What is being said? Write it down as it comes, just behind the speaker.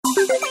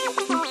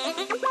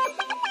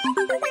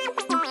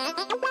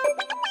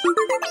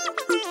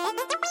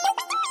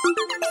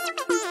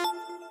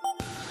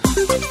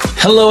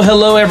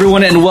Hello,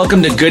 everyone, and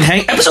welcome to Good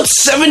Hang, episode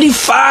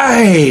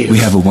 75! We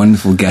have a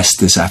wonderful guest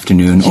this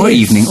afternoon, or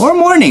evening, or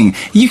morning.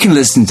 You can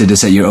listen to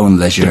this at your own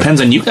leisure. Depends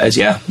on you guys,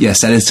 yeah.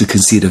 Yes, that is the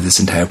conceit of this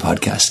entire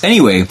podcast.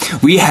 Anyway,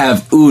 we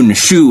have Un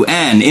Shu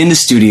An in the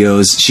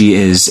studios. She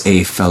is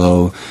a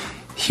fellow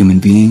human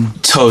being.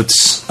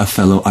 Totes. A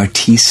fellow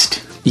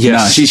artiste.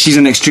 Yes. She's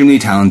an extremely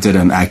talented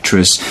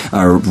actress,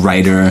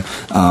 writer,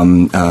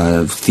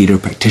 theater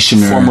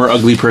practitioner. Former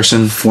ugly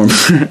person.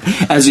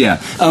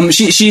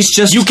 She's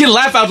just... You can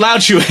laugh out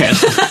loud, Shu An.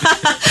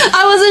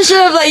 I wasn't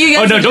sure if you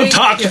guys... Oh, no, don't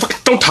talk.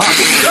 Don't talk.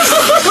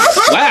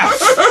 Laugh.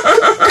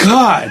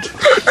 God.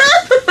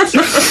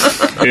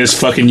 It is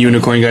fucking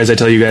unicorn, guys, I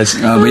tell you guys.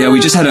 But yeah, we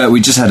just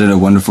had a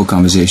wonderful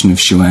conversation with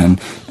Shu An,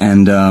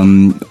 and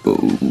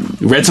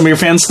we read some of your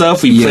fan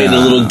stuff. We played a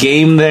little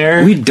game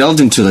there. We delved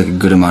into like a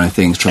good amount of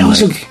things. It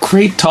was a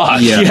great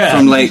talk.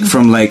 Yeah.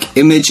 From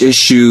image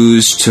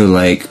issues to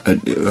like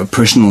a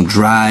personal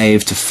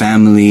drive to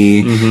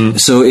family. Mm-hmm.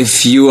 So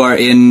if you are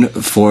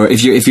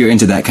if you're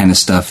into that kind of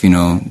stuff,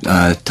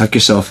 tuck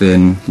yourself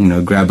in,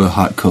 grab a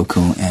hot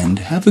cocoa and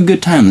have a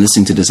good time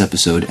listening to this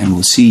episode, and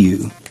we'll see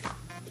you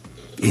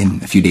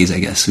in a few days, I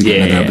guess. We got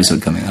another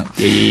episode coming up.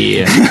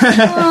 Yeah.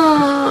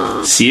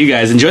 See you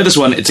guys. Enjoy this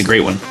one. It's a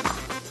great one.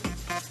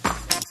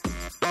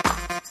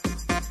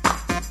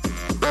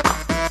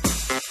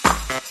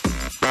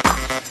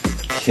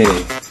 Okay.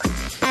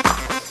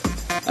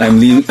 I'm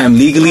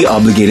legally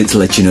obligated to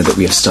let you know that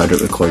we have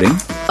started recording.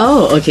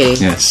 Oh, okay.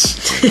 Yes.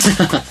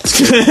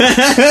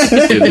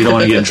 Dude, we don't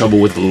want to get in trouble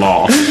with the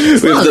law.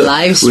 It's not a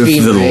live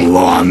stream, with the right?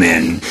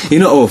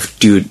 lawmen.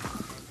 Dude,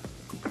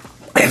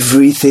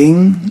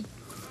 everything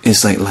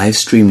is like live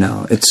stream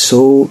now. It's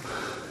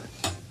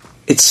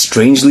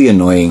strangely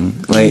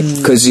annoying. Like,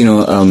 because,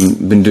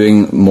 been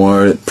doing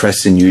more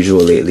press than usual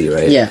lately,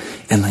 right? Yeah.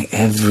 And like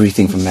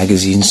everything from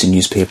magazines to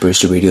newspapers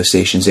to radio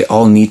stations, they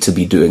all need to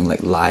be doing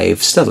like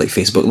live stuff, like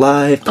Facebook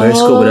Live,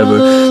 Periscope, whatever,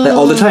 like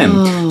all the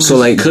time. So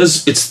like,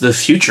 because it's the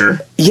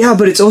future. Yeah,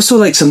 but it's also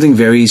like something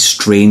very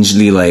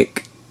strangely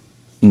like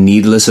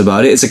needless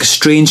about it. It's like a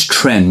strange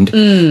trend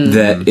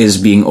that is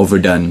being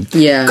overdone.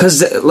 Yeah.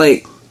 Because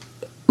like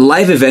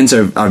live events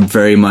are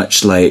very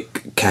much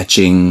like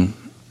catching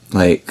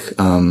like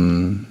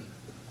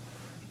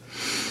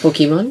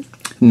Pokemon?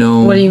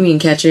 No. What do you mean,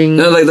 catching?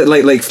 No,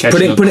 like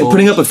Catching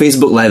putting up a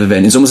Facebook Live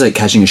event. It's almost like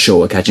catching a show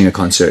or catching a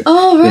concert.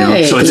 Oh,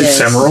 right. So it's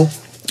ephemeral?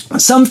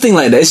 Something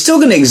like that. It's still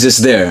going to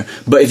exist there,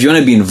 but if you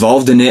want to be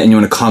involved in it and you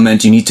want to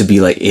comment, you need to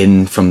be like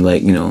in from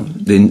like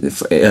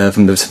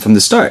from the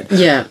start.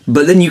 Yeah.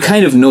 But then you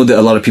kind of know that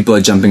a lot of people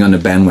are jumping on the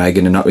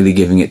bandwagon and not really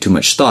giving it too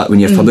much thought.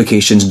 When you have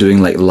publications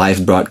doing like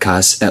live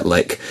broadcasts at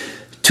like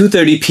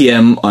 2:30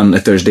 p.m. on a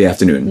Thursday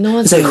afternoon. No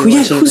one's it's like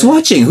who's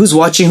watching?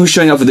 Who's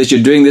showing up for this?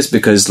 You're doing this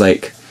because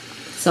like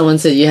someone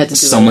said you had to do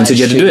Someone said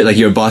you had to do it. Like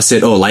your boss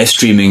said, live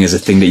streaming is a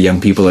thing that young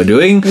people are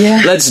doing.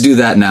 Yeah. Let's do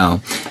that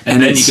now.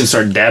 And then you can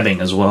start dabbing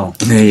as well.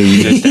 Hey.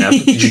 You guys dab?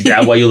 Did you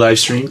dab while you live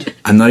streamed?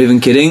 I'm not even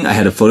kidding. I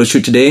had a photo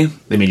shoot today.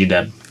 They made you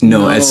dab.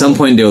 No, at some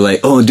point they were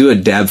like, do a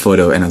dab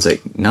photo. And I was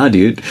like, nah,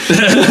 dude.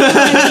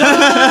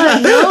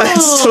 I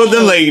told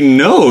them like,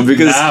 no,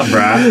 because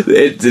bruh.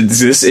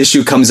 this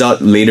issue comes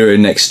out later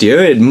next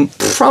year.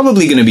 It's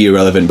probably going to be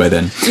irrelevant by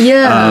then.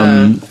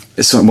 Yeah.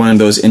 It's one of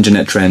those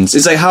internet trends.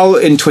 It's like how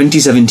in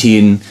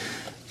 2017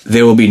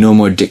 there will be no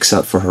more dicks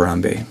out for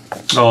Harambe.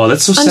 Oh,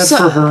 that's so sad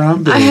for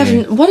Harambe. I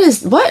haven't...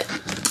 What?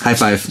 High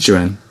five,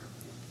 Joanne.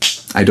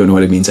 I don't know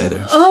what it means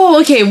either. Oh,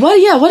 okay.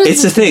 What? Yeah, what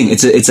is It's a thing.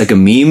 It's like a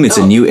meme. It's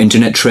a new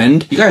internet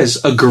trend. You guys,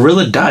 a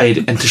gorilla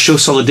died, and to show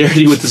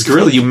solidarity with this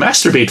gorilla, you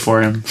masturbate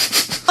for him.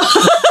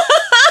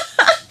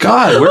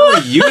 God, where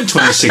were you in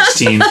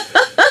 2016?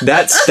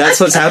 That's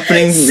what's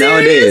happening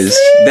nowadays.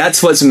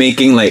 That's what's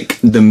making like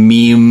the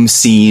meme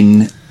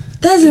scene.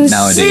 That's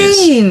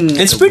insane. Nowadays.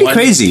 It's pretty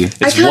crazy.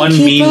 It's can't one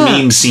keep up.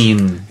 meme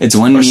scene. It's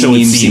one Or so it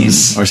meme seems.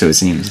 scene. Or so it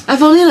seems.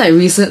 I've only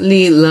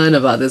recently learned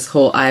about this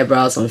whole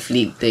eyebrows on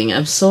fleek thing.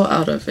 I'm so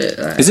out of it.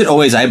 Is it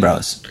always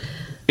eyebrows?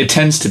 It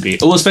tends to be.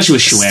 Well, especially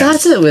with Shu An.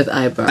 Started with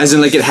eyebrows. As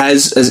in like it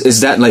has, is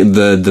that like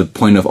the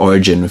point of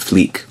origin of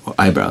fleek or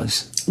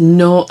eyebrows?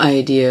 No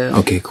idea.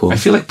 Okay, cool. I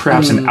feel like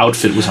perhaps an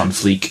outfit was on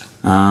fleek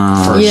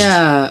first.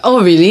 Yeah.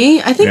 Oh,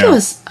 really? I think Yeah. it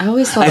was... I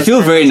always thought... I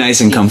feel very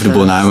nice and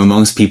comfortable now. I'm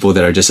amongst people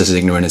that are just as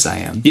ignorant as I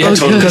am. Yeah,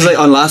 totally. Because like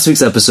on last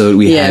week's episode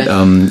we had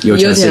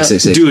Yocha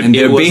 666. Dude, and it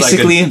they're was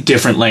basically like a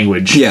different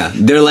language. yeah,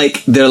 they're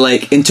like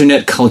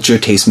internet culture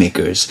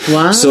tastemakers.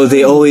 Wow. So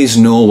they always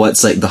know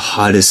what's like the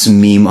hottest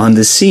meme on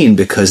the scene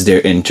because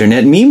they're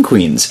internet meme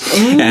queens.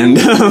 And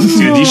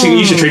Dude,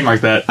 you should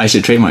trademark that. I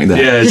should trademark that.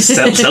 Yeah,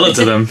 sell it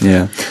to them.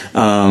 Yeah.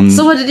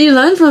 So what did you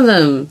learn from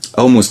them?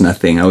 Almost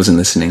nothing. I wasn't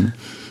listening.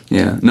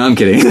 Yeah. No, I'm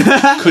kidding.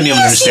 Couldn't even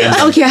understand.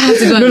 them. Okay, I have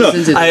to go and No,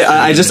 listen to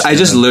this. I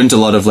just learned a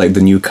lot of like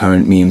the new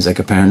current memes. Like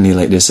apparently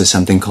like this is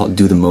something called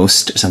do the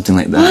most or something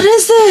like that. What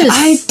is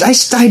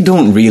this? I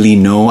don't really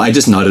know. I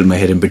just nodded my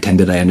head and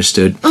pretended I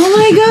understood. Oh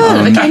my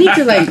god! Okay, I need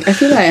to like. I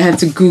feel like I have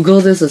to Google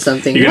this or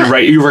something. You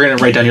were gonna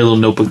write down your little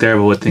notebook there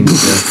about what things.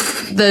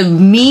 The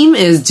meme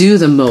is do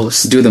the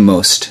most. Do the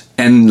most.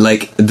 And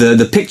like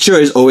the picture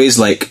is always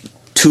like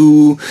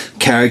two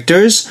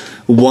characters,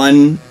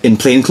 one in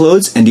plain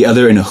clothes and the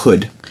other in a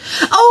hood.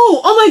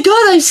 Oh my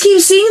god! I keep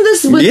seeing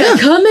this with Yeah.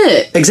 the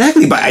comet.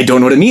 Exactly, but I don't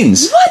know what it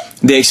means. What?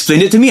 They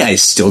explained it to me. I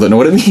still don't know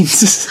what it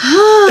means.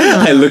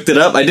 I looked it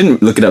up. I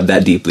didn't look it up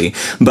that deeply,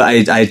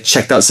 but I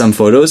checked out some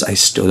photos. I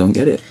still don't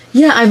get it.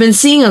 Yeah, I've been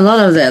seeing a lot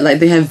of that. Like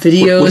they have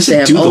videos, What is it? they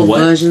have Do the all what?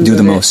 versions. Do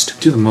the of it.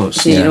 most. Do the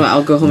most. Yeah, you know what?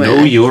 I'll go home Know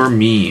and your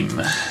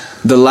meme.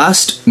 The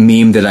last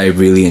meme that I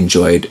really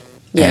enjoyed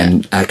Yeah.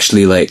 and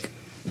actually like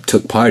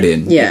took part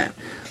in yeah.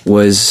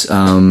 was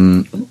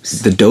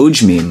the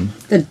Doge meme.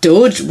 The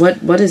Doge.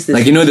 What is this?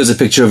 Like, you know, there's a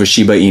picture of a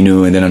Shiba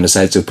Inu, and then on the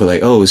side to put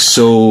like, oh,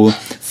 so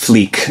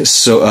fleek,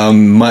 so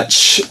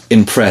much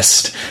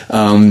impressed,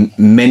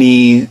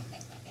 many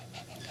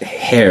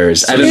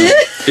hairs. I don't know.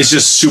 It's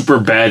just super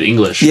bad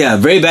English. Yeah,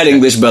 very bad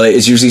English, but like,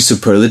 it's usually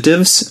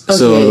superlatives.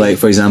 So, Okay. like,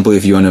 for example,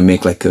 if you want to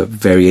make like a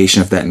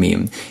variation of that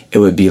meme, it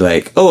would be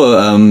like,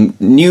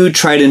 new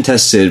tried and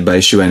tested by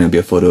Shu, and it'll be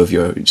a photo of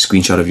your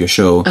screenshot of your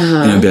show,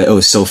 and it'll be like, oh,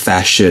 so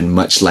fashion,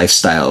 much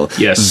lifestyle,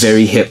 Yes.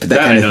 very hip, that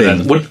kind I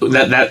of know thing.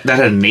 That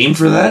had a name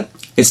for that?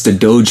 It's the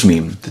Doge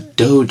meme.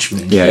 Doge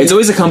meme. Yeah, it's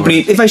always a company.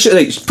 If I should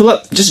like pull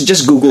up, just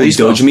Google How do you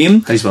spell? Doge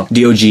meme, How do you spell?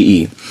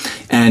 DOGE,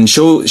 and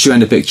show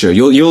Shuan the picture.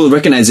 You'll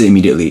recognize it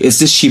immediately. It's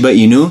this Shiba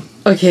Inu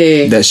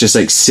okay. that's just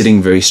like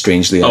sitting very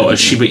strangely. Oh, at a it.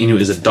 Shiba Inu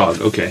is a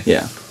dog. Okay.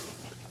 Yeah,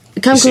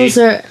 Come see?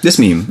 closer. this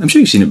meme. I'm sure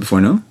you've seen it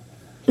before, no?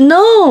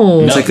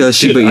 No. It's like a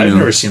Shiba Dude, I've Inu.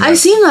 never seen that. I've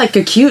seen like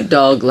a cute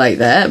dog like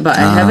that, but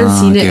I haven't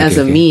seen it okay, as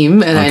okay, a okay.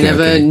 meme, and I Okay,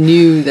 never okay.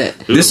 knew that.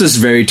 This was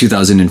very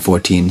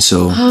 2014,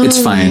 so it's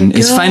fine. my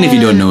It's fine if you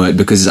God. don't know it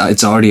because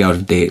it's already out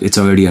of date. It's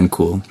already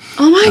uncool.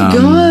 Oh my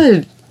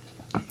god!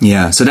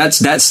 Yeah, so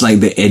that's like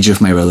the edge of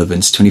my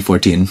relevance.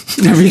 2014.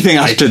 Everything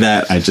after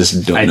that, I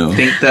just don't I know.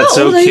 think that's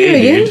How old are you okay,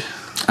 again? dude.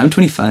 I'm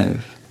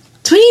 25.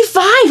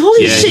 25.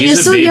 Holy Yeah, shit! he's You're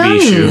a so baby young.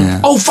 issue.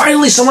 Yeah. Oh,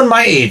 finally, someone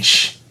my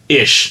age.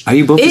 Ish. Are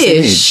you both the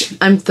same Ish. age?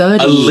 I'm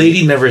 30. A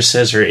lady never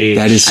says her age.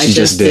 That is, I she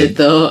just did.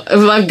 though,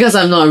 because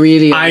I'm not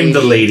really. a I'm the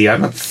lady. lady.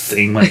 I'm not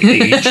saying my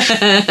age.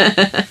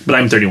 But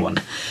I'm 31.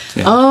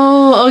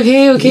 Oh,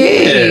 okay.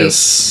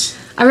 Yes.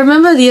 I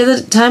remember the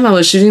other time I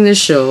was shooting this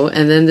show,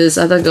 and then this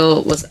other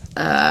girl was,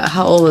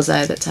 how old was I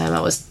at that time? I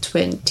was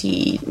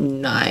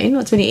 29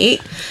 or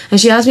 28. And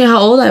she asked me how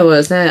old I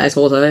was. Then I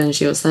told her, and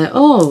she was like,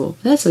 oh,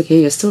 that's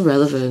okay, you're still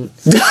relevant.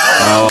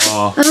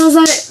 Oh. And I was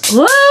like,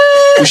 what?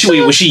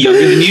 Was she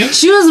younger than you?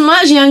 She was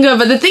much younger,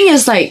 but the thing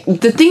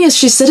is,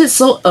 she said it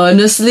so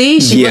earnestly.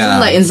 She Yeah.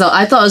 wasn't like insult.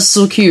 I thought it was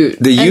so cute.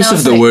 The And use I of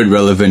was the like, word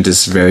relevant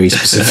is very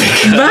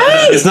specific.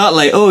 right? It's not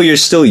like, oh, you're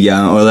still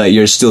young or like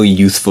you're still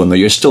youthful. No,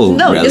 you're still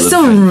No, relevant. you're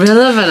still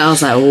relevant. I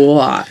was like,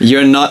 what?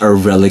 You're not a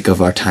relic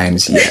of our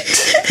times yet.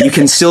 You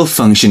can still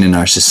function in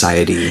our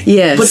society.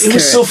 Yes, But it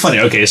was so correct. funny.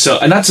 Okay, so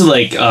not to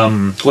like,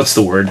 what's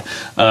the word?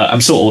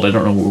 I'm so old, I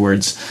don't know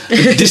words.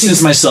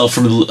 Distance myself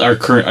from our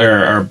current,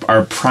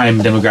 our prime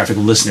demographic of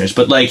listeners.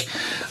 But like,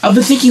 I've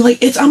been thinking like,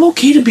 I'm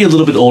okay to be a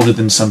little bit older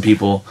than some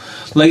people.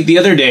 Like the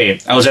other day,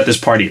 I was at this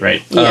party,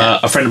 right? Yeah.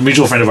 A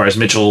mutual friend of ours,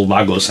 Mitchell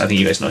Lagos. I think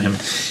you guys know him.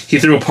 He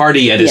threw a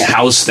party at his Yeah.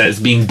 house that's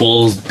being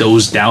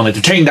bulldozed down. Like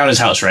they're tearing down his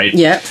house, right?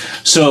 Yep.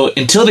 So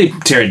until they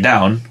tear it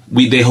down,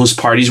 they host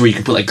parties where you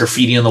can put like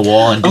graffiti on the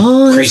wall and do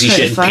Oh, that's crazy quite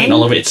shit and fun. paint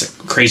all over it. It's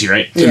crazy,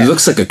 right? Yeah. It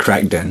looks like a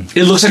crack den.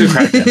 It looks like a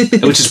crack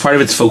den, which is part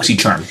of its folksy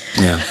charm.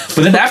 Yeah.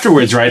 But then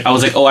afterwards, right, I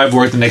was like, oh, I have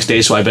work the next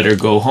day, so I better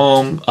go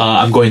home.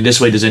 I'm going this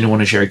way. Does anyone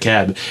want to share a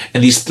cab?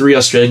 And these 3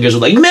 Australian guys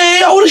were like,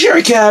 man, I want to share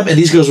a cab. And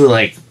these girls were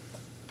like,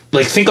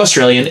 think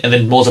Australian and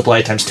then multiply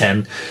it times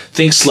 10.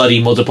 Think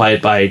slutty, multiply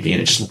it by,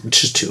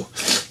 just 2.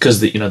 Because,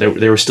 they're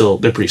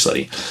pretty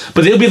slutty.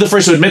 But they'll be the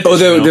first to admit this, Oh,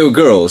 they you know? were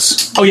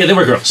girls. Oh, yeah, they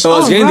were girls. So I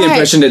was Oh, getting the right.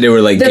 impression that they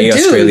were like They're gay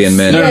dudes. Australian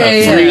men. No,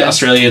 Yeah, 3 yeah.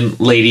 Australian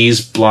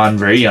ladies, blonde,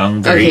 very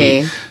young, very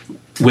Okay.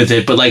 with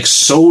it, but like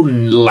so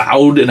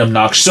loud and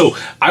obnoxious. So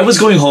I was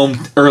going home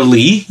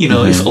early,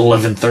 if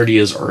 11:30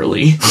 is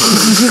early,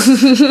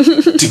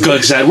 to go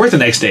because I had work the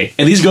next day.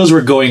 And these girls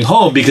were going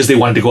home because they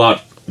wanted to go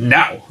out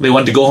now. They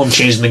wanted to go home,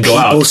 change, and then go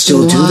out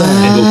still do that.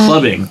 and go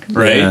clubbing,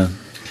 right? Yeah.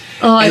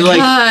 Oh, I And like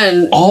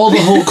can't. all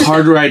the whole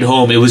car ride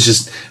home, it was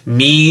just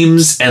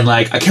memes and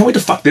like I can't wait to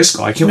fuck this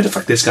guy. I can't wait to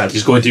fuck this guy.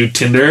 Just going through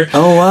Tinder.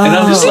 Oh, wow. And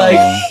I'm just like,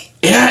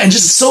 yeah, and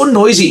just so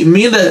noisy.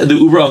 Me and the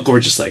Uber uncle were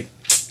just like,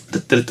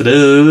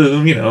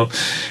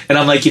 and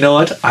I'm like, you know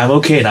what? I'm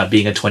okay not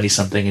being a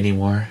 20-something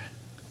anymore.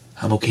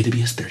 I'm okay to be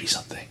a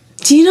 30-something.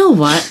 Do you know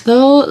what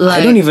though?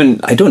 Like,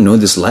 I don't know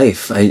this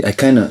life. I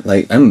kind of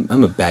like, I'm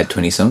a bad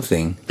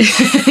 20-something.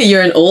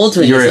 you're an old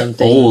 20 You're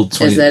something. old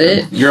 20. Is that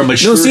it? You're a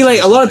mature. No, see,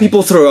 like, a lot of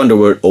people throw around the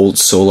word old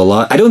soul a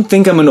lot. I don't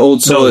think I'm an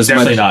old soul No, as much.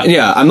 definitely not.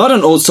 Yeah, I'm not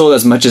an old soul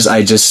as much as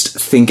I just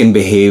think and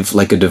behave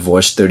like a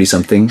divorced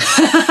 30-something.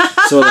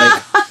 So,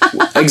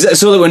 like,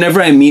 so like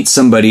whenever I meet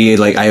somebody,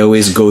 like, I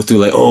always go through,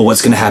 like, oh,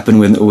 what's gonna happen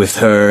with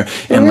her?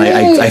 And, like,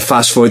 I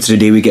fast forward to the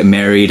day we get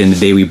married and the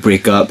day we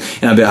break up,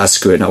 and I'll be,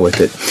 screw it, not worth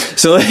it.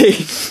 So, like,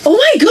 Oh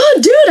my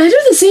god, dude! I do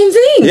the same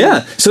thing.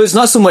 yeah. So it's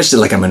not so much that,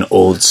 like, I'm an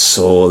old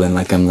soul and,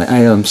 like,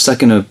 I'm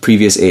stuck in a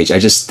previous age. I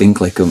just think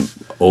like an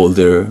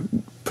older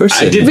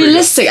person. I did-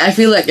 Realistic. I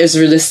feel like it's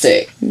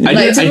realistic. I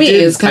like, to me,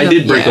 it's kind I of.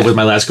 did break yeah. up with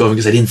my last girlfriend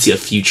because I didn't see a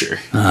future.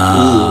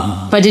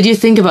 But did you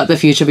think about the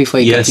future before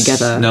you Yes. got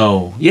together?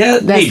 No. Yeah.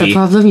 That's maybe. the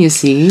problem, you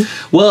see.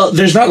 Well,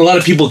 there's not a lot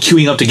of people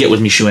queuing up to get with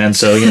me, Shuan.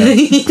 So you know,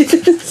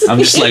 I'm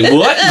just like,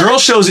 what? Girl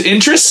shows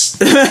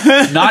interest.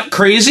 Not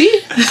crazy.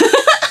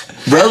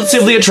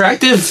 Relatively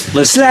attractive.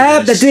 Let's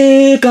Slap the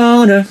dick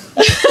on her.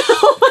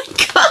 Oh my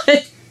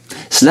god.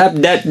 Slap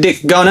that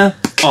dick on her.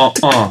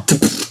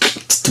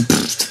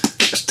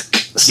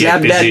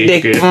 Slap that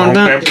dick on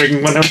her. I'm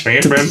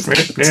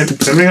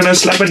gonna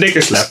slap a dick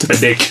or slap a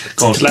dick.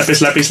 Go slappy,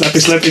 slappy,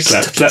 slappy, slappy,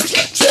 slap, slap,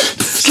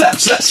 slap,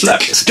 slap, slap.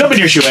 Jump in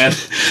here, Shuan.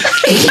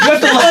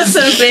 That's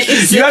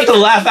amazing. You have to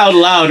laugh out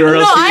loud, or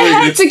else No, people I are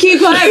gonna- had to keep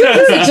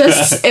quiet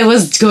because it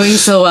was going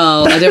so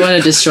well. I didn't want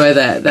to destroy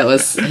that. That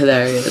was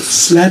hilarious.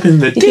 slapping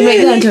the You can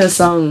make that dick. into a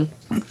song.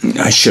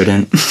 I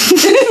shouldn't.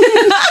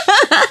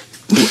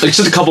 Like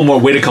just a couple more.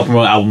 Wait a couple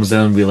more albums,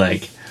 then and be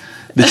like,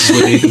 this is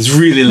what it's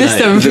really This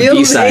like. the The real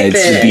B-sides.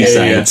 The Nathan.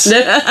 B-sides.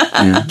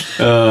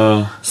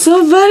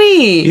 So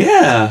funny.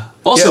 Yeah.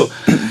 Also,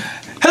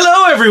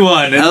 hello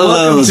everyone, and Hello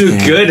welcome to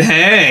there. Good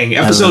Hang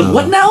episode.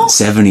 What now?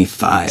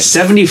 75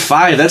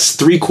 75. That's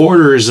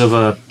 3/4 of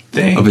a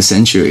thing. of a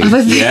century.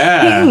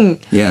 Yeah.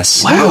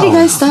 Yes. How did you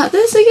guys start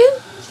this again?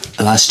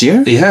 Last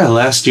year? Yeah,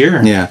 last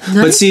year. Yeah.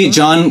 But see,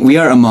 John, we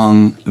are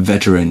among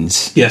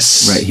veterans.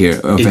 Yes. Right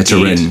here. A Indeed.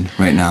 veteran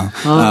right now.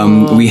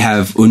 We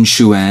have Un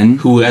Shuan.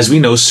 Who, as we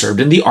know, served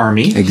in the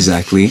army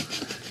Exactly.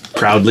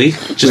 proudly.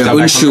 Just We have got Un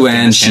back from Shuan.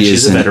 Afghanistan.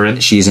 She's a veteran.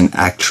 She's an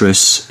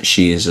actress.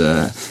 She is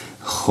a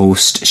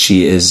host.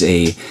 She is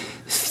a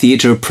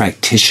theater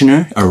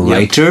practitioner, a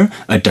writer,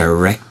 a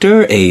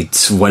director, a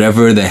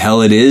whatever the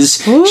hell it is.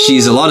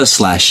 She's a lot of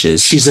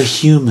slashes. She's a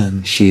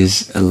human. She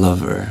is a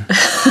lover.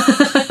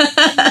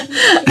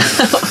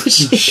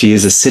 She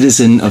is a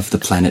citizen of the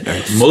planet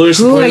Earth. Most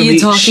Who are you importantly,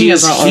 talking she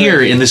is about here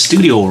already? in the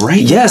studio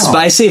right Yes, now. but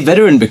I say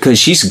veteran because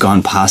she's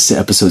gone past the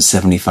episode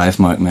 75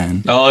 mark,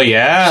 man. Oh,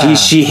 yeah.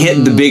 She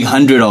hit the big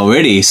 100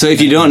 already. So if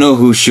you don't know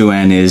who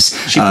Shuan is,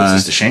 She puts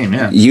us to shame,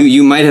 yeah.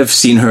 you might have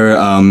seen her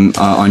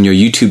on your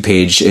YouTube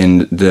page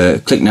in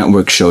the Click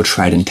Network show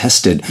Tried and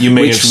Tested. You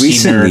may which have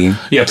recently, seen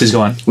her. Yeah, please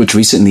go on. Which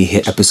recently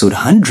hit episode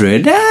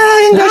 100.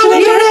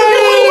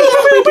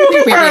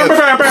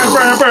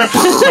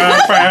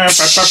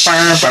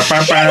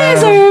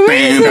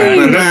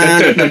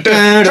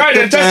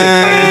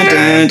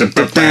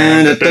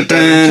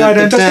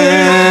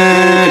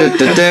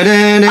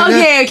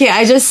 Okay,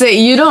 I just say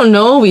you don't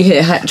know we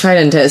hit tried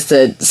and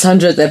tested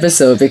 100th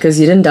episode because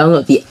you didn't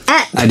download the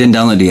app. I didn't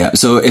download the app.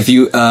 So if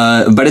you,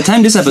 by the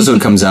time this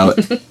episode comes out,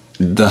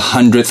 the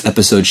 100th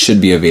episode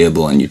should be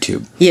available on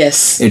YouTube.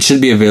 Yes. It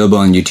should be available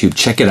on YouTube.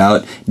 Check it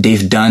out.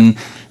 They've done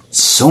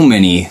so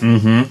many.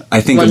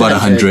 I think about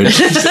 100.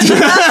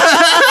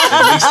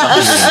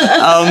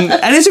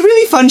 And it's a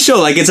really fun show.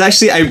 Like, it's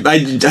actually, I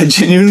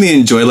genuinely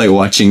enjoy like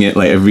watching it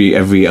like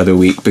every other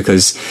week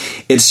because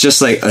it's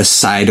just like a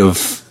side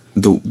of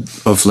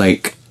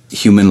like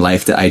human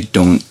life that I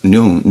don't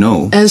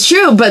know. That's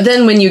true, but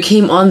then when you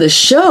came on the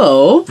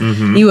show,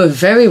 you were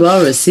very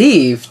well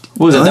received.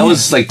 What was it? Oh, That yeah.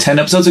 was like 10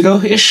 episodes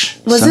ago-ish?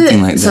 Was Something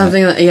it like that.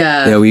 something like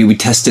yeah? Yeah, we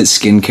tested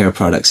skincare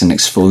products and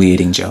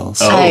exfoliating gels.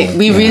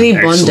 We really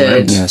excellent.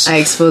 bonded. Yes.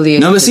 I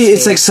exfoliated. No, but see, his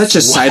it's like face. such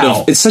a side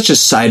Wow. of it's such a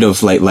side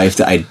of like life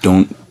that I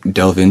don't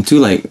delve into,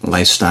 like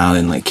lifestyle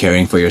and like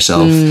caring for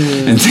yourself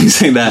and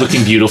things like that.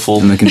 Looking beautiful.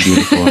 And looking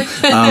beautiful.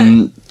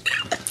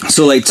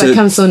 So like that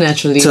comes so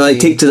naturally. to like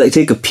to you.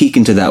 take a peek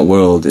into that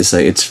world, it's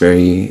like it's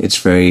very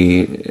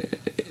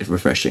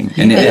refreshing,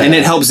 and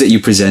it helps that you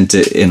present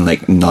it in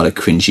like not a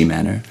cringy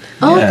manner.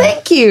 Oh, Yeah.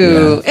 thank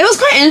you. It was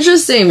quite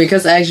interesting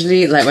because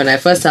actually, like when I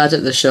first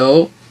started the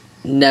show,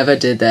 never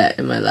did that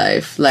in my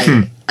life. Like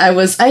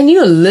I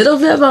knew a little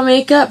bit about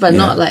makeup, but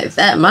not like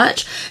that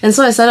much. And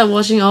so I started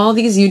watching all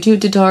these YouTube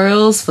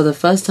tutorials for the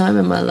first time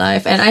in my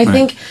life, and I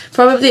think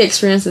probably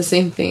experienced the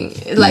same thing.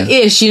 Like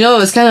ish, you know,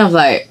 it's kind of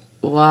like.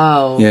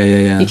 Wow.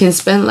 Yeah. You can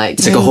spend like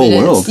 10 like a whole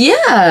minutes, world.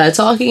 Yeah,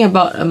 talking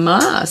about a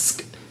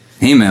mask.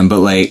 Hey man, but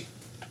like,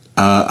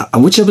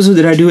 which episode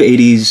did I do?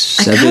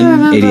 87,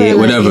 remember, 88, like,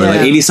 whatever, yeah.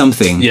 like 80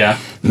 something. Yeah.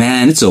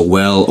 man, it's a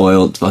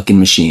well-oiled fucking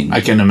machine.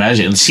 I can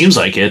imagine. It seems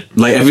like it.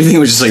 Like everything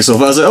was just like so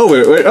fast. Like,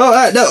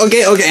 oh, no,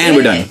 okay, and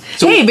we're done.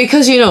 Hey,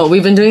 because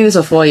we've been doing this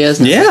for 4 years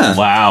now. Yeah.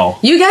 Wow.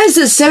 You guys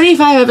did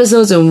 75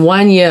 episodes in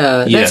 1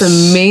 year. Yes. That's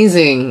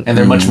amazing. And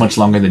they're much, much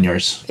longer than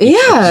yours. Yeah,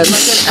 like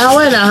an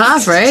hour and a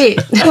half, right?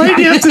 Why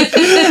do you have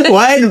to?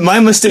 Why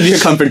must it be a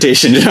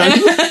confrontation, John?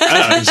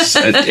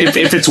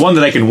 If it's one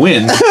that I can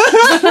win,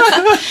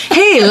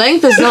 Hey,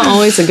 length is not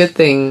always a good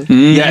thing.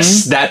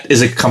 yes, that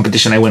is a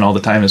competition I win all the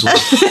time as well.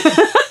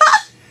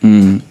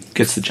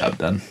 Gets the job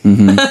done.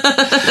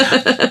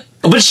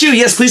 But Shu,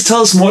 yes, please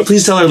tell us more.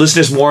 Please tell our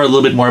listeners a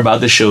little bit more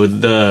about the show.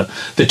 The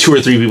 2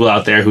 or 3 people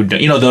out there who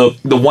don't,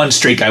 the one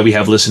straight guy we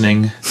have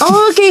listening.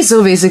 Oh, okay,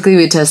 so basically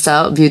we test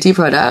out beauty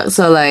products.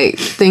 So like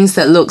things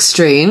that look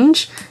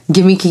strange,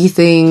 gimmicky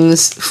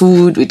things,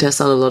 food. We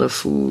test out a lot of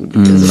food.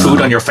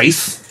 Food on your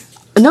face.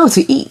 No,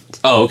 to eat.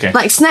 Oh, okay.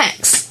 Like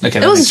snacks. Okay,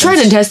 it that was makes tried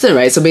sense. and tested,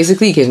 right? So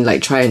basically you can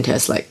like try and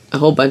test like a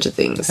whole bunch of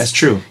things. That's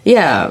true.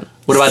 Yeah.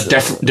 What about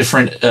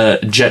different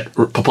jet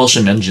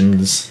propulsion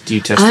engines? Do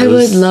you test I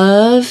those? would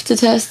love to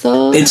test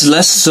those. It's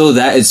less so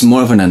that it's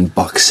more of an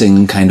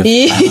unboxing kind of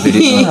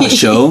video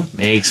show.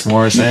 Makes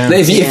more sense.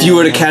 If you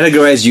were to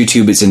categorize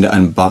YouTube, it's in the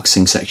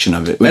unboxing section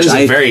of it, which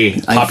That is a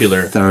very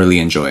popular I thoroughly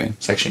enjoy.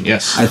 section.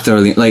 Yes. I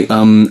thoroughly like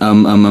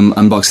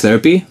Unbox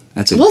Therapy.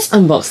 That's it. What's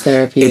unbox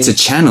therapy? It's a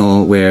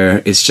channel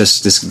where it's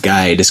just this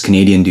guy, this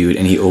Canadian dude,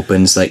 and he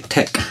opens like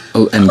tech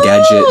and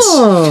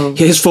gadgets.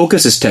 His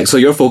focus is tech, so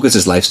your focus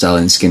is lifestyle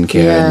and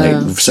skincare,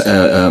 and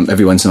like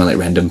every once in a while, like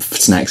random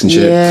snacks and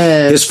shit.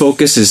 Yes. His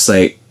focus is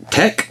like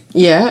tech.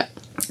 Yeah.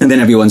 And then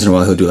every once in a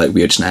while he'll do like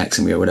weird snacks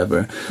and weird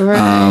whatever.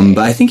 Right.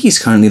 But I think he's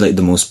currently like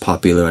the most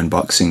popular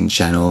unboxing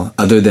channel,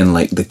 other than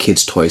like the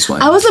kids' toys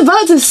one. I was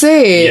about to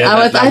say,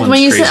 Yeah, that when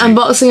one's you said crazy.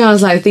 unboxing, I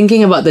was like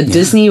thinking about the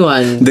Disney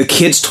one. The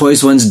kids'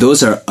 toys ones,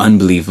 those are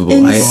unbelievable.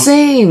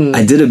 Insane.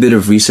 I did a bit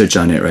of research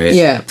on it, right?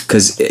 Yeah.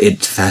 Because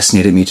it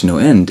fascinated me to no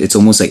end. It's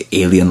almost like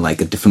alien,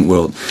 like a different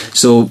world.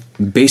 So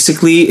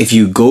basically, if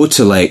you go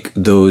to like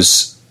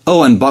those,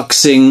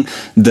 unboxing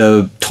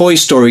the Toy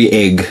Story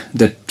egg,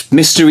 the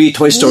mystery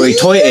Toy Story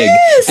toy egg,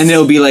 and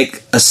there'll be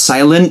like a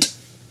silent,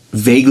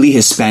 vaguely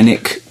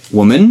Hispanic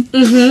woman.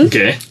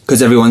 Okay.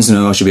 Because every once in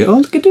a while she'll be, oh,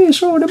 look at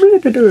this, oh,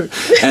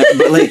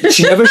 but like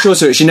she never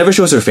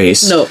shows her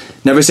face. No.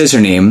 Never says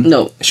her name.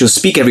 No. She'll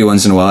speak every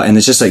once in a while, and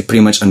it's just like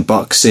pretty much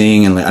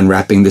unboxing and like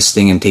unwrapping this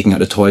thing and taking out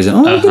the toys and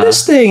look at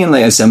this thing and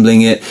like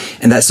assembling it,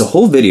 and that's the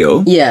whole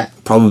video. Yeah.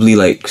 Probably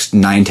like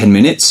 9-10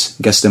 minutes.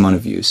 Guess the amount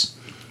of views.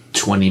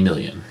 20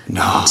 million.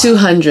 No.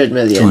 200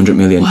 million. 200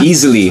 million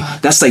easily.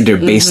 That's like their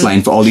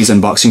baseline for all these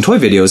unboxing toy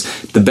videos.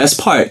 The best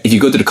part, if you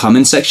go to the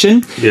comment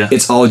section,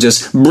 it's all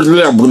just random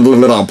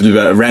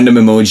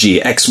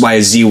emoji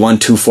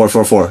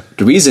XYZ12444.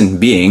 The reason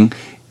being,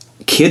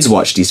 kids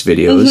watch these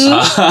videos.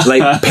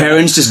 Like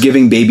parents just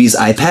giving babies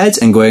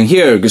iPads and going,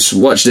 here, just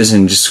watch this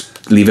and just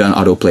leave it on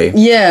autoplay.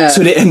 Yeah.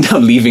 So they end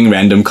up leaving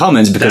random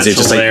comments because That's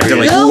they're just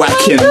hilarious. like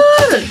whacking.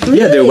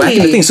 Yeah, they're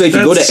whacking the thing. So if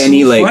you go to That's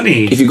any so like,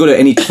 funny. if you go to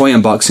any toy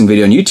unboxing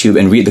video on YouTube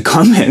and read the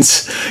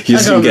comments, you're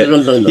just gonna get,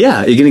 you're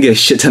gonna get a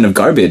shit ton of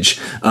garbage.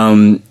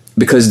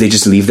 Because they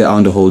just leave that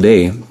on the whole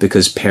day.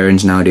 Because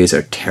parents nowadays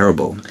are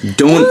terrible.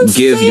 Don't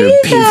give your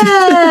baby.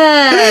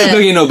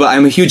 Okay, no, but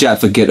I'm a huge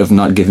advocate of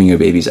not giving your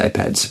babies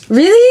iPads.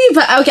 Really?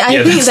 But okay, I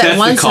Yeah, think that's that the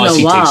once in cause a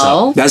he takes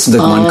while. up. That's the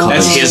one cause.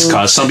 That's his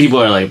cause. Some people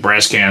are like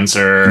breast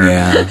cancer.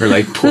 Yeah. Or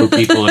like poor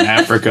people in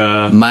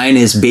Africa. Mine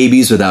is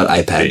babies without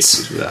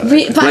iPads. But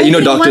Like, I you know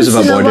think Doctors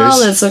once Without in a while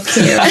Borders? it's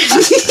okay.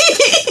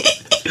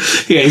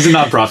 Yeah, he's a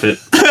nonprofit.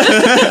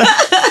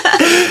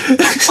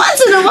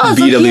 Once in a while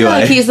it's okay, BWI.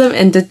 like, keeps them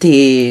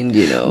entertained,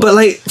 But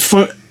like,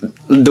 for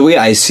the way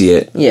I see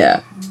it,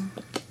 yeah.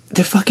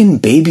 they're fucking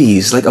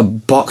babies. Like a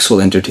box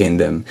will entertain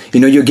them.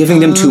 You're giving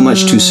them too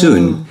much too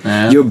soon.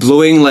 You're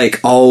blowing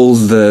like all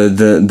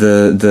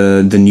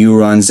the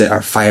neurons that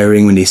are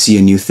firing when they see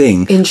a new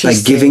thing. Interesting.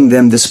 Like giving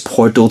them this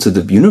portal to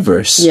the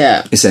universe.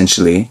 Yeah.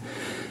 Essentially.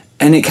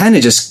 And it kind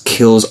of just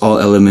kills all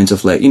elements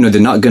of like, they're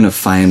not gonna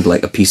find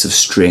like a piece of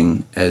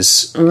string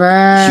as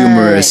Right.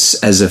 humorous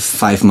as a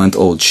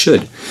 5-month-old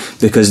should,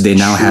 because they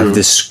now have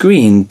this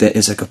screen that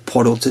is like a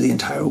portal to the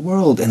entire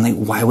world, and like,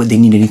 why would they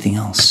need anything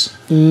else?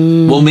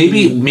 Well,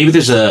 maybe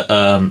there's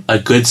a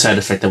good side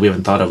effect that we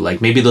haven't thought of.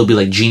 Like maybe they'll be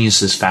like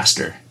geniuses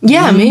faster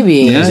Yeah,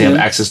 maybe. because they have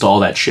access to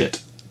all that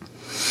shit.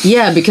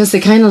 Yeah, because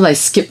they kind of like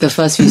skip the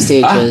first few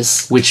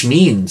stages. Which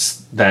means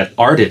that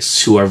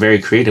artists who are very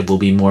creative will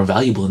be more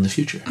valuable in the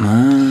future.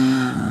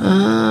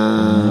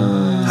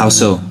 How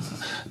so?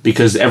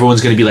 Because everyone's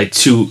going to be like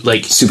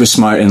Super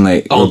smart and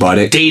like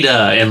robotic.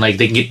 data, and like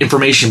they can get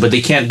information, but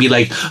they can't be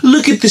like,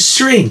 look at the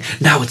string,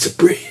 now it's a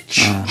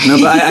bridge. No,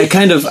 but I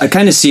kind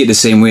of see it the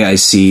same way I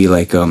see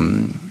like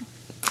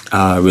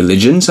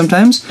religion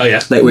sometimes. Oh,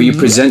 yeah? Like where you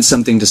present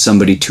something to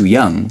somebody too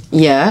young,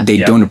 Yeah. they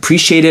don't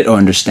appreciate it or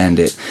understand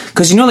it.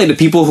 Because like the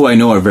people who I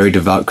know are very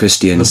devout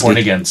Christians. The born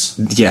they- agains.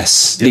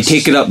 Yes, they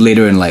take it up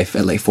later in life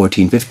at like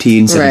 14,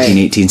 15, 17,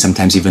 Right. 18,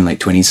 sometimes even like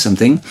 20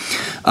 something.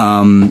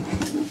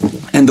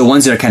 And the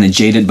ones that are kind of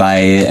jaded by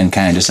it and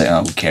kind of just like,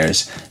 oh, who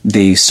cares?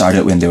 They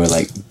started when they were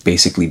like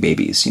basically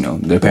babies. You know,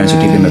 their parents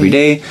would take them every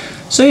day.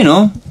 So, you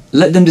know,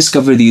 let them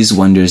discover these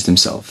wonders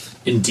themselves.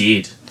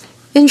 Indeed.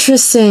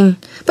 Interesting.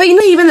 But you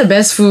know, even the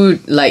best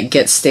food like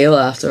gets stale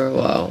after a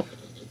while.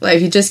 Like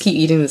if you just keep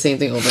eating the same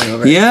thing over and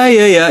over. Yeah.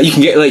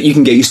 You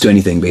can get used to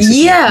anything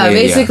basically. Yeah,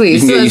 basically. You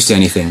can So get used to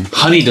anything.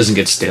 Honey doesn't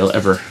get stale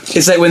ever.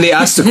 It's like when they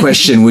ask the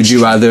question, would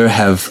you rather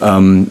have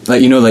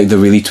like, you know, like the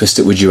really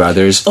twisted would you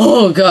rathers?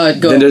 Oh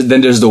god, go. Then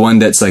there's the one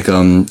that's like,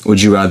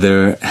 would you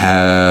rather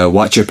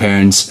watch your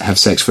parents have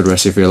sex for the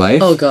rest of your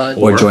life? Oh, God.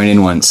 Or join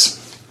in once?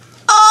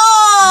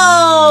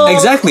 Oh!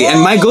 Exactly.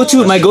 And my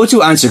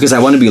go-to answer, because I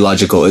want to be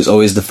logical, is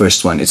always the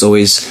first one. It's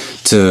always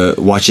to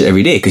watch it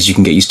every day because you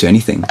can get used to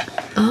anything.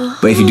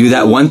 But if you do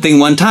that one thing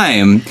one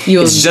time,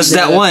 You'll it's just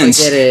that never once,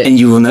 forget it. and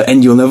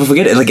you'll never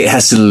forget it. Like it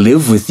has to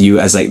live with you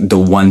as like the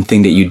one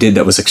thing that you did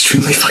that was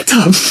extremely fucked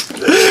up.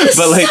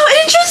 But like, so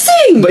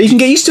interesting. but you can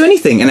get used to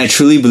anything, and I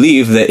truly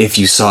believe that if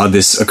you saw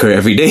this occur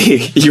every day,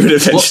 you would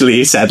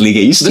eventually, sadly,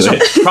 get used to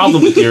There's it. a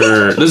problem with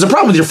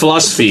your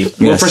philosophy.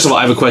 Well, Yes. first of all,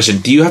 I have a question.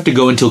 Do you have to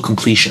go until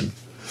completion?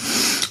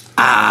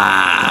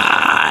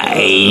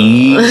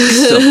 I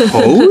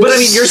suppose. But I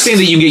mean, you're saying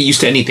that you can get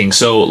used to anything,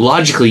 so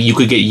logically, you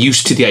could get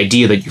used to the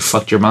idea that you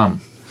fucked your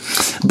mom.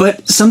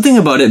 But something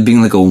about it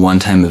being like a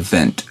one-time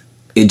event,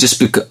 it just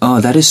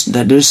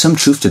there's some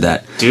truth to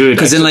that, Dude,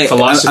 Because then, like, I'm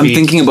philosophy.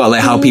 thinking about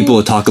like how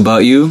people talk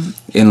about you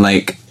in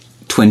like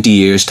 20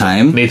 years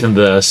time. Nathan,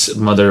 the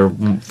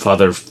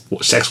father,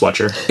 sex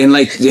watcher. In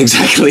like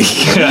exactly,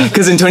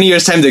 because in 20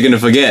 years time they're gonna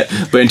forget,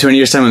 but in 20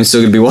 years time I'm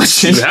still gonna be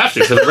watching. You have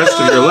to for the rest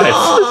of your life.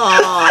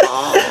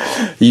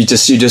 You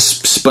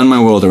just spun my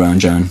world around,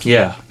 John.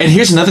 Yeah. And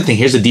here's another thing.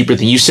 Here's the deeper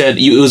thing. You said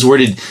it was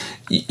worded.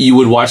 You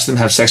would watch them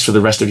have sex for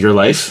the rest of your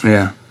life.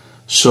 Yeah.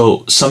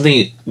 So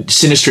something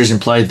sinister is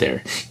implied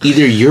there.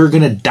 Either you're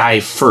gonna die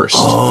first,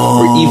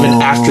 or even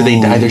after they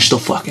die, they're still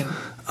fucking.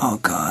 Oh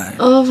God.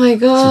 Oh my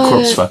god.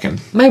 Corpse fucking.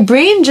 My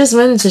brain just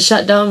went into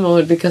shutdown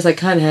mode because I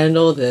can't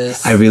handle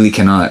this. I really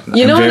cannot.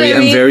 You know what I mean?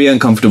 I'm very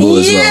uncomfortable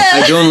as well.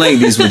 Yeah. I don't like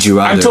these would you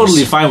rather. I'm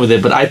totally fine with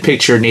it, but I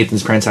picture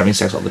Nathan's parents having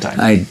sex all the time.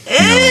 I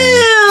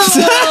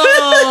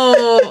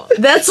Ew!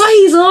 That's why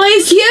he's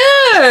always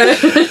here.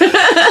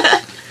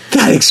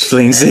 that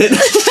explains it.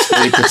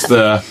 Really puts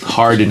the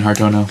hard in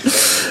Hartono.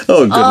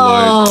 Oh good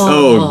lord.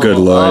 Oh good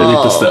lord. Really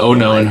puts the oh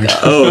no in Hartono.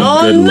 Oh,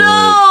 good Oh lord.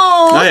 no!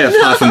 I have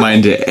half a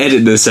mind to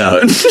edit this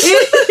out.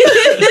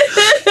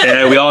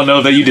 Yeah, we all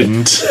know that you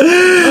didn't.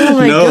 Oh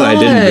my No, god. I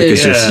didn't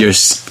because Yeah.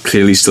 you're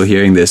clearly still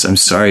hearing this. I'm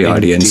sorry,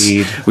 audience.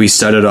 Indeed. We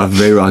started off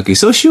very rocky.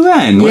 So,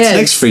 Shuan, what's Yes.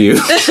 next for you?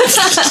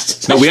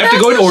 No, we have to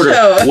go in order.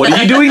 What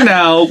are you doing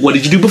now? What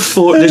did you do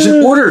before? There's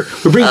an order.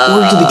 We're bringing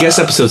order to the guest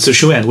episode. So,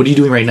 Shuan, what are you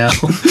doing right now?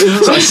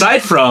 So,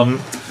 aside from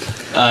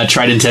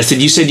Tried and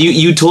Tested, you said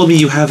you told me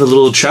you have a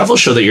little travel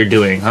show that you're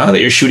doing, huh? That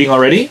you're shooting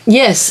already?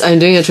 Yes, I'm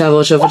doing a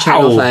travel show for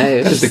Channel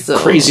 5. That is the so-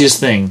 craziest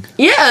thing.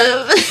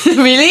 Yeah,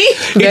 really?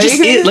 It just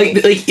like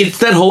it's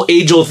that whole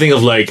age-old thing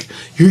of like,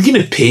 you're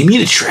gonna pay me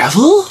to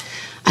travel?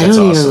 I That's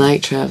don't awesome. even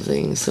like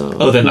traveling, so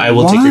Oh, then I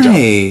will take your job.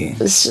 Why?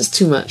 it's just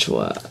too much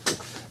work.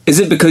 Is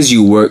it because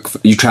you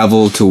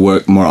travel to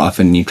work more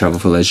often than you travel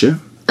for leisure?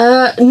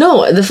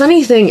 No, the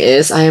funny thing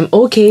is I am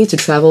okay to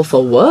travel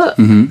for work,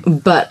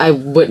 but I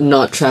would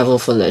not travel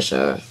for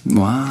leisure.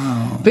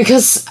 Wow.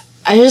 Because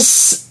I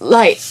just,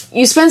 like,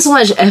 you spend so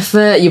much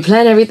effort, you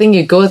plan everything,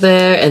 you go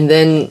there, and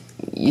then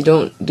you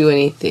don't do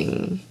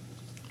anything.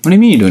 What do you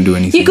mean you don't do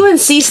anything? You go and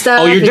see stuff.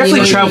 Oh, you're and you definitely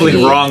don't traveling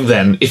eat. wrong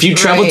then. If you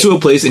travel Right. to a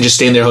place and just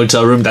stay in their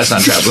hotel room, that's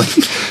not traveling.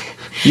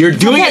 You're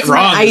doing That's it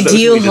wrong. my That's what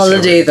ideal we discovered.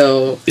 holiday,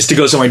 though. Is to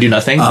go somewhere and do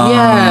nothing.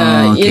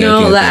 Yeah, okay, you know,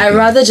 okay, like okay, I'd okay.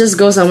 rather just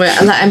go somewhere.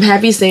 Like I'm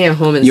happy staying at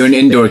home and You're an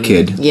sleeping. indoor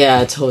kid.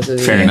 Yeah, totally.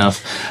 Fair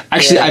enough.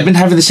 Actually, Yeah. I've been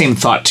having the same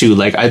thought too.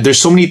 Like,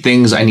 there's so many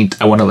things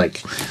I want to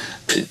like.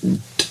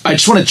 I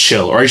just want to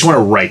chill, or I just want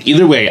to write.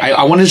 Either way,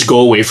 I want to just go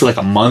away for like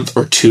a month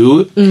or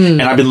two.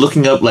 And I've been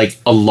looking up like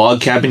a log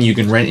cabin you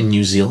can rent in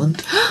New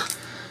Zealand.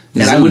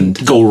 And I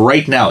would go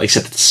right now,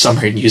 except it's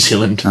summer in New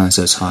Zealand. Oh,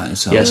 so it's hot.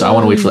 It's hot. Yeah, so I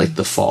want to wait for like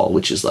the fall,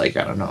 which is like,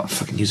 I don't know,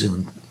 fucking New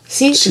Zealand.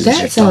 See, Suits that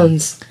your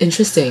sounds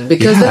interesting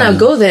because then Yeah. I'll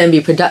go there and be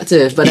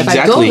productive. But if I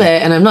go Exactly.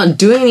 there and I'm not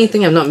doing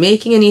anything, I'm not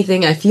making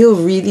anything, I feel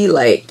really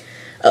like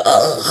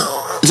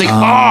It's like,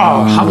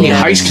 how many Yeah.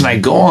 hikes can I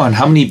go on?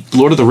 How many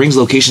Lord of the Rings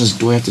locations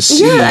do I have to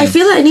see? yeah, I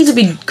feel like I need to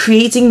be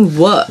creating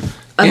work.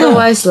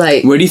 Otherwise,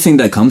 like Where do you think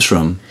that comes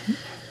from?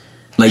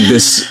 Like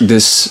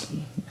this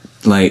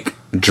like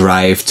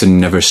drive to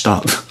never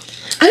stop.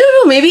 I don't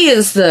know.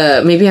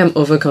 Maybe I'm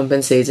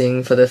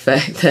overcompensating for the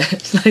fact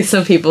that like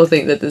some people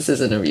think that this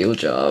isn't a real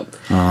job.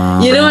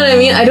 You know what I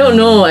mean? I don't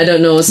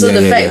know. So Yeah,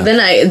 the yeah, fact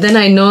yeah. then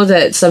I know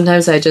that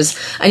sometimes I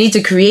need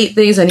to create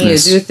things. I need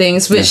Yes. to do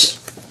things which. Yes.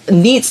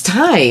 needs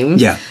time.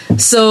 Yeah.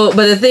 So,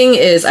 but the thing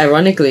is,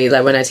 ironically,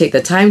 like when I take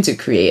the time to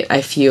create,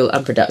 I feel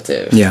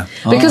unproductive. Yeah.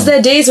 Because there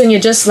are days when you're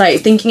just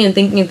like thinking and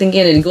thinking and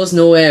thinking and it goes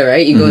nowhere,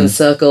 right? You go in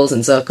circles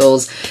and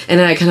circles. And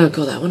then I kind of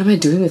go like, what am I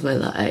doing with my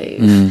life?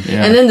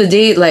 Yeah. And then the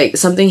day like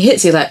something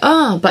hits, you're like,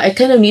 but I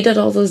kind of needed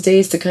all those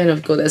days to kind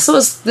of go there. So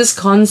it's this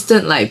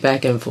constant like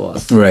back and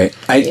forth. Right.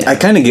 I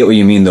kind of get what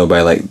you mean though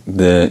by like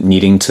the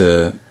needing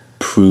to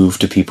prove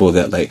to people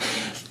that like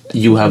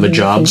You have a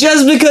job.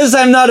 just because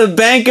I'm not a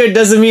banker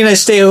doesn't mean I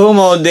stay home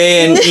all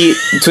day and eat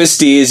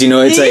twisties, you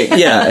know. It's like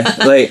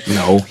like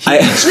No, he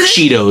eats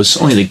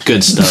Cheetos, only the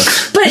good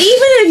stuff. But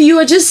even if you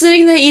are just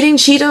sitting there eating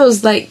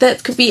Cheetos, like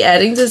that could be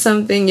adding to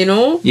something, you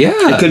know? Yeah,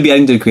 it could be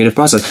adding to the creative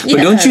process. But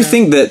don't you Yeah.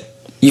 think that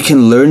you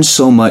can learn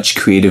so much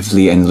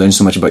creatively and learn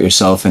so much about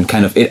yourself and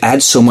kind of it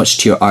adds so much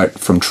to your art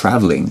from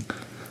traveling?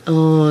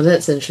 Oh,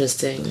 that's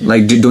interesting.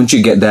 Like, don't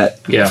you get that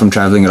from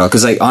traveling at all?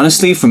 Because, like,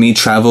 honestly, for me,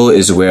 travel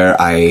is where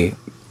I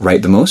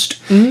write the most.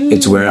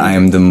 It's where I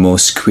am the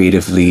most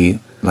creatively,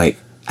 like,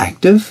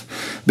 active.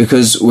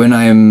 Because when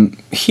I'm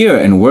here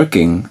and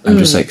working, I'm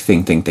just like,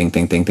 think.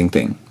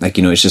 Like,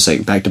 you know, it's just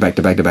like back to back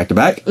to back to back to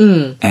back.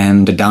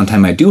 And the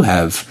downtime I do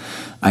have,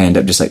 I end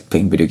up just like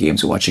playing video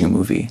games or watching a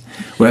movie.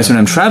 Whereas when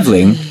I'm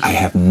traveling, I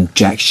have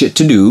jack shit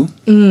to do.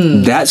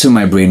 That's when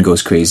my brain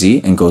goes crazy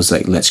and goes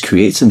like, let's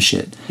create some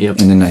shit. Yep.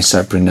 And then I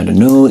start printing out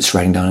notes,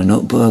 writing down a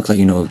notebook, like,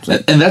 you know.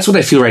 Like, and that's what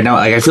I feel right now.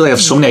 Like I feel like I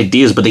have so many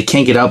ideas, but they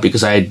can't get out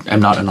because I'm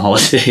not on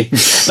holiday.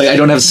 Like I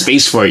don't have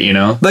space for it, you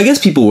know. but I guess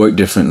people work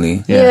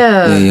differently.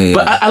 Yeah.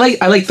 But I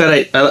like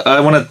that.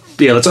 I want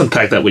to. Yeah, let's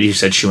unpack that what you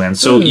said, Shuan.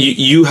 So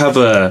you have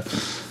a.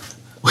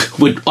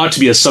 What ought to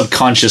be a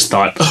subconscious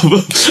thought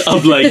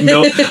of like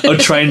of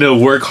trying to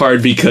work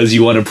hard because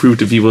you want to prove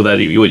to people that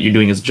what you're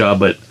doing is a job,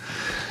 but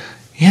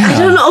I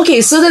don't know.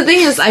 Okay, so the thing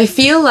is, I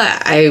feel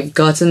like I've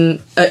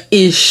gotten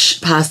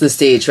ish past the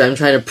stage where I'm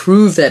trying to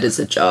prove that it's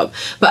a job,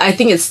 but I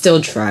think it still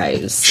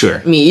drives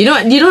me. You know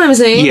what I'm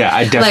saying? Yeah,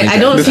 I definitely. Like I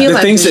don't feel the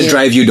like things that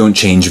drive you don't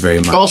change very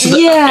much. Also,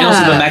 and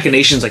also the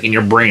machinations like in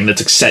your brain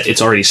that's set.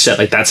 It's already set.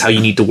 Like that's how you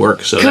need to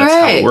work. So that's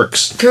how it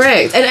works.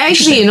 Correct. And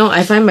actually, you know,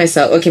 I find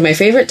myself my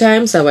favorite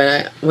times are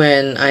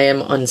when I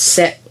am on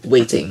set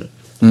waiting.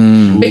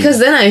 Because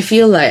then I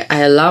feel like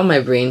I allow my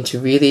brain to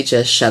really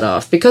just shut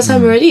off because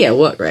I'm already at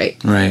work,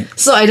 right? Right.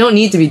 So I don't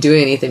need to be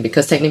doing anything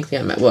because technically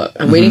I'm at work.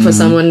 I'm waiting for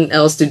someone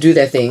else to do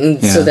their thing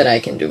so that I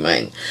can do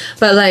mine.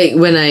 But like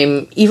when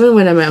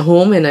I'm at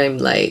home and I'm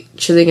like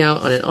chilling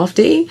out on an off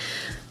day,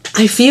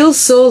 I feel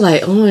so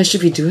like, I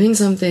should be doing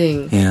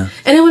something. Yeah.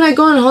 And then when I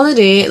go on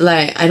holiday,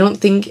 like I don't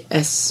think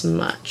as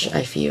much,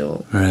 I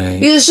feel. Right.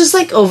 Because it's just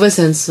like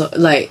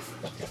like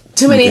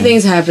too many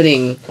things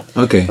happening.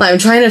 Okay. Like I'm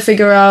trying to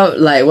figure out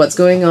like what's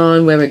going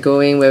on, where we're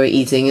going, where we're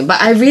eating.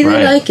 But I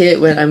really like it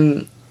when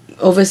I'm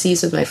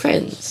overseas with my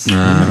friends.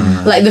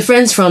 Like the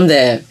friends from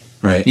there.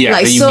 Right. Yeah,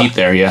 Like, that you so- meet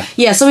there. Yeah.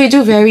 Yeah, so we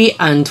do very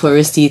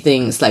untouristy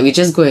things. Like we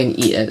just go and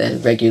eat at a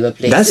regular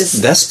place.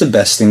 That's the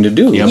best thing to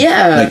do. Yep.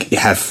 Yeah. Like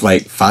have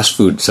like fast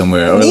food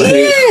somewhere, or like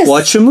Yes.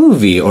 watch a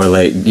movie, or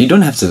like you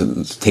don't have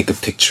to take a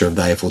picture of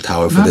the Eiffel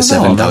Tower for the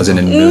 7,000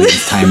 and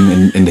millionth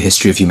time in the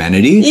history of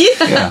humanity.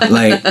 Yeah.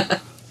 Like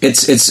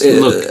it's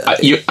Look,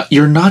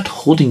 you're not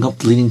holding up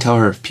the Leaning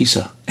Tower of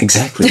Pisa.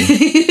 exactly.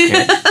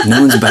 No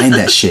one's buying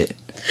that shit.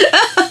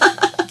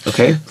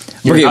 Okay.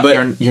 Okay,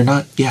 but- you're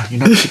not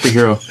a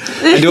superhero.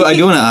 I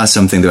do want to ask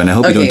something though, and I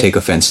hope you don't Okay. take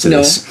offense to No.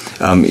 this.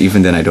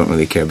 Even then, I don't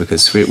really care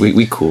because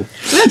we cool.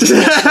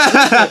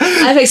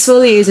 I've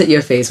exfoliated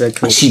your face with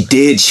cool. She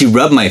did. She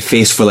rubbed my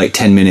face for like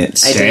 10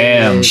 minutes. I did.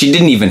 Damn. She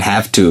didn't even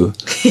have to.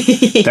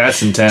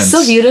 That's intense.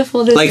 So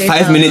beautiful. This Like day,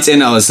 5 huh? minutes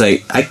in, I was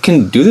like, I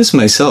can do this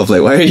myself.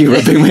 Like, why are you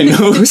rubbing my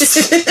nose?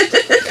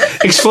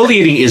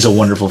 Exfoliating is a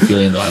wonderful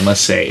feeling, though. I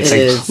must say, it's It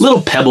like is.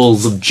 little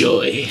pebbles of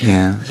joy.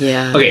 Yeah.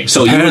 Yeah. Okay,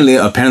 so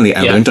Apparently,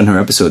 I Yeah. learned on her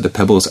episode the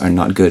pebbles are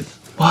not good.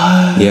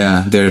 What?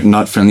 Yeah, they're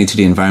not friendly to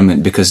the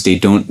environment because they're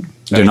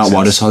makes not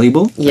water sense.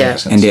 soluble. Yeah.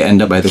 makes sense. And they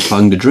end up either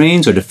clogging the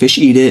drains or the fish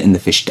eat it and the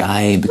fish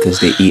die because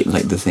they eat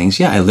like the things.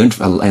 Yeah, I learned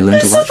a I'm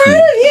lot so from proud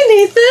you. of you,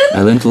 Nathan.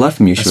 I learned a lot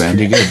from you, That's Sharan.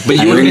 pretty good. But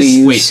I you were only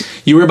use- wait.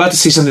 You were about to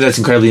say something that's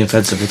incredibly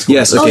offensive. What's going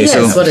Yes, on? okay, yes,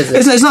 so what is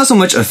it? It's not so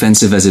much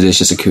offensive as it is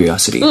just a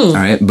curiosity. All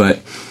right, but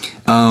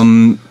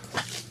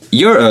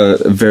you're a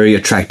very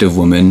attractive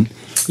woman.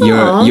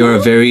 You're a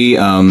very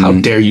How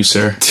dare you,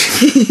 sir?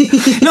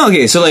 no,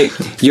 okay, so like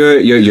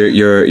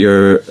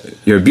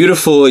you're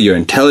beautiful, you're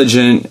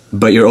intelligent,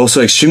 but you're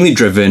also extremely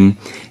driven,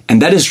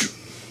 and this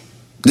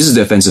is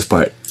the offensive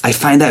part. I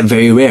find that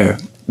very rare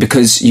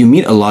because you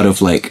meet a lot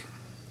of like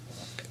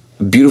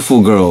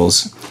beautiful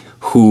girls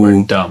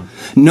who Dumb.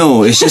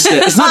 No, it's just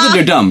that it's not that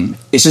they're dumb.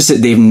 It's just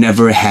that they've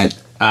never had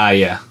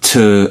Yeah.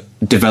 to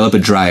develop a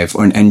drive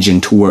or an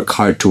engine to work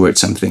hard towards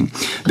something.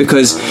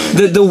 Because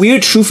the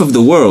weird truth of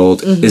the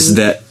world is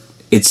that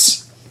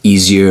it's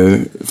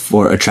easier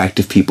for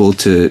attractive people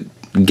to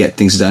get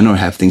things done or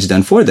have things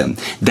done for them.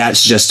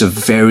 That's just a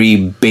very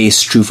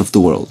base truth of the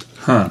world.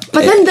 But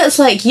then that's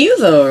like you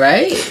though,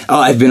 right? Oh,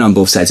 I've been on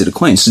both sides of the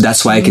coin, so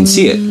that's why I can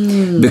see it.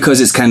 Because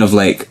it's kind of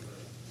like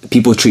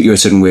people treat you a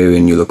certain way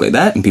when you look like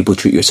that, and people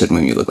treat you a certain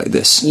way when you look like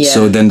this. Yeah.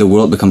 So then the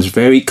world becomes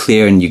very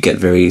clear, and you get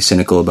very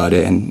cynical about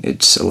it, and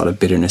it's a lot of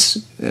bitterness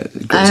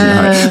grows in your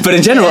heart. But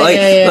in general,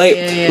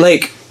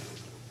 like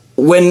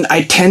when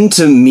I tend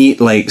to meet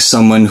like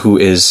someone who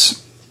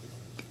is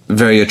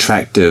very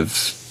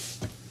attractive,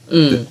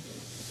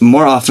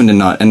 more often than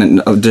not, and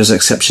there's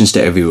exceptions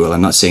to every rule.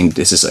 I'm not saying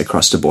this is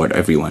across the board,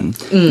 everyone,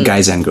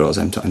 guys and girls.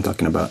 I'm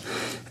talking about.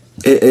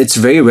 It's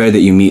very rare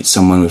that you meet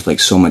someone with like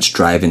so much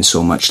drive and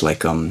so much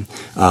like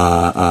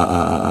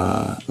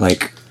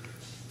like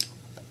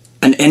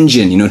an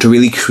engine, you know, to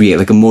really create,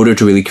 like a motor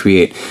to really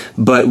create.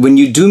 But when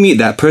you do meet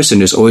that person,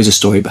 there's always a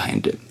story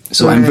behind it.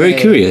 So I'm very Right.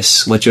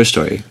 curious. What's your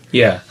story?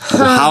 Yeah.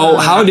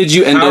 How did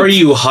you end How up? are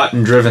you hot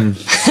and driven?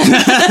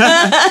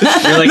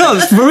 You're like No,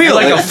 for real. You're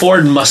like a like-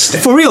 Ford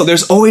Mustang. For real,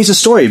 there's always a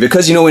story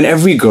because you know when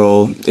every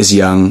girl is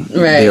young,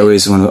 Right. they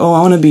always want to. Oh,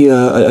 I want to be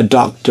a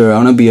doctor. I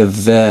want to be a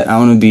vet. I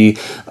want to be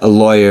a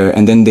lawyer.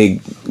 And then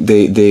and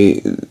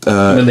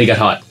then they get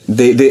hot.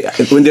 they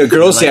when their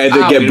girls Like, they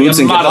either "Ah, get I'm gonna boobs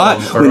be and a get model,"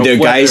 hot. or When their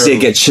whatever. guys they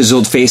get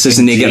chiseled faces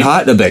and they get Indeed.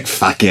 hot. They're like,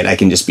 fuck it, I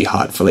can just be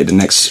hot for like the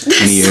next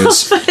 20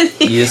 years.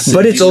 Yes,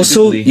 But it's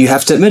also indubitably. you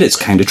have to admit it's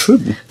kind of true.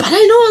 But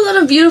I know a lot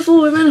of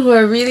beautiful women who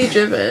are really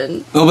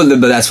driven. Oh,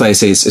 but that's why I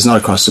say it's not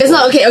across the It's board.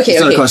 not okay.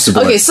 It's not across the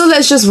board. Okay, so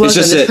let's just work It's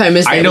on just this that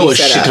premise. I that know we a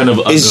set shit up. ton of.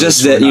 It's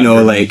just that, you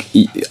know, like,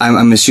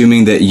 I'm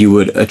assuming that you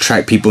would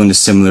attract people into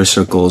similar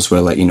circles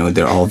where, like, you know,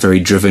 they're all very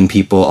driven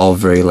people, all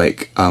very,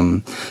 like,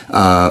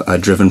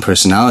 driven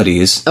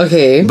personalities.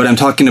 Okay. But I'm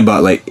talking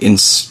about, like, in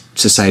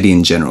society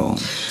in general.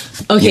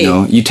 Okay. You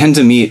know, you tend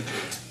to meet,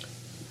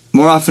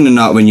 more often than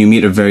not, when you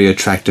meet a very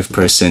attractive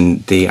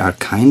person, they are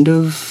kind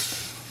of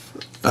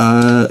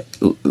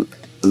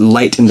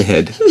light in the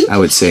head, I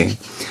would say.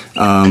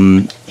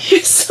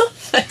 You're so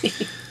funny.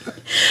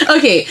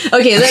 Okay,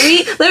 let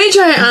me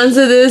try and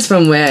answer this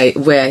from where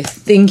I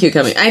think you're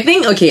coming. I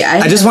think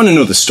I just want to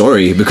know the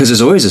story because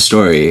there's always a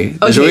story.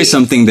 There's Okay. always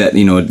something that,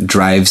 you know,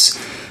 drives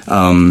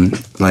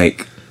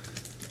like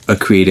a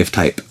creative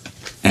type.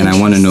 And I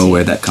want to know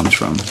where that comes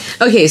from.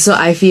 Okay, so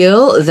I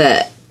feel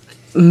that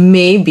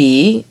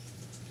maybe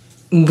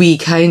we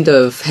kind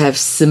of have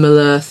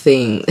similar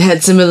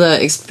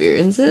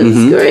experiences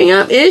Mm-hmm. growing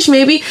up ish,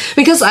 maybe.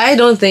 Because I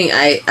don't think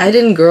I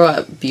didn't grow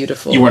up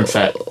beautiful. You weren't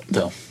fat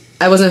though.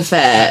 I wasn't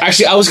fat.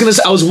 Actually, I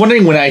was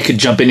wondering when I could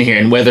jump in here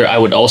and whether I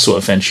would also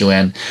offend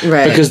Shuan.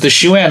 Right. Because the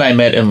Shuan I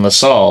met in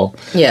LaSalle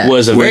Yeah.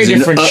 was a very Was it-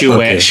 different Shuan.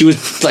 okay. She was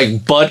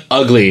like butt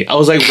ugly. I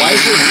was like, why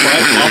is her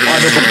butt up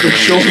on her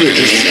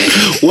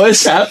shoulders?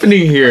 What's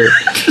happening here?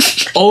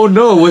 Oh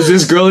no, was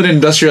this girl in an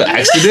industrial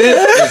accident?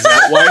 Is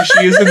that why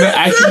she is in the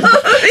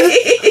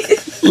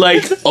accident?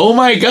 Like, oh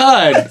my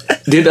god,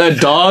 did a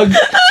dog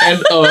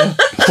and a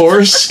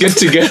horse get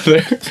together?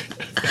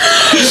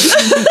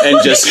 And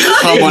just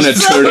come on a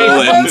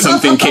turtle and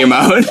something came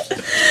out. Okay,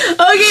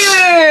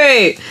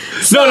 wait.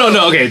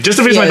 No. Okay, just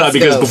to finish my Yes, thought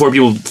because go. before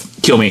people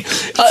kill me,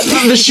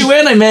 the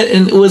Shuan I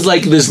met was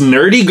like this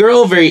nerdy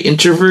girl, very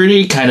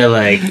introverted, kind of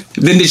like.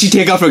 Then did she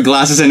take off her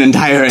glasses and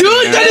entire her Dude,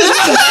 hair? that is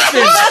what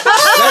happened.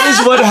 That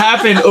is what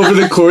happened over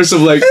the course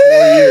of like 4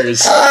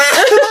 years.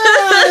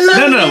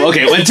 No.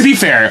 Okay, well, to be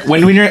fair,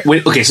 when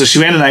okay, so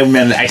Shuan and I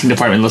met in the acting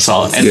department in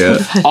LaSalle, and Yeah.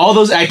 all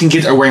those acting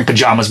kids are wearing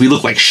pajamas. We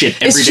look like shit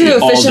every It's day, true,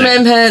 all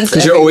fisherman day. pants.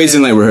 Because you're always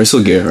in like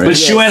rehearsal gear, right? But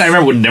Shuan, I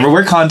remember, would never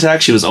wear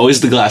contacts. She was always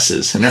the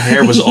glasses, and her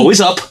hair was always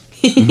up.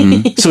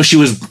 So she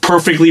was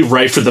perfectly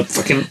right for the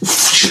fucking.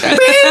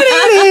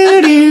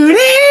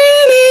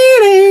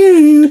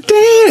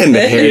 And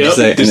the hair just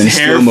like, and Just then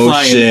hair slow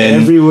flying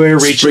motion, everywhere.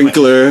 Rachel,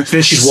 sprinkler,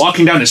 then she's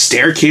walking down a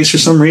staircase for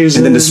some reason.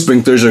 and then the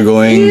sprinklers are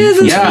going.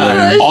 from yeah,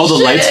 somewhere. all the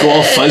lights go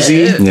all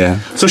fuzzy. Yeah.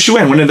 So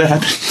Shuan, when did that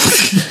happen?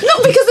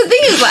 No, because the thing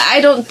is,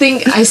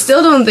 like, I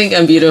still don't think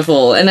I'm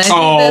beautiful, and I think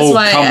that's Oh,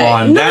 why. come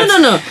on!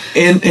 No.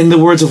 In the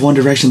words of One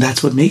Direction,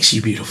 that's what makes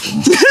you beautiful.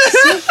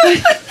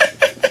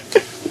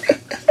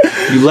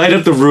 You light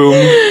up the room.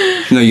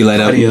 No, you light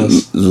up Nobody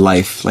else.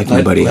 life like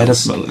nobody Light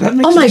else. up- that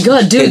makes Oh my sense.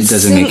 god, dude! It doesn't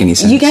sing- make any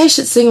sense. You guys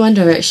should sing One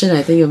Direction.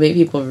 I think it'll make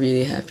people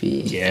really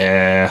happy.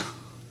 Yeah,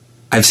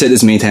 I've said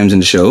this many times in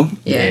the show.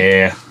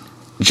 yeah.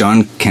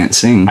 John can't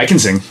sing. I can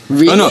sing.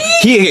 Really? Oh no,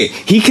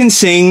 he can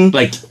sing.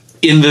 Like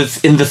in the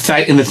thing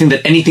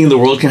that anything in the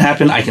world can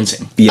happen, I can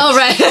sing. Yes, Oh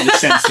right. In the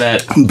sense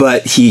that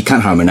but he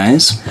can't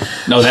harmonize.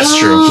 no, that's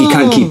true. He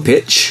can't keep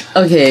pitch.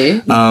 Okay.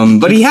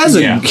 But he has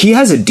Yeah.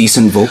 a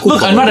decent vocal.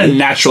 Look, I'm not a quality.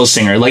 natural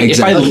singer. Like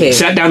Exactly. if I Okay.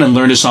 sat down and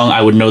learned a song,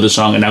 I would know the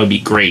song and that would be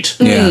great.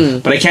 Yeah,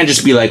 But I can't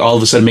just be like all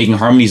of a sudden making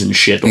harmonies and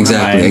shit.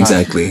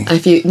 exactly. I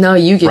feel now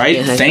you give me a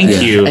Right? high Thank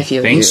five. you. I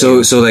feel Thank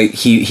you. So like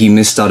he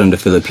missed out on the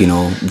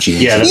Filipino genes.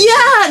 Yeah, that's-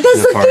 Yeah,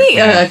 that's the part, thing.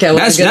 yeah. Okay, I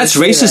wasn't gonna That's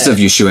say racist that. of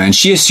you, Shuan.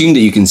 She assumed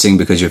that you can sing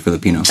because you're Filipino.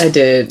 I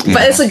did,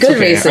 but it's a good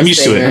Okay, racist I'm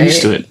used to thing, it. I'm right?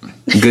 used to it.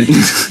 Good,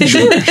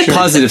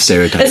 positive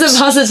stereotypes. It's a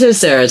positive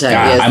stereotype.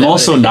 Yeah, yes, I'm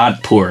also definitely.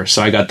 not poor,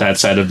 so I got that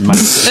side of my.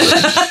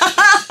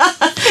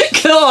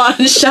 Go on,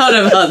 shout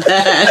about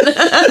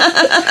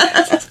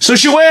that. So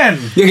Shuan,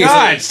 Okay,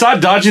 God, stop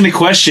dodging the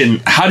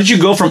question. How did you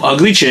go from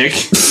ugly chick?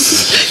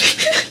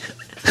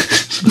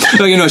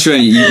 So sure.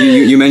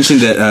 You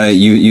mentioned that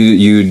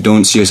you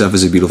don't see yourself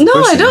as a beautiful No,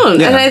 person. I don't.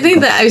 Yeah. And I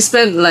think that I've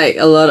spent like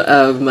a lot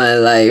of my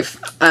life,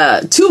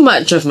 too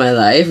much of my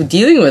life,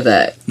 dealing with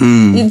that.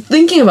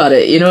 Thinking about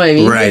it, you know what I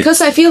mean? Right.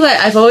 Because I feel like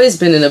I've always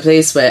been in a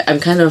place where I'm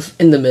kind of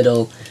in the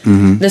middle.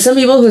 There's some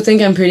people who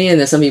think I'm pretty and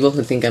there's some people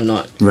who think I'm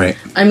not. Right.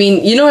 I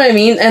mean, you know what I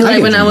mean? And I like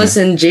get when you, I was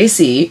in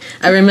JC,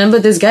 I remember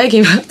this guy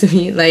came up to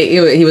me, like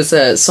he was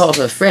a sort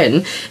of a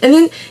friend, and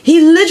then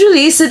he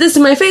literally said this to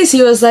my face.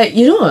 He was like,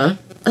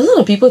 a lot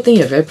of people think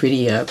you're very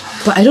pretty,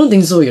 but I don't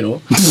think so,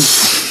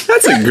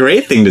 That's a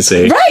great thing to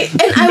say. Right?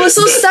 And I was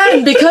so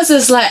sad because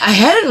it's like I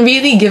hadn't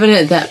really given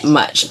it that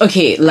much.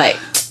 Okay, like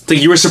Like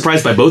you were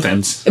surprised by both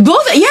ends.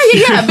 both,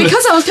 yeah.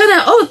 Because I was kind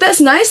of,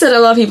 that's nice that a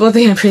lot of people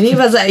think I'm pretty,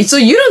 but like, so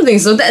you don't think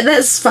so?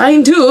 That's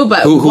fine too.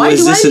 But Who why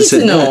was do I this need that said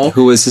to know? that?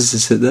 Who was this that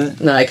said that?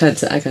 No, I can't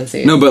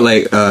say it. No, but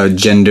like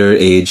gender,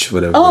 age,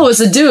 whatever. Oh, it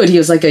was a dude. He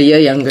was like a year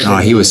younger. Oh,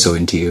 than he me. was so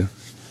into you.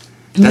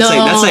 No.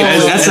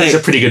 That's like a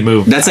pretty good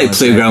move. That's like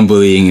playground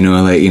bullying,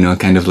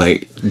 kind of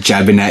like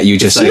jabbing at you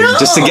just to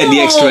get the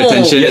extra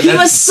attention. He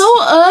was so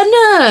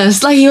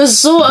earnest. Like, he was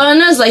so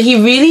earnest. Like, he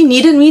really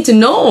needed me to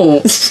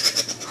know.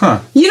 Huh.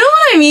 You know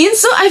what I mean?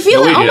 So I feel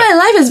No, like we all do. my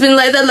life has been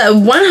like that. Like,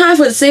 one half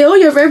would say, oh,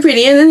 you're very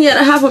pretty. And then the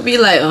other half would be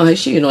like, oh,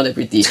 actually, you're not that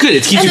pretty. It's good.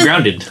 It keeps And you then-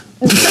 grounded.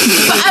 But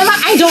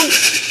I don't...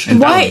 And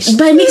Why? balanced.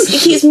 But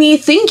it keeps me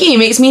thinking. It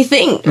makes me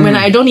think when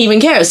I don't even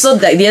care. So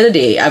like the other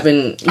day, I've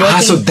been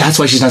working... So that's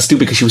why she's not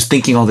stupid, because she was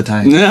thinking all the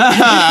time.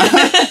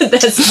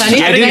 That's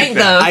funny. I didn't-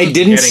 I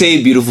didn't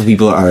say beautiful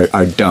people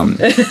are dumb.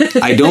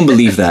 I don't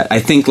believe that. I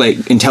think like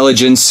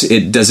intelligence,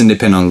 it doesn't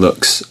depend on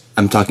looks.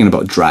 I'm talking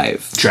about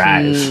drive.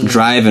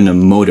 Drive and a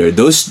motor.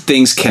 Those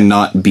things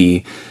cannot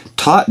be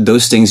taught.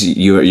 Those things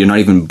you're not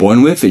even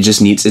born with. It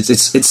just needs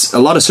it's a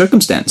lot of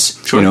circumstance.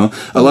 Sure.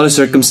 A lot of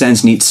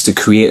circumstance needs to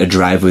create a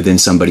drive within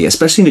somebody,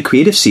 especially in the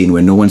creative scene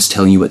where no one's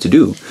telling you what to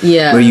do.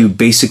 Yeah. Where you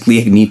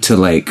basically need to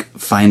like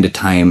find a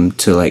time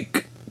to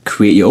like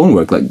create your own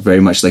work, like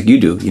very much like you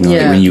do. Like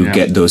Yeah. when you Yeah.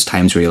 get those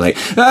times where you're like,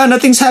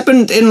 nothing's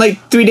happened in like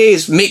 3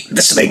 days. Make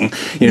this thing.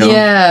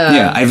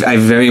 Yeah. I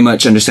very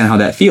much understand how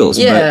that feels.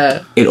 Yeah.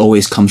 But it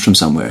always comes from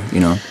somewhere.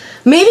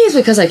 Maybe it's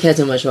because I care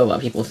too much about what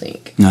people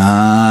think.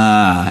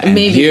 And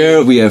Maybe.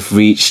 here we have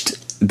reached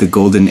the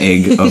golden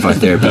egg of our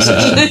therapy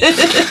session.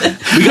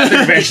 We got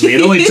there eventually.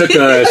 It only took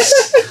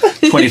us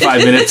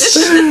 25 minutes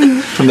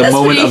from the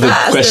moment pretty of the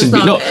fast, question.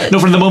 that's not bad. No,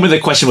 from the moment the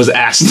question was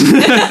asked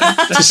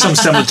to some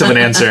semblance of an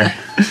answer.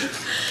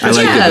 I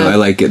like it though. I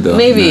like it though.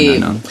 Maybe.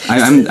 No.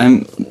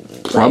 I'm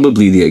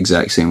probably the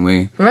exact same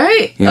way.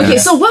 Right? Yeah. Okay,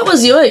 so what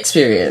was your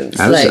experience?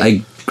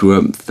 I grew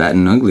up fat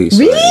and ugly. So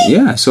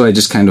Really? So I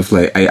just kind of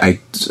like I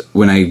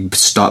when I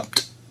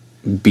stopped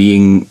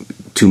being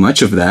too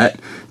much of that,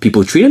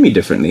 people treated me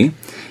differently,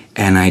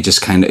 and I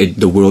just kind of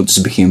the world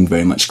just became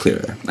very much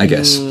clearer, I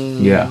guess.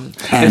 Yeah.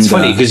 And, It's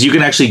funny because you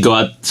can actually go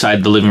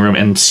outside the living room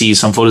and see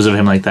some photos of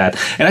him like that.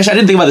 And actually, I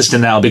didn't think about this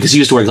till now because he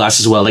used to wear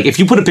glasses as well. Like, if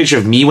you put a picture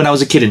of me when I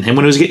was a kid and him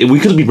when I was a kid, we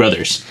could be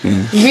brothers.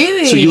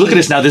 Really? So you look at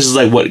us now, this is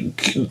like what,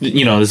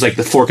 it's like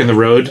the fork in the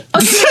road.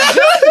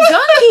 John,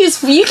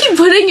 you keep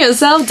putting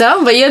yourself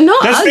down, but you're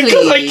not That's ugly.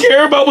 because I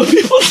care about what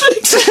people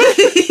think.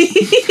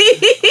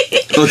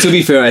 Well, to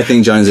be fair, I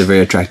think John is a very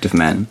attractive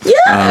man.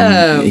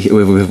 Yeah.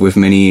 With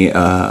many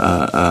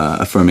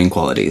affirming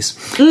qualities.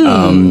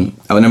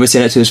 I would never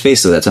say that to his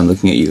face, though. That's why I'm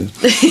looking at you.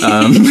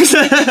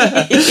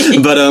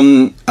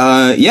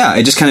 Yeah,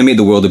 it just kind of made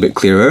the world a bit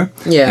clearer.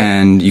 Yeah.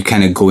 And you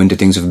kind of go into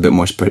things with a bit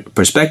more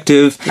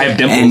perspective. I have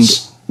dimples.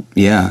 And,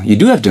 yeah, you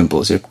do have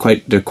dimples. They're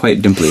quite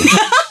dimply.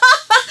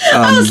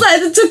 I was like,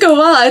 it took a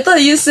while. I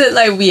thought you said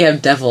like we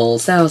have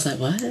devils. And I was like,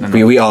 what?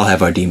 we all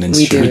have our demons.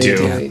 We sure. do.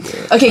 do.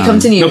 Okay,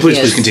 continue. no,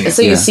 please continue.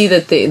 So you Yeah. see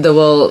that the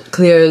world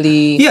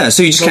clearly. Yeah,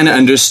 so you just kind of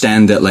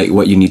understand that, like,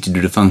 what you need to do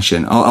to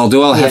function.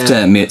 Although I'll have to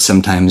Yeah. admit,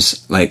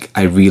 sometimes, like,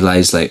 I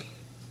realize, like,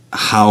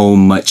 how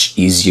much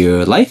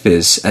easier life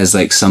is as,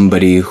 like,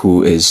 somebody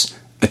who is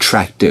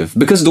attractive.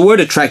 Because the word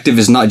attractive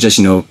is not just,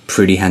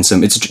 pretty,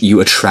 handsome. It's you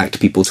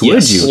attract people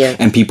towards Yes. you. Yeah.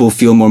 And people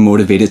feel more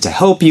motivated to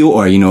help you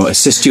or,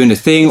 assist you in a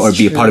thing or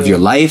be a part of your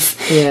life.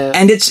 Yeah.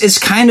 And it's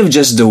kind of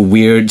just the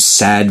weird,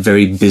 sad,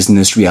 very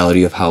business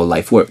reality of how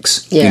life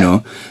works. Yeah.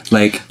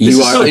 Like, This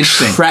you is are so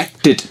interesting.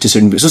 attracted to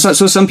certain people.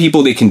 So some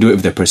people, they can do it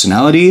with their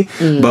personality,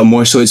 but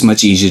more so it's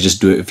much easier to just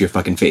do it with your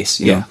fucking face.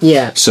 You know?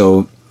 Yeah.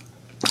 So,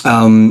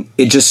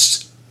 it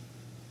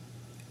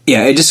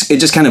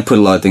just kind of put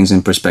a lot of things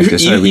in perspective.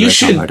 So I You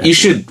realized how hard I you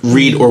had to should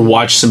read or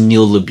watch some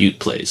Neil LaBute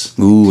plays.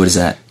 do it. Ooh, what is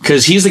that?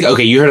 Because he's like,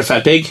 okay, you heard of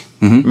Fat Pig?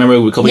 Remember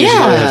a couple years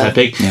ago we had Yeah. Fat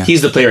Pig? Yeah.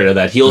 He's the playwright of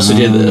that. He also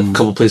did a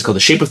couple plays called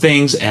The Shape of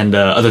Things and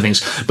other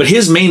things. But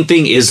his main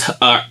thing is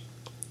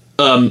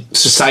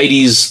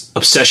society's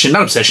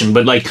not obsession,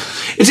 but like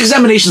it's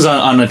examinations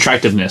on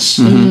attractiveness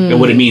and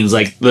what it means.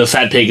 Like the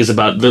Fat Pig is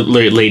about the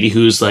lady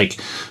who's a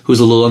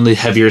little on the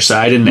heavier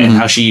side and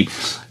how she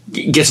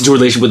gets into a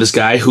relationship with this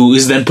guy who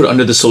is then put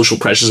under the social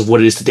pressures of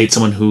what it is to date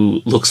someone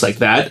who looks like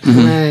that.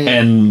 Right.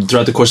 And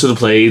throughout the course of the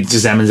play,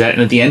 examines that,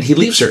 and at the end, he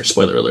leaves her.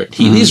 Spoiler alert.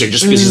 He leaves her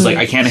just because he's like,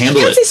 I can't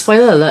handle You can't it. say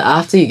spoiler alert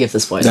after you give the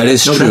spoiler. That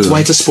is No, true. that's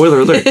why it's a spoiler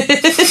alert.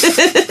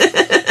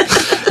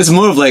 It's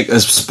more of like a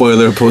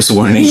spoiler post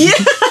warning.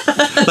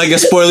 Like a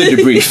spoiler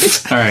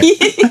debrief. All right.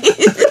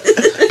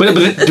 But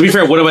to be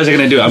fair, what was I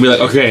going to do? I'll be like,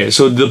 okay,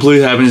 so the play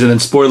happens, and then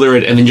spoiler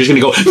it, and then you're just going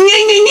to go, is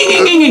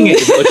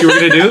that what you were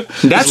going to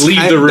do? Just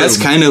leave the room. That's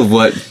kind of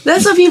what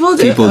That's what people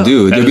do. people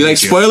do. That They'll be is like,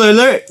 cute. spoiler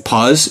alert.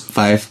 Pause.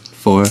 5,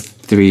 4,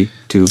 3,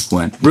 2,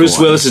 1. Bruce Go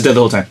on. Willis is dead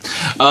the whole time.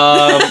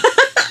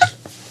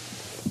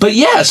 But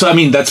yeah, so I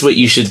mean, that's what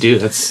you should do.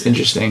 That's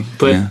interesting.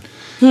 But Yeah.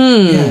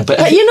 yeah, but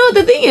But you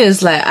know, the thing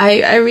is, like,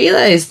 I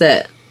realized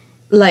that,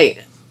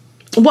 like,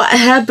 what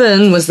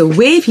happened was the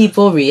way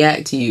people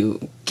react to you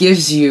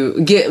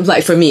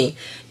like, for me,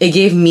 it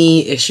gave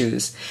me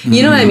issues.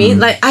 You know what I mean?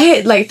 Like, I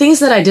had, like, things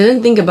that I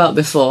didn't think about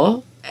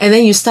before, and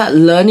then you start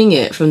learning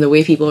it from the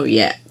way people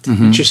react.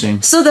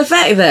 interesting. So the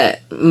fact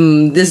that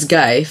this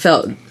guy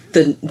felt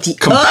the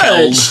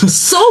Compelled. urge,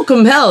 so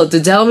compelled to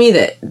tell me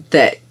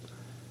that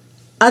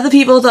other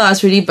people thought I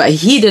was pretty, but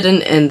he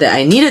didn't, and that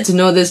I needed to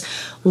know this.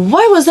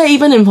 Why was that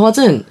even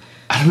important?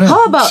 I don't know.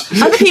 How about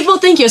other people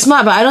think you're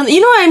smart, but I don't?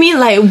 You know what I mean?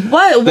 Like,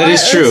 what? That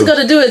is true. It's got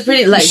to do with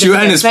pretty like.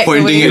 Shuan is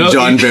pointing at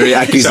John very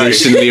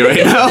accusationally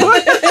right now.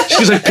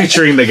 She's like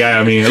picturing the guy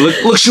on me.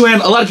 Look,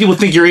 Shuan, a lot of people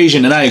think you're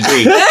Asian, and I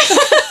agree.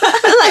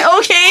 Like,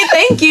 okay,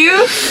 thank you.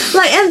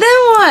 Like, and then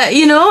what?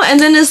 You know? And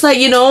then it's like,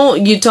 you know,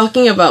 you're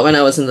talking about when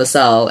I was in the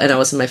cell and I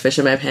was in my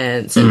fisherman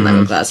pants and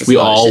my glasses. We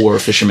and all that all shit. wore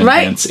fisherman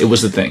Right? pants. It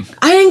was the thing.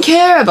 I didn't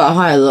care about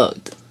how I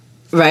looked,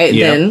 right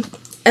Yep. then,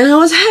 and I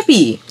was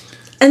happy.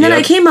 And then I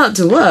Yep. came out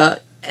to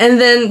work, and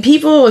then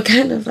people were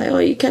kind of like, "Oh,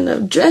 you kind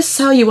of dress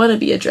how you want to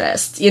be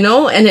addressed," you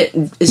know. And it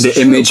is The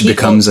true, image people-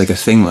 becomes like a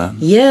thing, lah.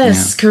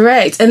 Yes,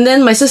 correct. And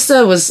then my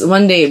sister was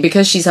one day,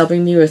 because she's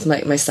helping me with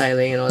my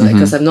styling and all that,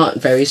 because I'm not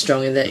very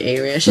strong in that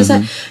area. She's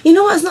like, you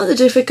know what? It's not that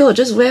difficult.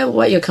 Just wear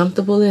what you're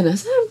comfortable in. I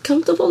said, I'm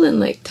comfortable in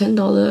like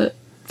 $10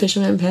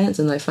 fisherman pants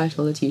and like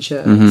 $5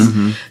 t-shirts.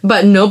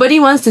 But nobody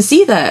wants to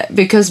see that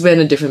because we're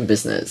in a different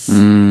business.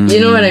 You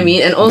know what I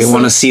mean? And They also,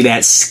 want to see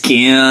that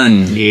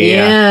skin.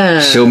 yeah.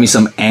 Show me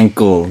some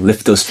ankle.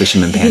 Lift those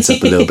fisherman pants up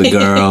a little bit,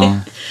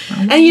 girl.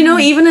 And you know,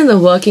 even in the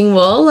working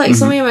world, like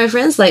so many of my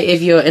friends, like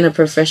if you're in a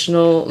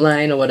professional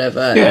line or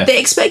whatever, Yeah. they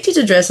expect you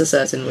to dress a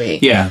certain way.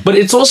 Yeah, but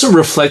it's also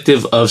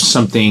reflective of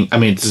something. I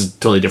mean, this is a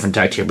totally different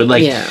tact here, but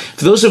like Yeah.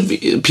 for those of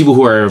people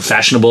who are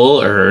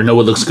fashionable or know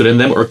what looks good in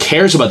them or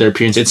cares about their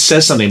appearance, it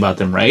says something about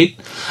them, right?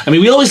 I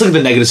mean, we always look at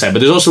the negative side, but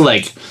there's also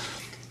like,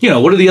 you know,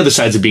 what are the other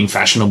sides of being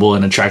fashionable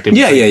and attractive?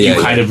 Yeah, yeah, yeah,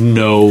 You kind of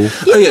know.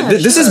 Oh yeah,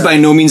 this is by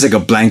no means like a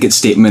blanket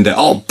statement that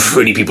all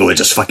pretty people are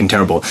just fucking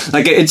terrible.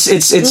 Like it's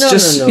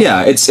just no.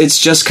 yeah, it's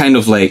just kind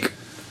of like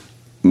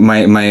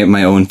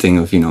my own thing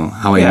of, you know,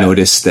 how I Yeah.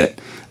 noticed that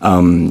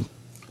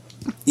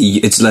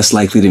it's less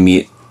likely to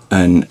meet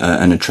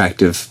an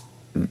attractive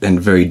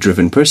and very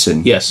driven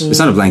person. Yes. It's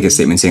not a blanket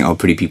statement saying all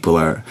pretty people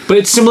are But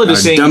it's similar to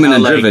saying dumb and how,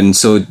 like, undriven.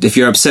 So if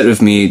you're upset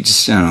with me,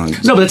 just I don't know.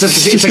 No, but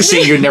it's like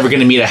saying you're never going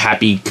to meet a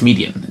happy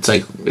comedian. It's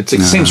like the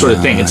same sort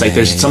of thing. It's like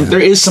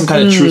there is some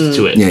kind of truth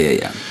to it. Yeah, yeah,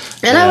 yeah.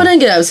 And I wouldn't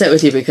get upset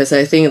with you because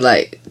I think,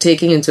 like,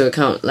 taking into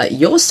account, like,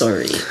 your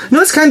story. No,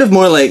 it's kind of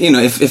more like, you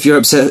know, if you're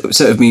upset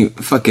with me,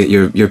 fuck it,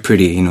 you're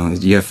pretty, you know,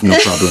 you have no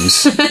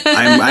problems.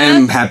 I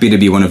am happy to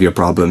be one of your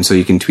problems, so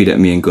you can tweet at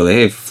me and go like,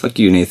 hey, fuck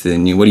you,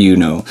 Nathan, what do you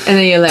know? And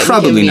then you're like,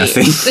 Probably look at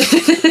me.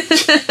 nothing.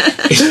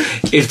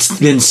 It's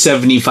been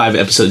 75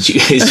 episodes, you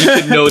guys. You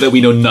should know that we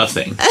know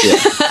nothing.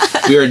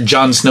 We are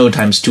Jon Snow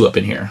times 2 up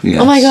in here.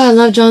 Yes. Oh my god, I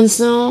love Jon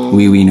Snow.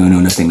 We know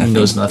nothing. He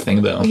knows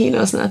nothing, though. He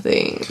knows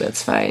nothing.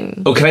 That's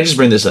fine. Oh, can I just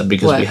bring this up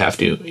because What? we have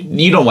to?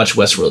 You don't watch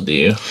Westworld, do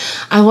you?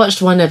 I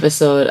watched one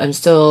episode. I'm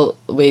still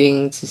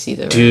waiting to see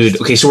the rest.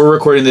 Dude, okay, so we're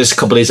recording this a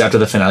couple days after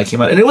the finale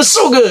came out, and it was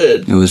so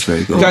good! It was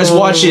very good. Guys,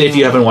 watch it if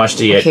you haven't watched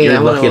it yet. Okay, You're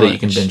I wanna lucky that you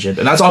can watch. binge it.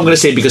 And that's all I'm going to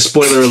say because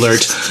spoiler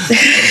alert.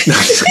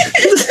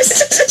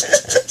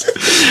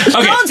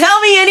 Okay, Don't tell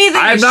me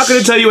anything. I'm not going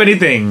to tell you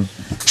anything.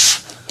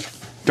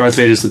 Darth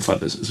Vader is Luke's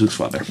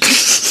father. Okay,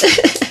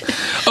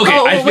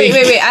 Oh, I think,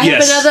 wait.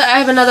 yes. I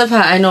have another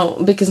part. I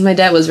know because my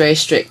dad was very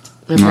strict.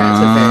 My parents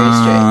were very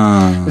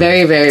strict.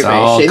 Very, very, very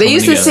all strict. They coming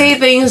used to together. say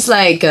things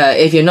like,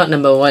 "If you're not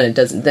number one, it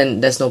doesn't.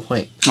 Then there's no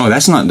point." Oh,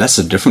 that's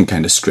a different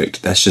kind of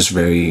strict. That's just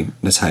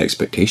that's high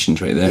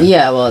expectations right there.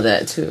 Yeah, well,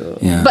 that too.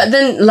 Yeah. But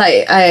then,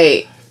 like,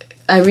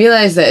 I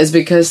realized that it's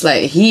because,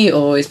 like, he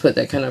always put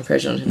that kind of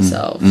pressure on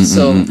himself.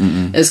 So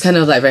it's kind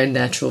of, like, very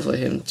natural for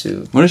him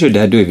to What does your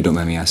dad do, if you don't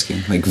mind me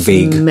asking? Like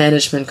vague.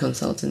 management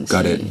consultancy.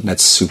 Got it.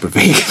 That's super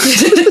vague.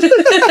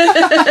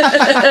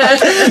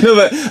 No,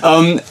 but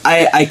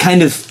I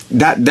kind of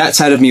that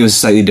side of me was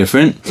slightly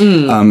different.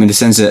 In the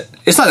sense that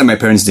it's not that my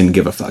parents didn't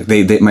give a fuck.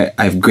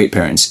 I have great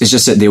parents. It's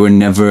just that they were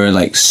never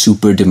like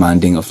super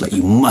demanding of like,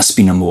 you must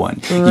be number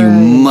one. You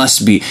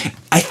must be.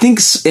 I think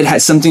it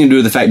had something to do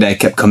with the fact that I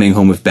kept coming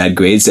home with bad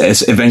grades.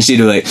 That eventually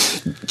they're like,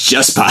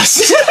 just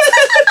pass.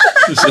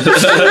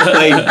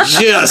 Like,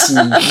 just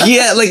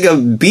get like a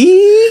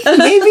B,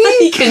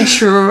 maybe? You can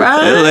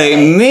try. Like,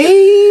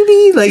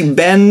 maybe, like,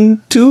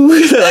 band 2?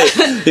 Like,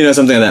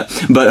 something like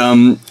that. But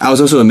I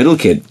was also a middle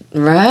kid.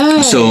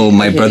 Right. So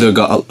my brother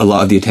got a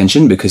lot of the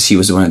attention because he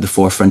was the one at the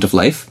forefront of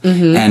life.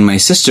 And my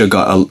sister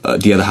got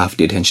the other half of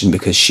the attention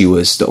because she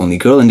was the only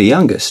girl and the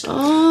youngest.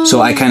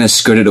 So I kind of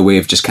skirted away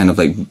of just kind of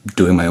like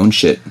doing my own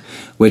shit,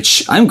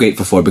 which I'm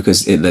grateful for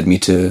because it led me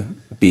to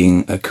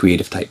being a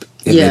creative type.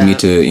 It led me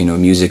to,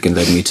 music, and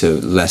led me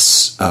to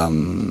less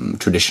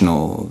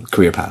traditional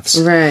career paths.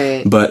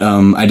 Right. But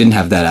I didn't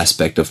have that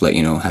aspect of like,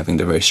 having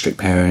the very strict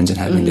parents and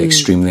having the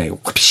extremely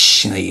like,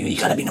 whoosh, like, you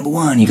gotta be number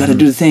one, you gotta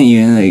do the thing,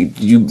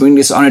 you bring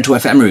this honor to our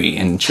family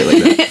and shit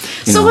like that.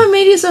 So what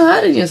made you so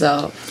hard on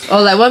yourself?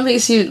 Or like what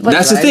makes you...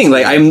 That's the thing.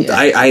 Like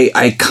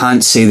I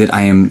can't say that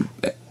I am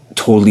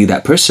totally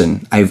that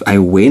person. I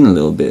wane a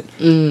little bit.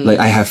 Like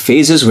I have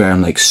phases where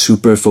I'm like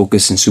super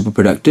focused and super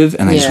productive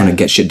and I just want to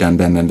get shit done,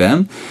 bam, bam,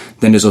 bam.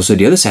 Then there's also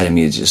the other side of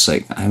me. It's just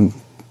like I'm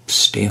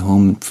stay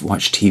home,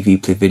 watch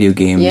TV, play video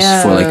games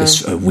for like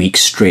a week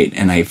straight,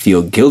 and I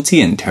feel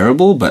guilty and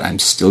terrible, but I'm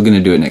still gonna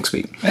do it next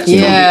week. I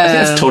think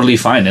that's totally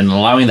fine, and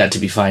allowing that to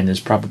be fine is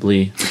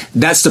probably...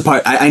 That's the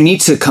part. I need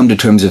to come to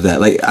terms with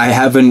that. Like, I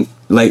haven't...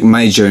 Like,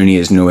 my journey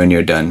is nowhere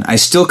near done. I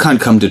still can't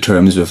come to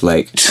terms with,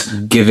 like,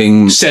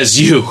 giving... Says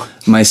you.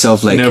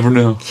 Myself, like... Never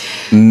know.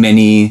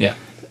 Many... Yeah.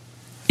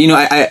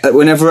 I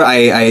whenever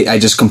I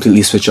just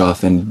completely switch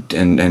off and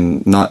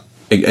not...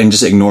 and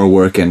just ignore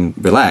work and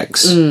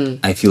relax,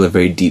 I feel a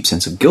very deep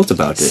sense of guilt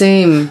about it.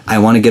 Same. I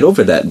want to get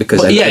over that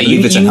because I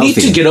believe it's unhealthy. You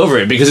need to get over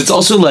it because it's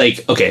also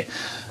like, okay,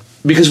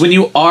 because when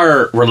you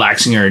are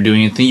relaxing or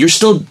doing anything,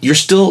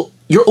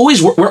 you're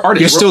always we're artists.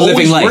 You're still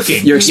living life.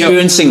 Working. You're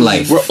experiencing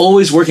life. We're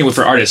always working with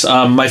our artists.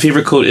 My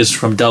favorite quote is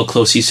from Del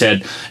Close. He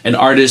said, "An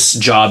artist's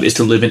job is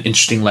to live an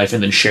interesting life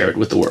and then share it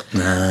with the world."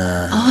 Oh,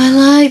 I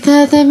like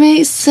that. That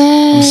makes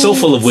sense. I'm so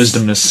full of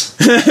wisdomness.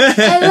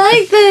 I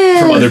like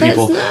that. From other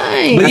people.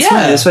 Nice. But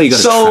That's why you got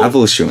to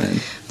travel,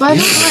 Shuman. But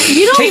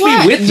you know Take me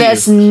what? with you.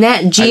 There's Nat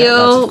I got lots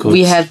Geo. of quotes.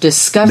 We have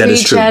Discovery That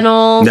is true.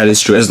 Channel. That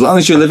is true. As long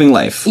as you're living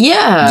life.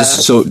 Yeah.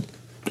 So,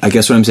 I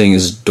guess what I'm saying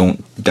is,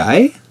 don't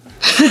die.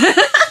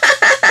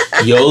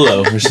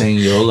 YOLO. We're saying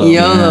YOLO.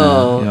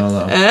 YOLO.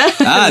 YOLO.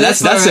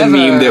 That's a Forever.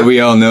 meme that we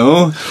all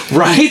know.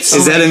 Right?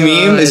 Is that a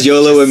meme? Is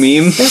YOLO a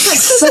meme? It's like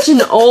such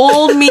an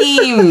old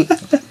meme.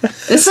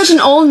 It's such an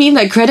old meme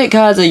that credit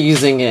cards are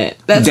using it.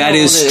 That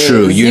is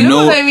true. You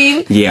know what I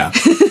mean? Yeah.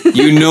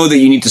 You know that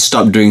you need to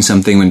stop doing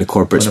something when the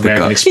corporates When pick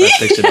American up. Express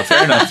picks it up.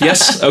 Fair enough.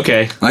 Yes.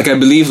 Okay. Like, I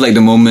believe, like,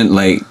 the moment,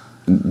 like,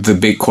 the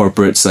big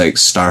corporates like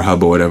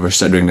StarHub or whatever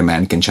start doing the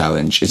mannequin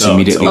challenge, it's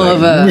immediately it's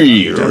over.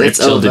 It's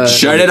over.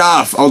 Shut it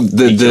off. All killed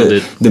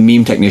the it.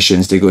 meme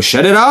technicians, they go,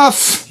 shut it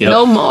off. Yep.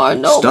 No more.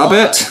 No Stop more.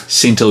 it.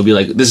 Singtel would be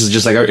like, "This is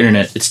just like our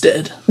internet. It's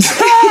dead."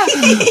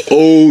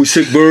 Oh,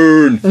 sick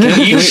burn.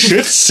 Eat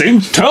shit,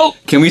 Singtel.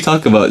 Can we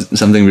talk about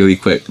something really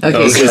quick?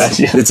 Okay.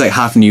 It's like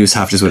half news,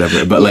 half just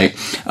whatever. But like,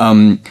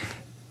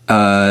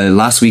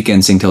 last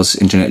weekend, Singtel's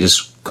internet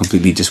just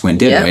completely just went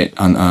dead, right?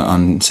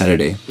 On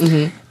Saturday.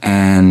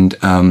 And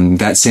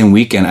that same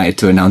weekend, I had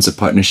to announce a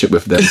partnership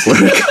with them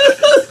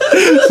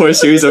for a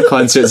series of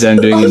concerts that I'm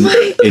doing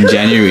in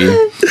January.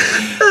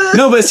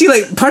 No, but see,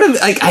 like, part of,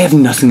 like, I have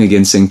nothing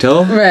against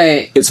Singtel.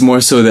 Right. It's more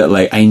so that,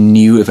 like, I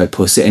knew if I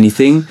posted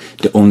anything,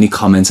 the only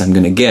comments I'm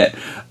gonna get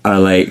are,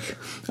 like,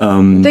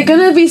 They're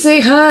gonna be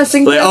saying,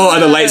 sing like, oh, are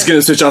the lights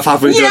gonna switch off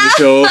halfway through the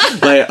show?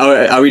 Like,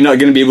 are we not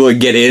gonna be able to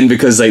get in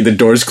because, like, the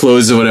doors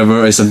closed or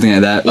whatever, or something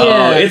like that?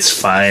 Oh, it's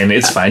fine.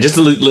 It's fine. Just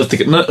to lift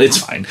the... No, it's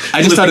fine.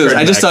 I just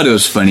thought it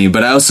was funny,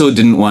 but I also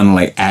didn't want to,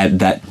 like, add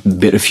that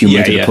bit of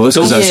humor to the post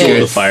Don't because I was fuel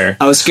scared. the fire.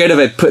 I was scared if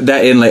I put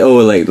that in, like, oh,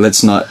 like,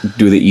 let's not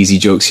do the easy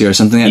jokes here or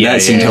something like that.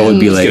 Singtel would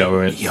be Just like, get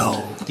over it.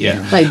 yo.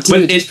 Yeah. Like,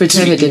 dude,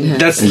 pretend it didn't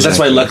happen. That's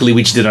why luckily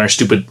we just did our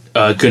stupid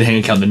Good Hang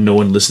account that no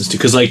one listens to.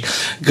 Because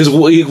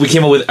we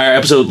came up with... Our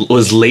episode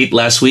was late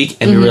last week,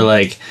 and we were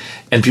like...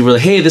 And people were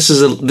like, "Hey, this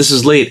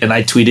is late." And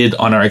I tweeted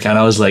on our account.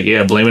 I was like,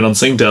 "Yeah, blame it on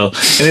Singtel."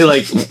 And they're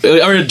like,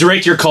 "Or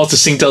direct your calls to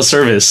Singtel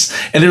service."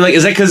 And they're like,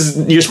 "Is that because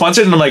you're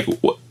sponsored?" And I'm like,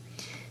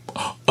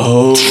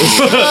 "Oh,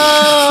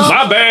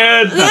 my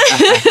bad.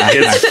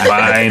 It's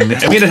fine."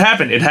 I mean, it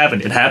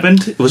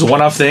happened. It was a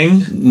one-off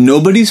thing.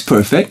 Nobody's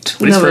perfect.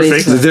 But it's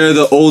Nobody's perfect. They're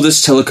the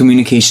oldest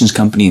telecommunications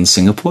company in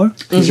Singapore.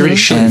 He's already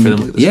shilling for them.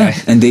 Look at this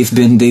guy. And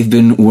they've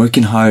been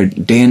working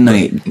hard day and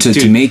night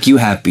to make you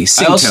happy.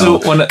 also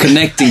Singtel, wanna-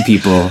 connecting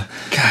people.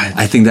 God.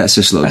 I think that's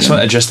their I slogan. just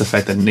want to address the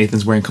fact that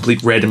Nathan's wearing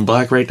complete red and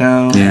black right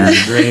now. Yeah.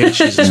 Great.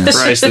 Jesus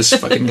Christ, this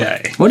fucking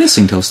guy. What is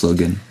Singtel's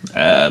slogan?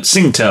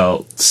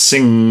 Singtel.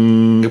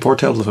 Singapore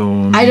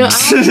telephone. I don't.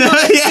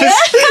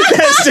 Yes,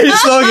 that's their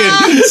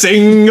slogan.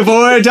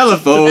 Singapore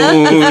telephone.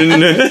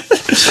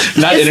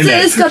 Not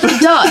internet. It's got the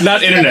dot.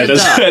 Not internet.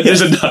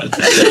 There's a dot.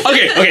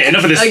 Okay,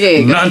 enough of this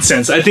Okay, go.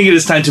 nonsense. I think it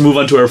is time to move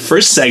on to our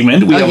first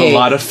segment. We have a Okay.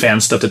 lot of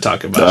fan stuff to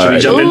talk about. Should we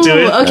jump Ooh,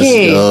 into it?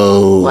 okay.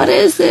 go. What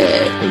is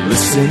it?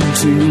 Listen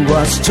to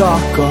us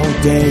talk all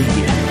day.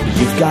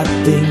 You've got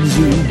things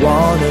you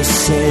wanna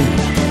say.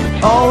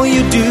 All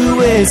you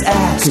do is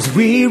ask, 'cause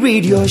we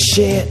read your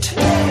shit.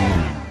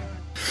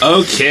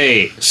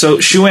 Okay, so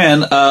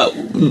Shuan,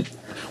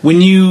 when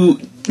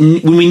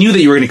we knew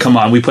that you were going to come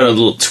on, we put out a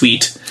little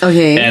tweet.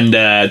 Okay. And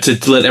to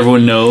let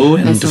everyone know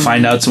and to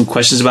find out some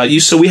questions about you.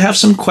 So we have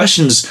some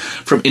questions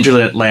from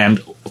Internet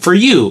Land for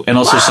you, and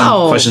also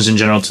some questions in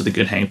general to the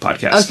Good Hang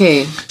podcast.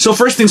 Okay. So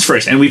first things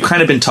first, and we've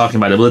kind of been talking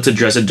about it, but let's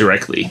address it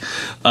directly.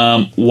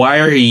 Why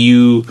are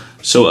you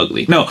so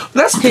ugly? No,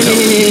 that's no.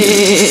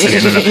 Okay,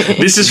 no.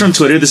 This is from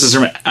Twitter. This is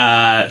from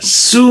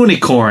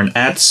Sunicorn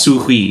at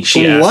Suhui.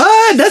 She asked,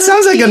 What? That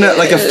sounds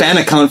like a fan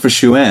account for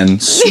Shuan.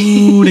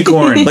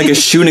 Sunicorn. Like a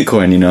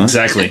shoonicorn, you know?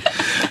 Exactly.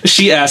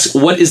 She asks,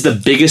 what is the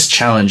biggest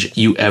challenge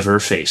you ever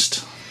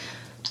faced?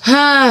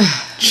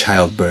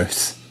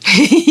 Childbirth.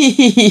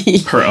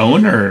 Her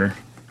own, or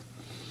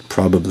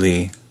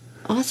Probably.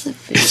 What's the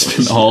it's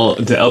been all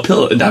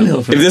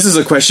downhill from If this is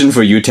a question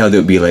for Utah, they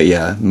would be like,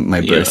 yeah,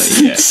 my birth.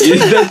 Yeah.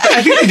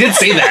 I think they did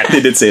say that. They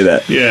did say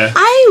that. Yeah.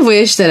 I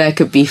wish that I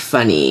could be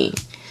funny.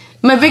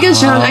 My biggest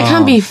challenge, I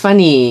can't be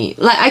funny.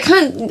 Like, I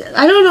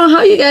don't know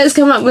how you guys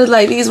come up with,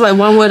 like, these, like,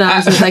 one-word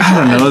answers. Like, I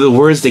don't know. The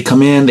words, they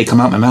come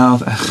out my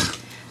mouth.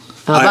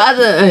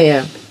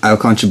 yeah. I'll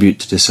contribute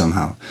to this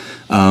somehow.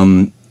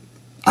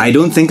 I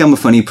don't think I'm a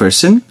funny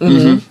person.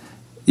 Mm-hmm.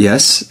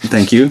 Yes,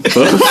 thank you.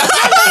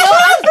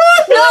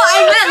 No, I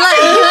meant, like,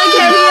 can I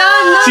carry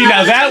on? No. See,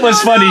 now that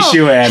was funny,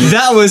 Shuan.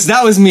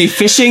 That was me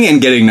fishing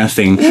and getting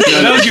nothing.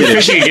 That was you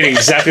fishing and getting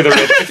exactly the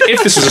right...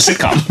 If this was a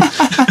sitcom.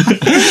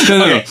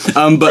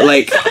 No. But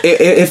like,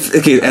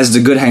 if as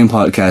the Good Hang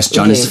podcast,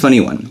 John is the funny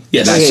one.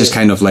 Yes. That's Okay. just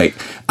kind of like,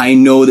 I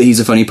know that he's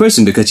a funny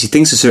person because he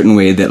thinks a certain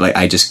way that like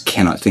I just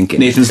cannot think it.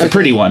 Nathan's the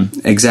pretty one.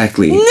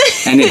 Exactly,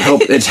 and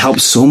it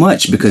helps so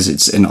much because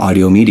it's an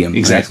audio medium. right?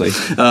 Exactly.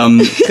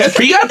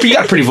 You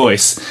got a pretty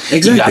voice.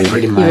 Exactly. You got a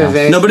pretty You're mouth.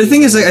 very No, but the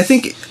thing is, like, I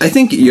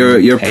think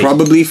you're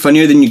probably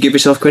funnier than you give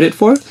yourself credit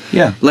for.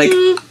 Yeah. Like,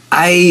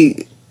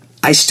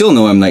 I still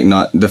know I'm like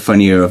not the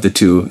funnier of the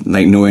two,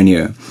 like nowhere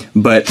near.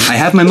 But I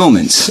have my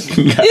moments.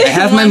 I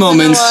have my Once in a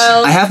moments.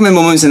 while. I have my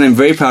moments, and I'm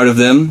very proud of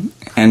them.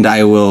 And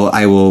I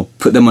will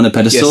put them on a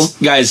pedestal.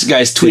 Yes.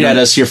 Guys, tweet at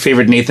us your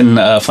favorite Nathan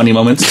funny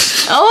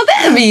moments. Oh,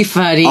 that'd be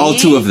funny. All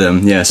two of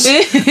them, yes.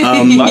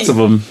 Lots of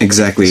them.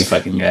 Exactly. This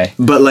fucking guy.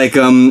 But like,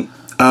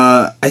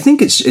 I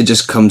think it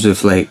just comes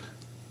with like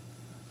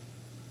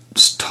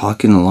just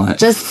talking a lot.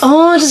 Just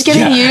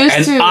getting used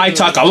and to. I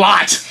talk a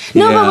lot.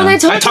 No, Yeah. but when I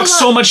talk, I talk a lot,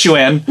 so much,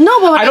 Shuan. No,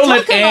 but when I don't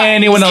let talk a lot-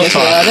 anyone else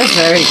Yeah, talk. that's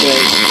very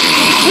good.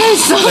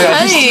 That's so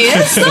funny.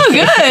 That's so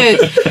good.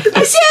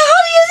 I see.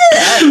 How do you do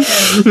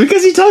that?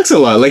 Because he talks a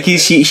lot. Like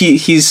he's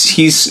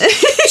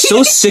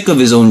so sick of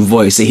his own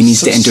voice that he needs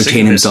So to sick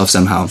entertain of it. himself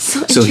somehow.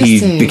 So he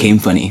interesting. became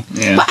funny.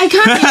 Yeah. But I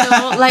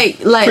can't, like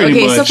Pretty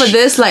okay. So much. for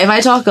this, like, if I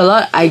talk a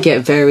lot, I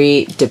get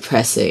very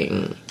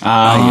depressing.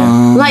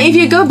 Yeah. Like, if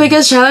you go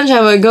biggest challenge,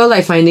 I would go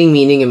like finding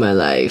meaning in my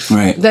life.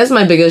 Right. That's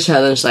my biggest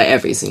challenge, like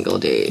every single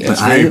day.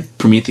 It's very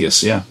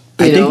Prometheus, yeah.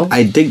 You know?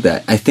 I dig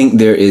that. I think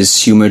there is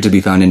humor to be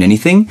found in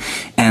anything,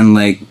 and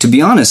like to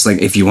be honest, like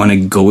if you want to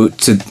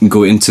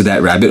go into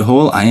that rabbit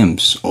hole, I am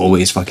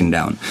always fucking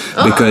down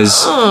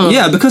because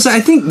because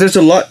I think there's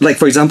a lot. Like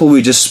for example,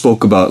 we just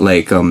spoke about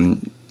like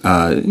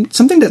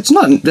something that's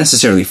not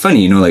necessarily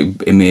funny, you know, like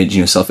image,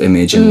 you know,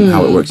 self-image and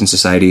how it works in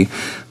society,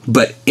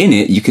 but in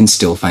it you can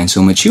still find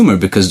so much humor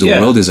because the Yeah.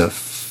 world is a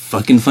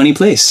fucking funny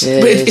place. Yeah.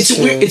 But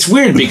it's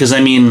weird because,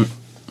 I mean,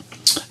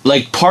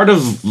 like, part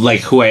of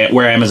like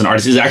where I am as an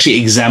artist is actually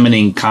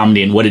examining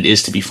comedy and what it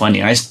is to be funny.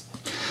 And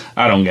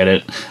I don't get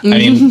it. I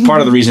mean,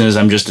 part of the reason is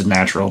I'm just a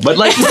natural. But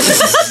like,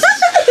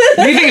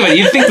 when you think about it,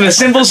 you think the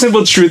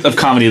simple truth of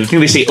comedy, the thing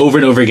they say over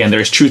and over again,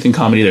 there's truth in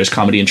comedy, there's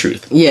comedy in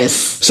truth. Yes.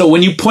 So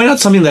when you point out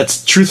something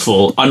that's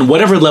truthful on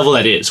whatever level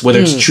that is, whether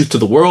it's truth to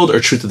the world or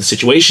truth to the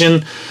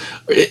situation,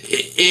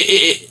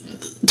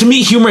 to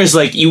me, humor is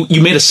like you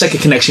made a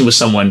second connection with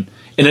someone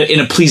in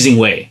a pleasing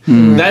way.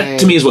 That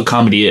to me is what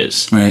comedy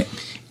is. Right.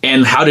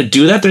 And how to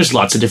do that, there's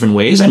lots of different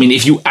ways. I mean,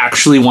 if you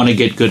actually want to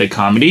get good at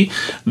comedy,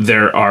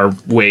 there are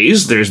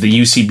ways. There's the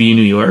UCB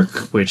New York,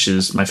 which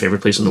is my favorite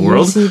place in the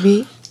world.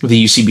 UCB?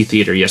 The UCB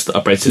Theater, yes, the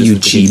Upright Citizens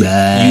UCB.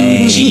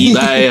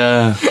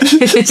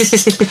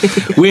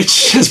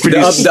 which has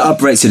produced The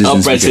Upright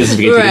Citizens. Upright Brigade. Citizens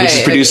Brigade, which has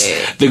Right, produced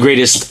okay. the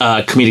greatest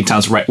comedic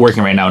talents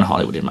working right now in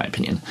Hollywood, in my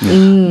opinion.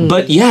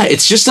 But yeah,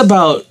 it's just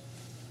about.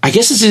 I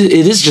guess it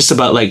is just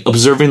about like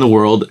observing the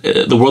world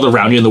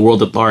around you, and the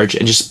world at large,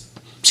 and just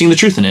seeing the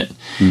truth in it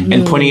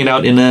and pointing it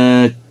out in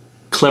a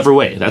clever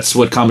way. That's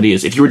what comedy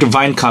is. If you were to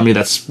define comedy,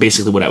 that's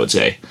basically what I would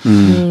say.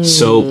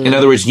 So, in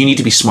other words, you need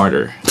to be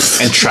smarter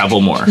and travel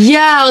more.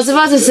 Yeah, I was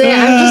about to say,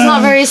 I'm just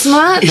not very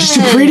smart. You're just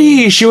too then.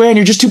 pretty, Shuan.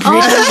 You're just too pretty.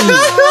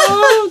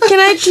 Oh, can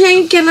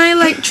I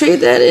like trade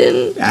that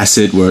in?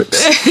 Acid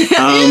works.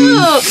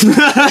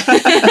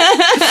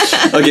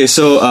 Okay,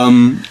 so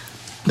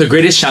The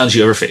greatest challenge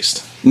you ever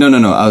faced. no.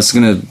 I was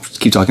gonna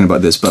keep talking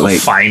about this, but like,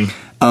 Fine.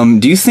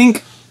 do you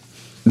think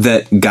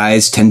that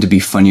guys tend to be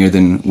funnier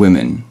than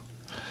women?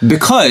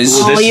 Because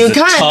Ooh, Oh, This you is a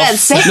can't. tough-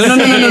 That's sexist.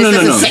 No.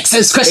 That's a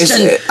sexist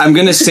question. I'm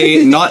gonna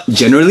say not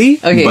generally,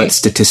 Okay. but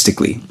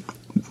statistically.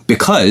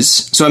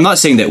 Because I'm not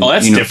saying that. Oh,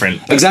 that's you know, different.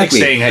 That's exactly.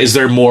 Like saying, is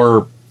there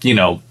more,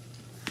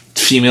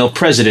 female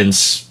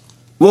presidents?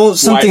 Well,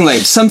 something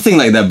Why-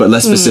 like that, but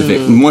less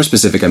specific, more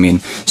specific. I mean,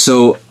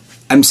 so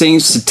I'm saying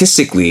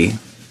statistically,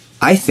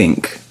 I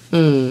think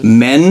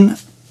men.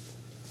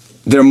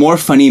 There are more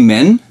funny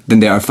men than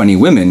there are funny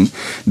women,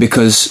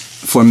 because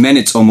for men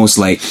it's almost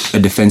like a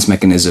defense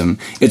mechanism.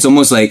 It's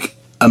almost like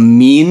a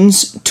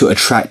means to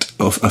attract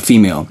a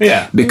female.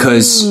 Yeah.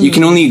 Because you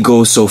can only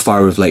go so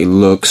far with like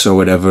looks or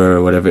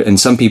whatever. And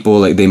some people,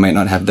 like, they might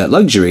not have that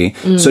luxury.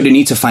 So they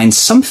need to find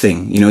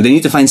something, they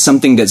need to find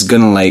something that's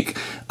gonna like,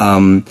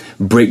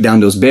 break down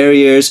those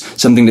barriers,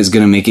 something that's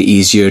gonna make it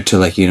easier to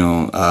like,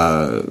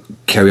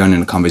 carry on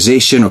in a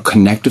conversation or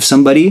connect with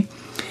somebody.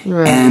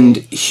 Right. And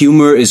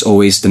humor is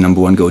always the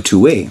number one go-to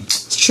way.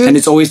 It's true. And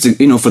it's always,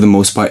 for the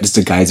most part, it's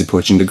the guys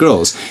approaching the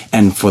girls.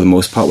 And for the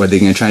most part, what they're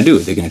going to try to do?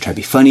 They're going to try to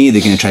be funny.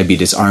 They're going to try to be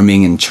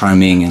disarming and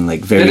charming and like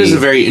very... That is a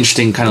very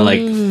interesting kind of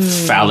like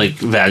phallic,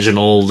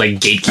 vaginal,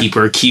 like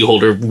gatekeeper, key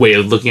holder way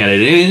of looking at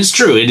it. And it's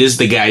true. It is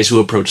the guys who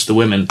approach the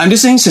women. I'm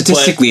just saying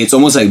statistically, it's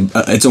almost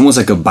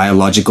like a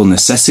biological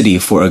necessity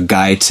for a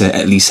guy to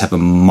at least have a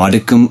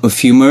modicum of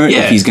humor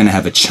Yeah. if he's going to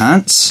have a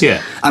chance.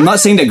 Yeah. I'm not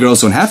saying that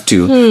girls don't have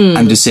to.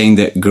 I'm just saying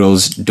that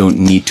girls don't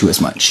need to as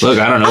much. Look,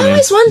 I don't know, I man.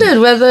 always wondered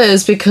whether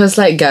it's because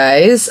like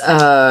guys,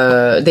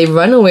 they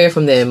run away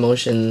from their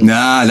emotions.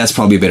 Nah, that's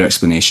probably a better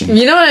explanation.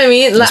 You know what I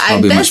mean? Like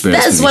probably a much better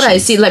that's what I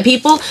see. Like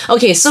people.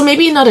 Okay, so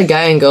maybe not a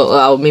guy and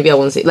girl. Maybe I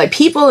won't say like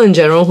people in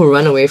general who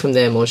run away from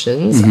their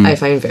emotions. I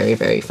find very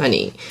very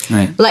funny.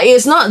 Right. Like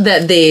it's not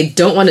that they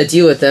don't want to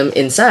deal with them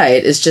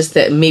inside. It's just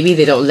that maybe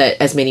they don't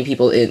let as many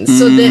people in.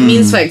 So that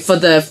means like for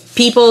the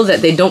people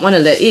that they don't want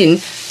to let in,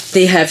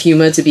 they have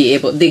humor to be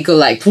able. They go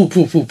like poo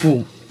poo poo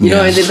poo. You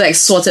know, Yeah. and they like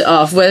sort it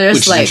off. Whereas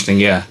Which is like interesting,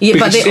 yeah. yeah, because,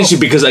 but they it's interesting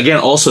because again,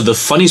 also the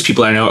funniest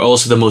people I know are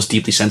also the most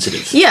deeply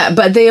sensitive. yeah,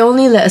 but they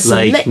only let a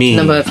select Like me.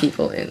 number of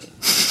people in.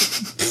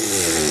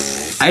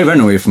 I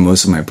run away from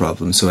most of my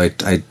problems, so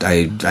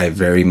I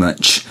very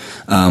much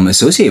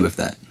associate with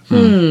that.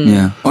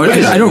 Yeah, or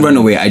I don't run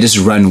away. I just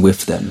run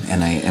with them,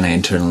 and I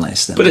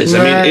internalize them. But it's,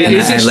 I mean, Right. it and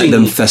is I let interesting.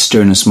 them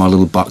fester in a small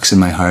little box in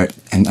my heart,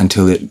 and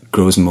until it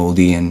grows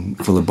moldy and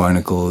full of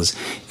barnacles,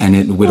 and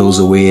it whittles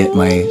away at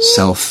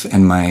myself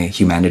and my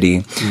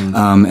humanity,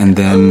 and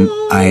then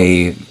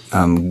I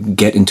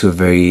get into a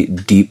very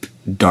deep,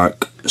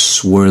 dark,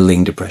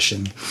 swirling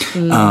depression,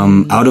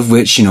 out of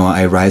which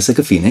I rise like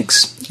a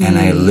phoenix, and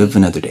I live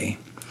another day,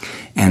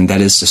 and that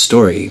is the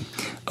story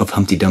of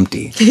Humpty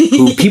Dumpty,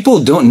 who people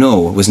don't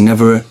know was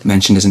never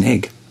mentioned as an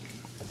egg.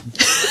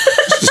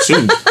 Just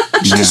assumed.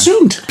 Just Yeah.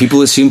 assumed.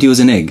 People assumed he was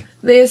an egg.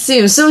 They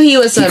assume so. He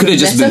was a Could have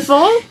just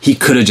metaphor. he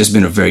could have just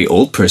been a very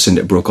old person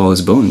that broke all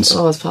his bones.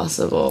 Oh, it's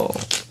possible.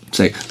 It's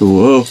like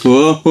whoa,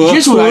 whoa, whoa.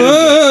 Here's what I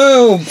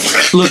whoa.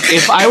 Look,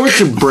 if I were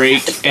to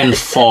break and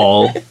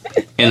fall,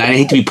 and I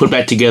need to be put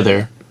back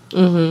together,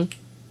 what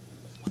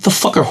the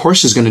fuck are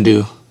horses gonna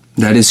do?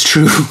 That is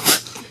true.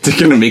 They're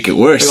gonna make it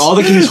worse. Like all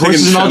the king's They're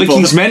horses and gonna all the trample-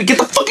 king's men, get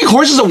the fucking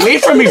horses away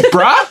from me,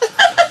 bruh!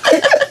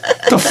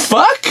 The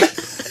fuck?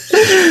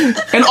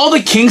 And all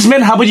the king's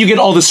men, how about you get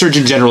all the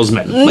surgeon general's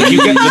men? Like you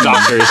get the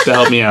doctors to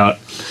help me out.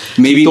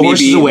 Maybe The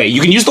horses away. You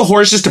can use the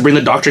horses to bring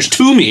the doctors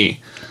to me.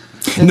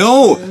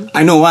 No,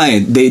 I know why.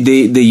 They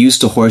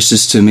used the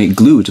horses to make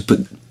glue to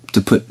put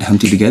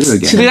Humpty together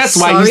again. See, that's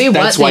why Sorry,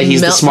 that's what? why They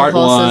he's the melt the smart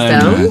horses one.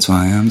 down? That's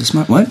why I'm the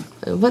smart. What?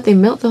 What, they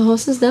melt the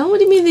horses down? What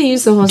do you mean they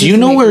use the horses? Do you to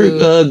know make where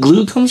glue?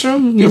 glue comes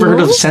from? You ever heard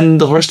of No. send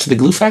the horse to the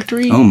glue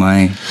factory? Oh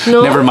my!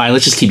 No? Never mind.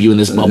 Let's just keep you in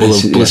this bubble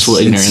Yes, of blissful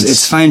yes, ignorance.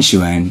 It's fine,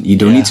 Shuan. You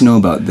don't Yeah. need to know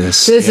about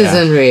this. This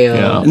isn't real.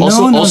 Yeah. No,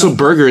 Also, no, also no.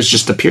 burgers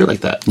just appear like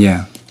that.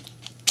 Yeah,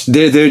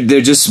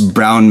 they're just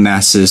brown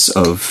masses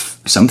of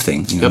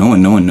something. Yep.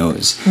 No one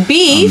knows.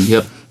 Beef?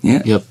 Yep.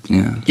 Yeah. Yep.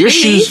 Yeah.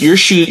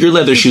 Your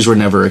leather shoes were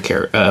never a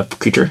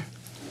creature.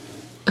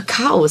 A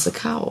cow was a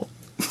cow.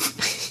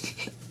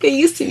 They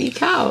used to be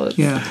cows.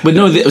 Yeah. But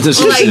no, they Like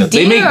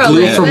they make deer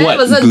glue or from something. what?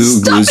 Was it-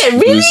 Stop it,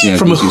 really? yeah,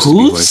 From glues used to be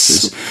hooves?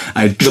 horses.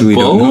 I truly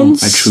don't know.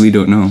 bones? I truly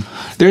don't know.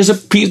 There's a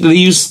piece they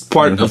use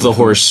part of the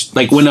horse,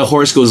 like when a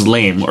horse goes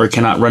lame or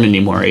cannot run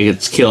anymore, it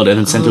gets killed and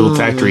then sent to a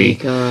factory,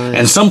 God.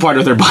 and some part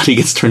of their body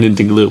gets turned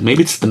into glue.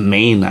 Maybe it's the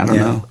mane. I don't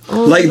know.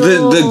 Like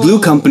the glue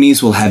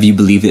companies will have you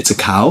believe it's a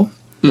cow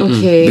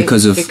Okay.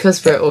 Because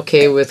we're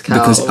okay with cows.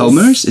 because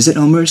Elmer's is it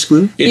Elmer's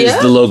glue? It is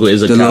Yeah? the logo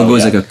is a The cow, logo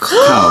is yeah. like a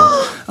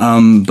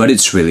cow, but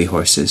it's really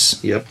horses.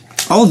 Yep.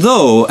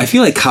 Although I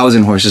feel like cows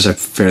and horses are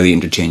fairly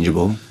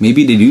interchangeable.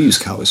 Maybe they do use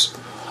cows.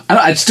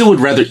 I still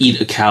would rather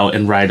eat a cow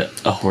and ride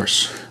a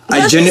horse.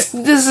 This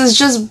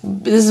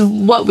is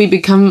what we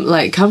become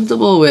like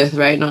comfortable with,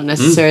 right? Not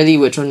necessarily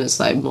which one is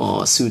like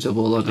more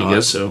suitable or not. I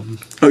guess so.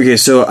 Okay,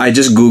 so I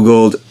just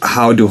googled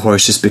how do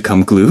horses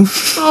become glue.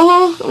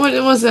 Oh, what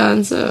was the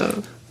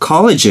answer?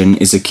 Collagen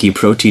is a key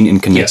protein in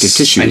connective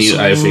tissues.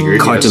 I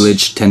figured.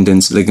 Cartilage,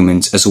 tendons,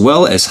 ligaments, as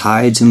well as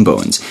hides and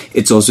bones.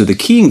 It's also the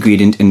key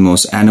ingredient in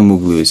most animal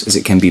glues, as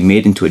it can be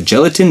made into a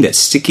gelatin that's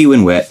sticky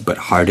when wet but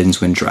hardens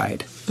when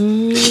dried.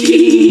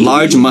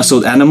 Large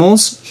muscled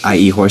animals,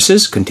 i.e.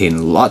 horses,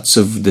 contain lots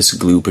of this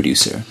glue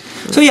producer.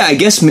 So yeah, I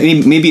guess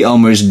maybe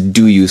Elmers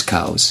do use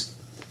cows.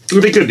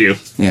 Yes. They could do.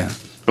 Yeah.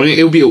 I mean,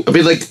 it would be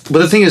like, but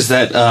the thing is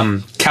that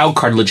cow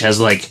cartilage has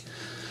like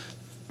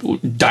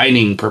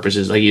dining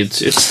purposes. Like it's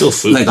still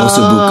food. Like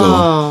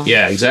ossobuco.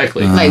 Yeah,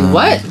 exactly. Like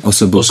what?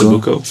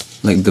 Ossobuco.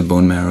 Like the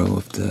bone marrow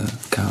of the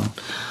cow.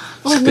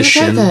 Oh, I've the never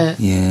tried shin. that.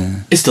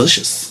 Yeah. It's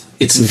delicious.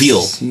 It's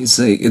veal. It's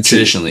like it's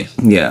Traditionally.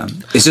 Yeah.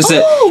 It's just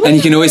that, and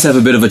you can always have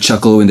a bit of a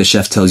chuckle when the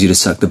chef tells you to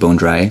suck the bone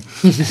dry.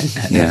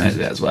 Yeah.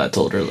 That's what I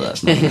told her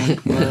last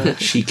night.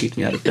 She kicked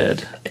me out of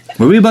bed.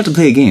 Were we about to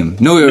play a game?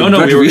 No, we were No,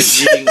 about we to were,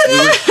 read- we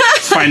were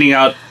finding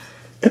out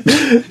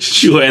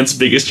Shuan's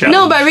biggest challenge.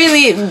 No, but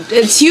really,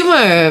 it's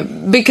humor.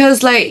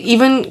 Because, like,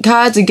 even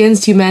Cards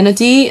Against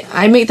Humanity,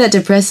 I make that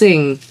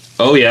depressing.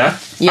 Oh, yeah?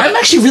 Yeah. I'm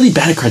actually really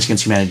bad at Cards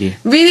Against Humanity.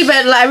 Really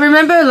bad. Like, I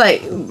remember,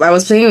 like, I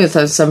was playing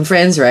with some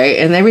friends, right?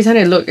 And every time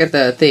they look at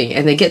the thing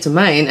and they get to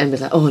mine, and be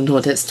like, oh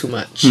no, that's too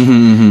much. You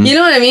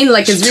know what I mean?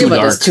 Like, it's It's real, too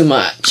but that's dark. too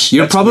much.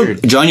 You're That's probably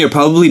weird. John. You're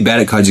probably bad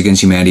at Cards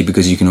Against Humanity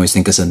because you can always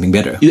think of something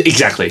better.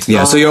 Exactly.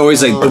 Yeah, so you're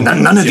always like, but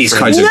none of these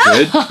cards are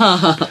good.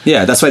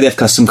 Yeah, that's why they have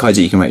custom cards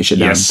that you can write shit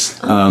down. Yes.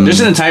 There's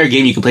an entire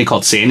game you can play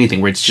called Say Anything,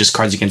 where it's just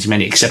Cards Against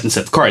Humanity, except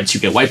instead of cards, you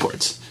get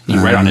whiteboards. You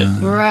write on it.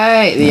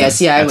 Right. Yeah,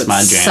 see, I That's would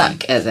my jam.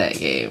 suck at that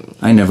game.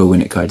 I never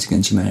win at Cards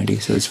Against Humanity,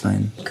 so it's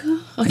fine.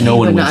 Okay, No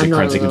one but wins I'm at not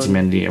Cards Against alone.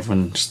 Humanity.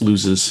 Everyone just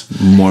loses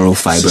Moral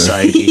fiber.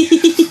 society.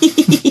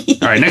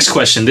 All right, next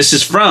question. This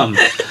is from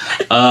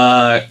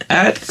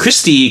at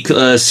Christy,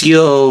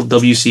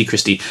 CLWC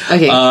Christy.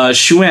 Okay.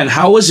 Shuan,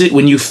 how was it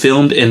when you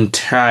filmed and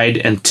tried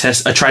and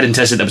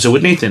tested episode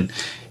with Nathan?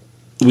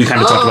 We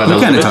kind of talked about that.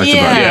 We a kind of little bit.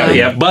 talked about it.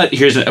 Yeah. But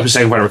here's a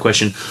second part of our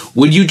question: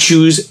 would you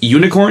choose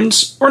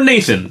unicorns or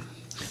Nathan?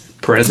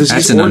 Parentheses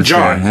That's an or unfair.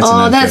 John? That's an Oh,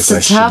 unfair that's a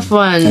question. tough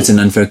one. That's an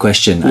unfair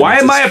question. Why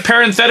am I a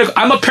parenthetical?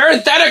 I'm a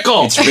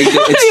parenthetical. It's rigged,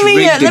 What do you mean?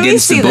 rigged Let me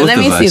against see the that. both Let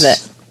me of see us.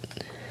 that.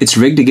 It's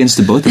rigged against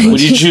the both of Would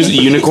us. you choose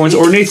unicorns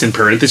or Nathan?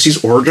 Parentheses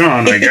or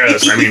John? I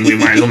guess. I mean, we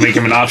might as well make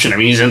him an option. I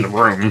mean, he's in the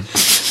room.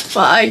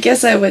 Well, I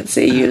guess I would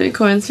say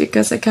unicorns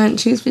because I can't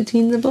choose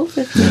between the both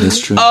of them. That is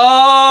true.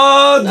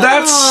 Oh,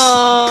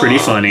 that's pretty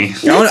funny.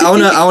 I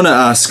wanna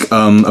ask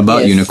about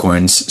Yes.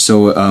 unicorns.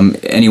 So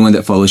anyone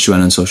that follows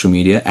Shuan on social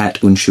media at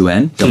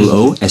Unshuan,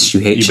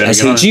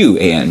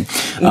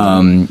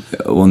 OOSUHSHUAN,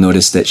 will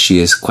notice that she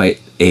is quite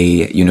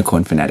a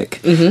unicorn fanatic.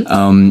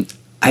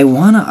 I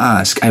wanna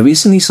ask. I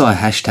recently saw a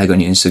hashtag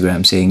on your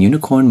Instagram saying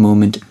 "Unicorn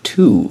Moment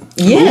 2."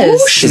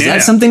 Yes. Is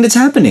that something that's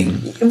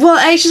happening? Well,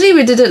 actually,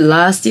 we did it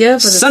last year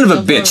for the Son of a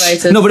Singapore bitch!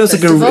 Writers No, but it was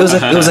Festival.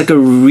 it was like a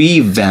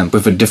revamp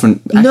with a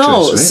different actress.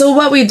 No, right? so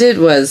what we did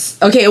was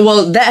okay.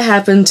 Well, that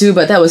happened too,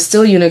 but that was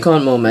still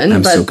Unicorn Moment.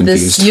 I'm but so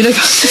this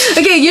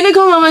confused.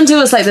 Unicorn Moment 2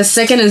 was like the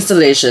second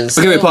installation. So,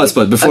 Okay, wait, pause.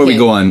 Before we Okay.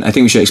 go on, I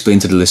think we should explain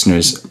to the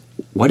listeners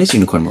what is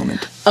Unicorn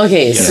Moment.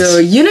 Okay, so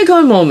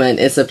Unicorn Moment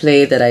is a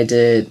play that I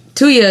did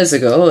 2 years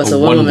ago. It's a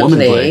one-woman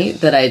one-woman play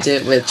that I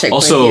did with Checkpoint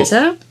Also,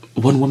 Theatre.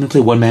 one woman play,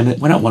 one man.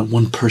 Why not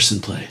one person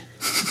play?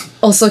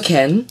 Also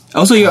Ken.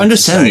 Also, you're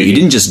understanding. You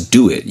didn't just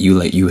do it.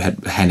 You had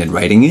a hand in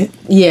writing it.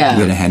 Yeah.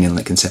 You had a hand in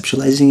like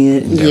conceptualizing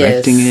it and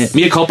directing Yes. it.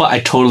 Mea culpa, I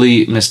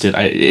totally missed it.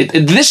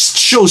 This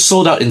show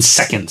sold out in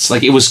seconds.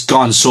 Like, it was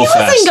gone so It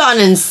fast. wasn't gone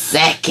in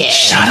seconds.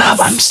 Shut up!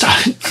 I'm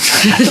starting.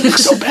 I look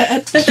so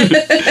bad.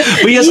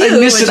 But yes, I You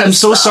missed it. were I'm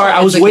just so sorry.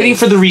 I was it's waiting okay.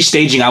 for the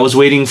restaging. I was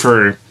waiting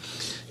for,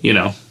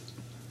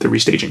 the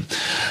restaging.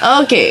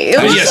 Okay, it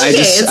was yes, okay.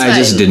 It's I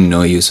just fine. didn't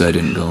know you, so I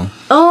didn't go.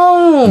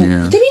 Oh,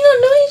 Yeah. did we not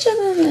know each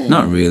other then?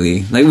 Not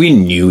really. Like we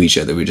knew each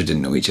other, we just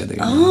didn't know each other.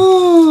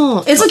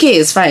 Oh, it's okay.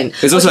 It's fine.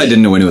 It's also I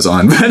didn't know when it was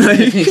on, but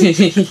like,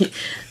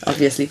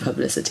 Obviously,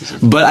 publicity.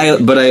 but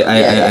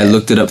I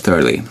looked it up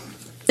thoroughly.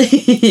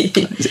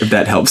 If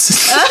that helps.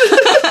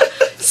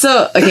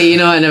 So, okay, you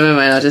know what? Never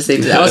mind. I'll just say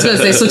that. I was gonna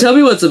say. So, tell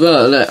me what's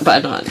about. No,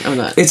 but I'm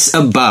not. It's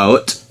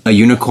about a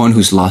unicorn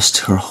who's lost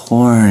her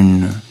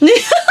horn.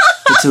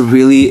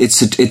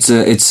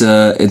 It's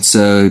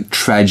a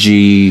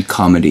tragi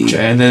comedy.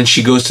 And then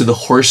she goes to the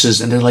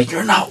horses, and they're like,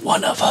 "You're not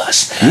one of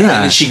us." Yeah. And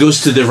then she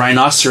goes to the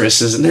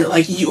rhinoceroses, and they're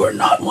like, "You are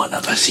not one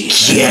of us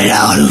either." Get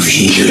out of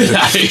here, Get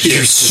out of here.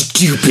 you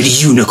stupid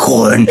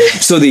unicorn.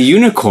 So the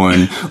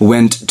unicorn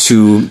went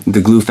to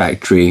the glue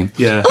factory.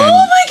 Yeah.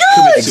 Oh my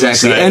god!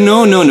 Exactly. Suicide. And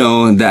no.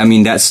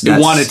 That's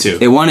wanted to.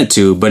 It wanted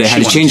to, but it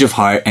had a wanted change of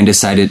heart and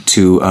decided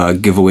to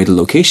give away the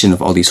location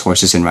of all these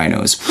horses and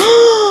rhinos.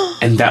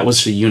 And that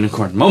was the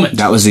unicorn moment.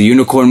 That was the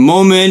unicorn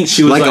moment.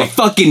 She was like like- a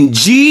fucking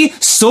G,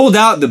 sold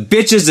out the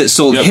bitches that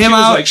sold Yep, him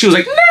out. She was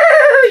like,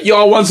 "Nah,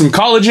 y'all want some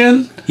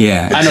collagen?"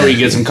 Yeah. I know where you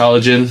get some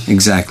collagen.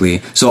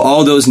 Exactly. So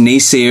all those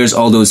naysayers,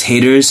 all those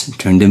haters,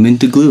 turned him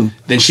into glue.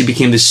 Then she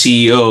became the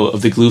CEO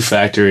of the glue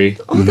factory.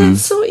 Oh,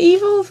 that's so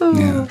evil, though.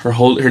 Yeah.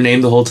 Her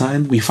name the whole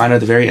time. We find out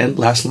at the very end,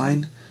 last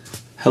line.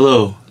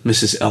 "Hello,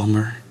 Mrs.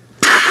 Elmer."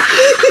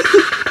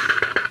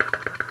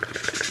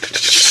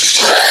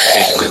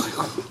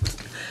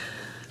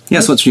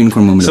 Yes, what's your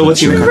unicorn moment? So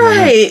what's your unicorn?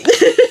 Right.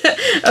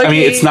 I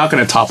mean, it's not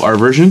going to top our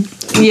version.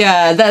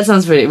 Yeah, that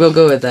sounds pretty. We'll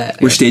go with that.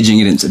 We're staging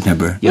it in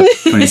September. Yep.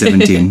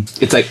 2017.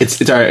 It's like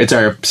it's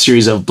our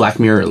series of Black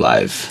Mirror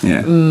Live.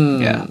 Yeah.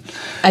 Yeah.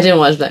 I didn't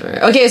watch Black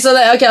Mirror. Okay, so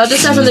I'll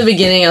just start from the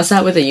beginning. I'll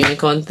start with the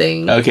unicorn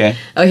thing. Okay.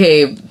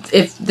 Okay,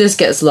 if this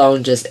gets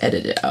long, just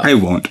edit it out. I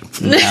won't.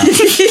 It'll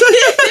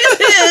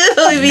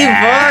be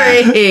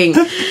boring.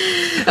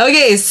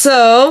 Okay,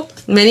 so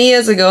many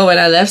years ago when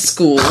I left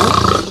school.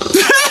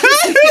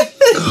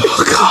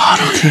 Oh God.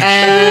 Okay.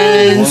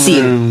 And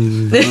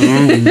scene.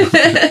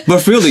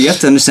 But for real, though, you have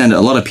to understand that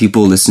a lot of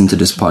people listen to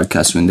this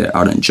podcast when they're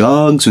out on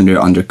jogs, when they're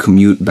on their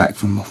commute back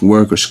from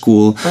work or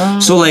school.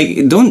 So like,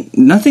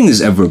 nothing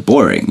is ever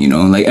boring, you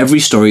know? Like every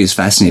story is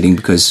fascinating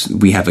because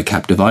we have a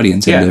captive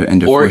audience. Yeah.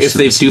 And they're Or forced if to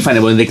they listen. do find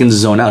it, well, they can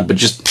zone out. But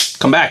just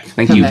come back.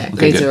 Thank Come you. back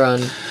Okay, later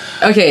good. on.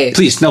 Okay.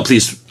 Please,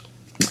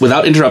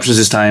 without interruptions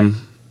this time.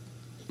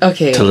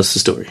 Okay. Tell us the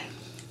story.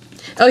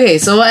 Okay,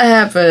 so what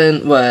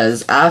happened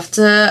was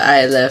after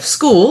I left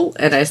school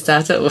and I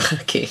started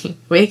working.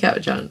 Wake up,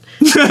 John.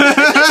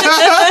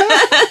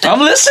 I'm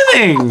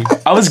listening.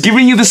 I was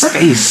giving you the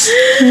space.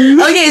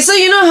 Okay, so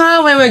you know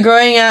how when we're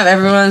growing up,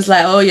 everyone's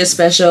like, oh, you're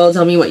special,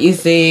 tell me what you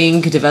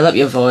think, develop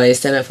your voice,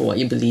 stand up for what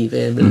you believe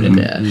in, blah, blah,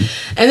 blah.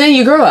 And then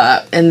you grow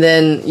up, and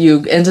then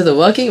you enter the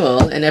working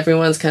world, and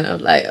everyone's kind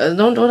of like,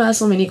 don't ask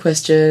so many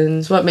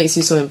questions, what makes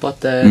you so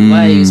important,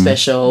 why are you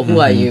special, who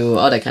are you,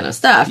 all that kind of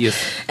stuff. Yes.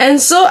 And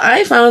so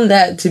I found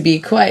that to be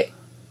quite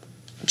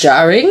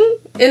jarring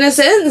in a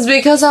sense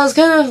because I was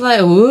kind of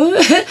like,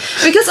 what?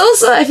 Because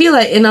also I feel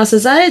like in our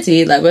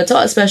society, like we're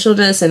taught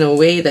specialness in a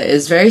way that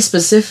is very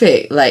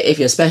specific. Like if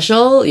you're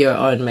special, you're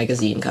on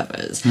magazine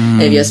covers.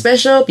 If you're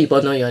special,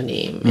 people know your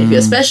name. If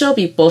you're special,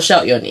 people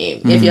shout your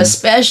name. If you're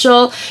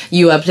special,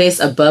 you are placed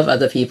above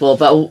other people.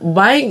 But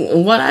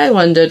what I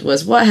wondered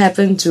was what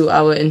happened to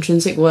our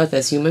intrinsic worth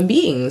as human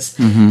beings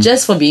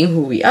just for being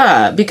who we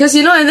are. Because,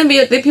 you know, and then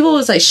people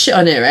was like shit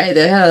on it, right?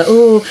 They're kind of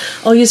like,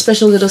 oh, you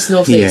special little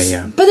snowflakes.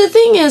 Yeah. But the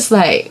thing is,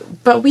 like,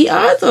 but we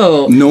are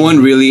though. No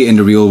one really in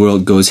the real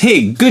world goes,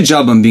 hey, good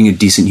job on being a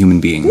decent human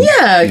being.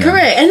 Yeah,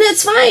 correct. And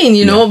it's fine,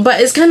 you know, but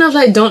it's kind of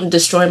like, don't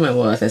destroy my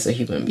worth as a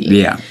human being.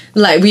 Yeah.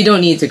 Like, we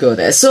don't need to go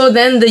there. So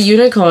then the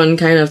unicorn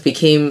kind of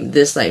became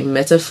this, like,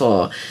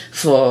 metaphor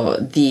for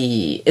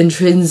the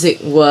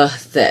intrinsic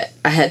worth that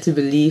I had to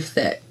believe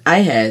that I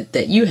had,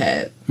 that you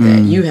had,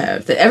 that you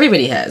have, that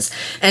everybody has.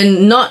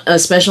 And not a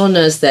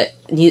specialness that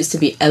needs to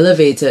be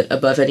elevated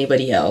above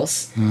anybody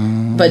else,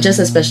 but just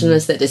a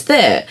specialness that is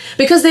there.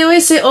 Because they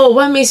always say, oh,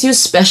 what makes you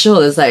special?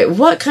 It's like,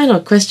 what kind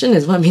of question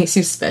is what makes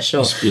you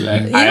special? Be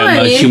like, You know I what am I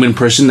a mean? human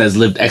person that's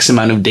lived X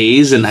amount of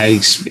days and I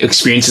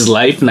experience his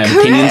life and I have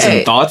opinions and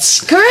Correct.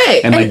 thoughts.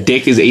 Correct. And my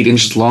dick is 8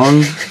 inches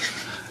long.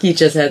 You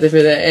just had to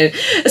put that in.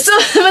 So,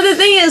 but the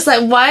thing is,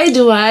 like, why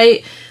do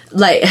I,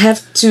 like,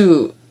 have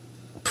to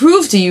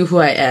prove to you who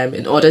I am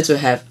in order to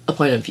have a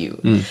point of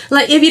view?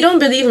 Like, if you don't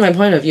believe in my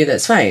point of view,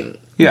 that's fine.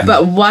 Yeah.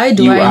 But why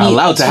do You I are need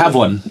allowed to have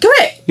one.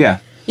 Correct. Yeah.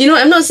 You know,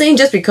 I'm not saying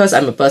just because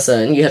I'm a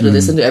person, you have to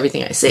listen to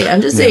everything I say.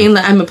 I'm just saying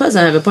that I'm a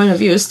person, I have a point of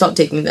view, stop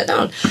taking that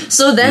down.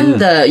 So then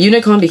the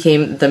unicorn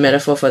became the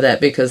metaphor for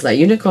that because, like,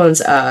 unicorns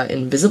are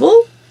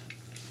invisible.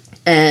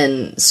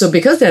 And so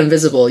because they're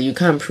invisible, you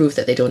can't prove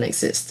that they don't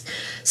exist.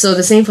 So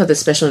the same for the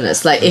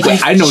specialness. Like, if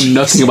Wait, I know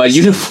nothing about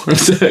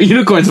unicorns.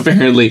 Unicorns,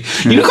 apparently.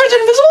 Unicorns are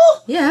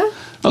invisible? Yeah.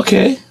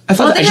 Okay. I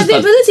thought Well, they have the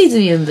ability to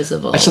be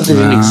invisible. I thought they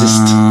didn't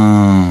exist.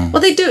 Well,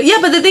 they do. Yeah,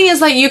 but the thing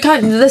is, like, you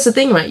can't. That's the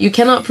thing, right? You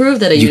cannot prove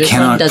that a You unicorn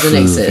cannot doesn't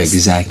prove exist.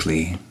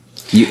 exactly.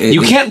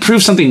 You can't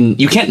prove something.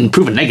 You can't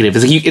prove a negative.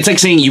 It's like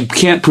saying you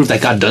can't prove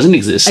that God doesn't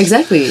exist.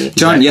 Exactly.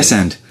 John, yes,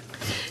 and.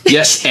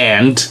 Yes,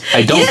 and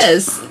I don't.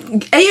 Yes.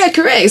 Yeah,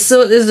 correct.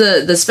 So there's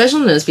the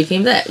specialness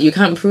became that. You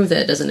can't prove that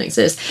it doesn't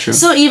exist.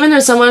 So even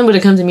if someone were to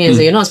come to me and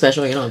say, you're not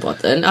special, you're not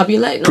important, I'll be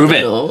like, no, Prove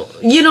it. no.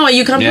 You know what?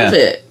 You can't Yeah.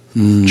 prove it.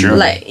 True.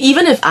 Like,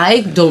 even if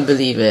I don't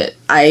believe it,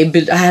 I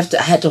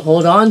had to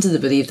hold on to the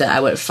belief that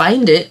I would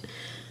find it,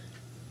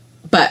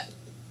 but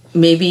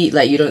maybe,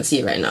 like, you don't see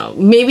it right now.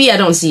 Maybe I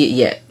don't see it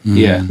yet.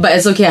 Yeah. But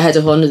it's okay, I had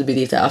to hold on to the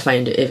belief that I'll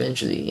find it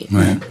eventually.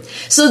 Right.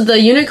 So the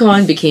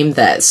unicorn became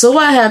that. So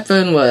what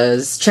happened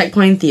was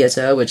Checkpoint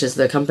Theatre, which is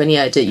the company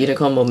I did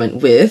Unicorn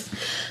Moment with,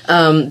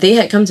 they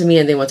had come to me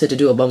and they wanted to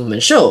do a one-woman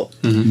show.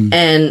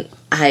 And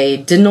I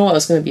didn't know what it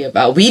was going to be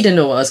about. We didn't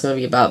know what it was going to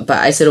be about, but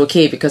I said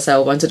okay because I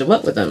wanted to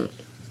work with them.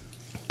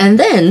 And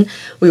then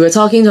we were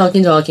talking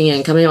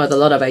and coming up with a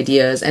lot of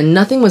ideas and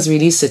nothing was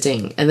really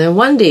sitting. And then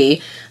one day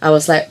I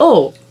was like,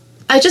 oh,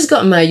 I just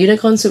got my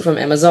unicorn suit from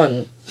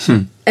Amazon.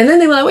 And then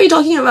they were like, what are you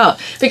talking about?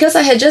 Because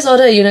I had just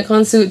ordered a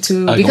unicorn suit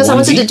Like because a I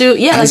wanted onesie? to do,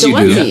 As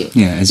like a you do. onesie.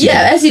 Yeah, as you do.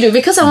 as you do.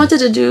 Because I wanted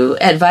to do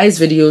advice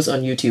videos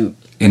on YouTube.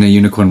 In a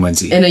unicorn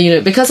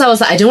onesie. Because I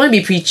was like, I don't want to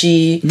be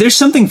preachy. There's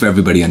something for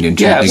everybody on the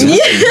internet. Yeah, I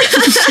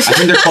guess. I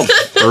think they're called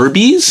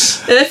Furbies.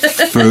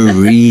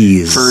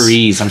 Furries.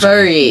 Furries. I'm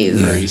sorry. Furries.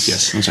 Furries.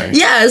 Yes. I'm sorry.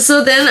 Yeah,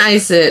 so then I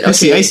said,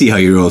 okay. I see how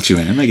you roll,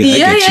 Chuan. I get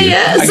you.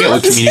 I get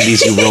what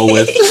communities you roll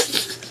with.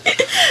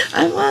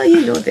 Well,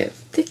 you know, they're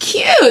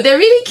cute. They're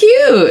really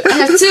cute. I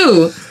have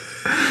two.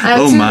 I have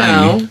Oh two my.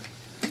 now.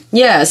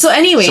 Yeah. So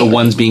anyway, So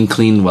one's being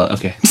cleaned well.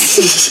 Okay.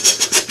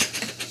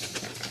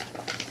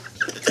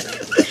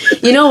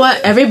 you know what?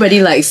 Everybody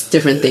likes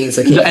different things.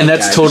 Okay, And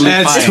that's totally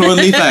That's fine.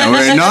 totally fine.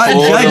 We're not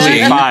Totally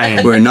judging.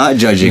 fine. We're not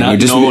judging. Not-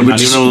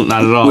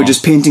 not at all. We're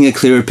just painting a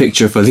clearer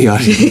picture for the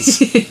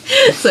audience.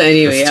 So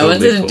anyway, That's I wanted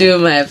totally to do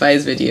my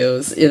advice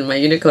videos in my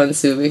unicorn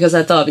suit because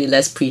I thought it'd be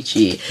less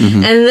preachy.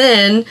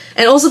 Mm-hmm.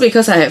 And also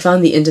because I had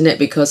found the internet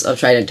because of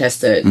Tried and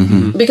Tested.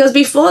 Mm-hmm. Because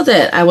before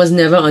that, I was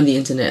never on the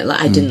internet. Like,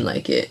 I didn't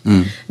like it.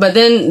 Mm. But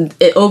then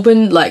it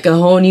opened like a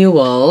whole new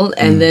world.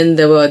 Mm. And then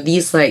there were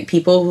these like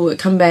people who would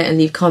come back and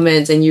leave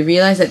comments, and you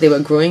realize that they were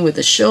growing with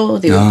the show,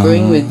 they were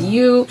growing with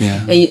you.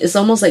 Yeah. And it's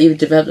almost like you've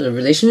developed a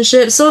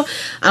relationship. So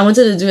I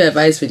wanted to do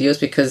advice videos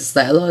because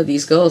like a lot of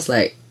these girls,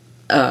 like,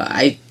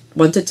 I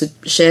wanted to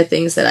share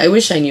things that I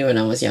wish I knew when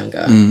I was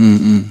younger.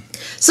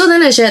 So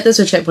then I shared this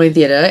with Checkpoint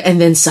Theatre,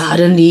 and then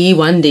suddenly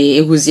one day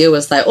Huzia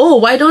was like, "Oh,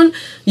 why don't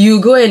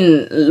you go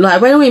and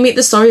like, why don't we make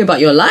this story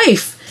about your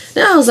life?"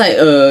 Then I was like,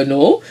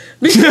 no.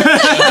 Because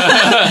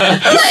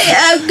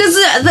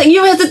like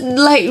you had to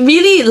like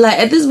really like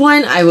at this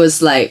point I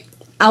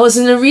was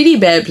in a really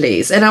bad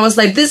place, and I was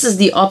like, this is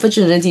the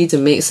opportunity to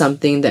make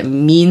something that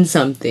means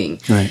something,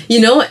 Right. you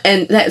know,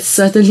 and that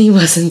certainly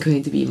wasn't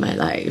going to be my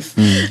life.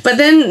 But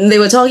then they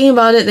were talking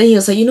about it, then he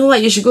was like, you know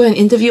what, you should go and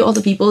interview all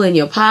the people in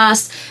your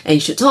past, and you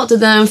should talk to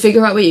them,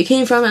 figure out where you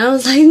came from. And I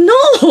was like,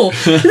 no.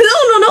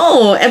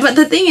 But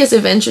the thing is,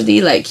 eventually,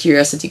 like,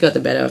 curiosity got the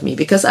better of me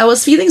because I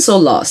was feeling so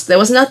lost. There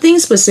was nothing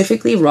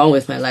specifically wrong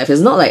with my life.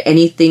 It's not like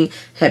anything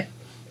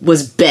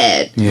was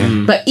bad.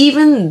 But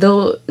even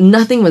though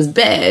nothing was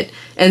bad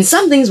and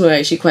some things were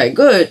actually quite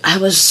good, I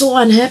was so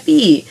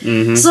unhappy.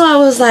 So I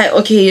was like,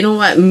 okay, you know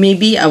what,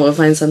 maybe I will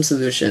find some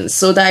solutions.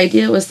 So the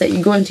idea was that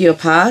you go into your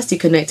past, you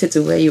connect it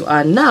to where you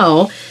are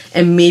now,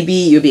 and maybe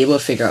you'll be able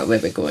to figure out where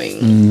we're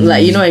going.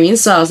 Like, you know what I mean?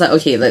 So I was like,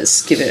 okay,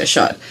 let's give it a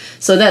shot.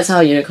 So that's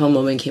how Unicorn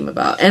Moment came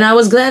about. And I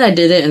was glad I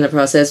did it in the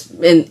process,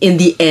 in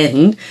the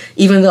end,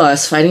 even though I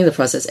was fighting the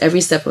process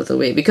every step of the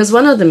way. Because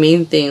one of the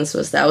main things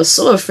was that I was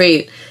so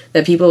afraid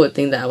that people would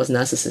think that I was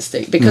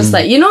narcissistic. Because,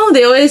 like, you know,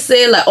 they always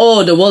say, like,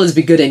 oh, the world is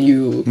bigger than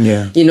you.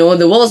 Yeah. You know,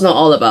 the world's not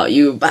all about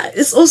you. But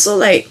it's also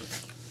like,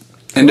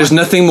 And there's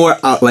nothing more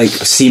like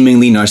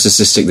seemingly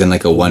narcissistic than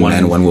like a one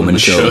man, one woman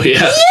show.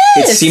 Yeah.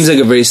 It seems like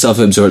a very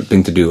self-absorbed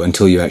thing to do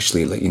until you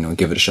actually like, you know,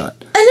 give it a shot.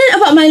 and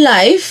then about my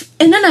life,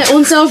 and then I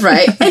own self,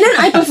 right? And then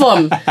I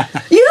perform.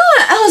 You know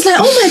what? I was like,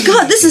 oh my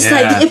god, this is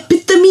like Yeah. the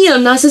epitome of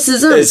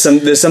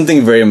narcissism. There's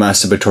something very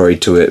masturbatory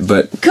to it,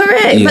 but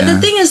Correct, but Yeah. the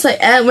thing is, like,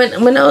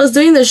 when I was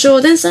doing the show,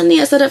 then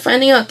suddenly I started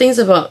finding out things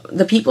about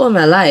the people in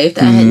my life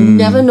that I had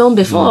never known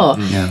before,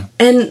 Yeah.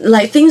 and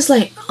like things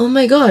like, oh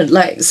my god,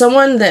 like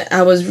someone that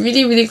I was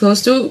really really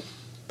close to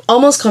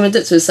almost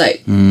committed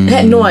suicide. I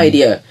had no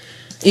idea.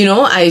 You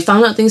know, I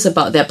found out things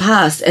about their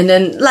past, and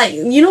then, like,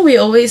 you know, we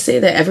always say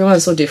that everyone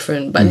is so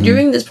different, but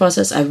during this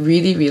process, I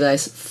really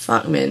realized,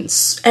 fuck, man,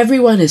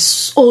 everyone is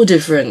so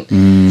different.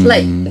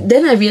 Like,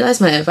 then I realized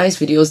my advice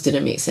videos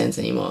didn't make sense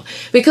anymore,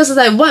 because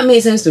like what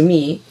made sense to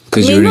me,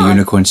 because may you're in a not-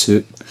 unicorn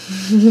suit.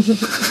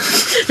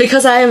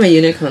 because I am a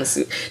unicorn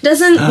suit,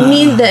 doesn't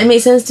mean that it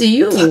makes sense to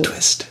you.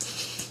 Twist.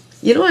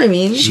 You know what I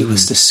mean? She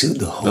was the suit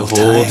the whole, The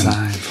whole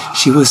time. time.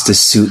 She was the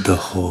suit the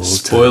whole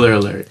time. Spoiler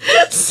alert.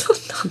 So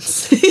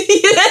nonsense.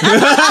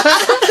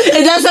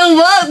 It doesn't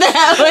work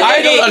that way.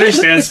 I don't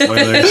understand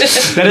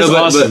spoilers. That is No,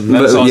 but- awesome. but-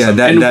 That's but, awesome. yeah,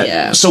 that- And that-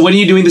 Yeah. So when are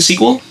you doing the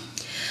sequel?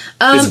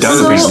 It's done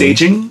so-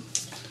 restaging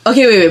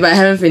Okay, wait, but I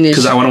haven't finished.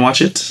 because I want to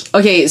watch it.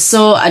 Okay,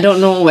 so I don't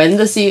know when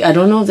I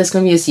don't know if there's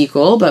gonna be a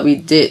sequel, but we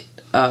did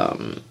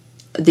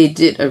they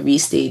did a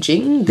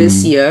restaging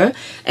this year,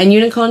 and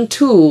Unicorn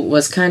 2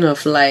 was kind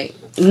of like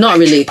not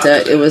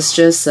related. It was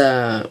just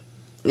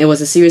it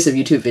was a series of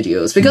YouTube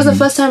videos because the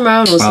first time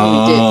around was what we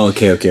did. Oh,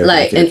 okay.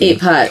 Like an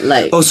 8-part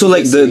like. Oh, so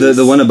like the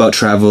series. one about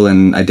travel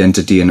and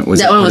identity, and That one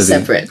what was are they-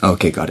 separate.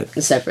 Okay, got it.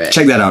 Separate.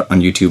 Check that out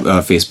on YouTube,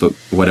 Facebook,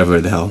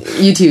 whatever the hell.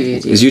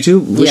 YouTube. Is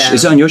YouTube? Yeah.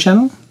 Is it on your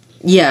channel?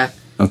 Yeah.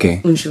 Okay.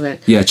 Unshuan.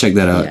 Yeah, check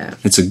that out. Yeah.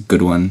 It's a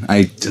good one.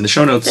 It's in the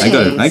show notes. I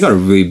Thanks. got a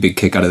really big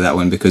kick out of that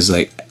one because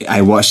like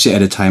I watched it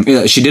at a time.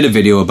 She did a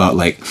video about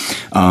like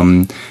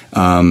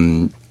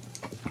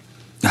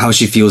how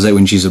she feels like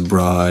when she's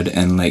abroad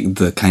and like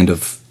the kind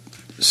of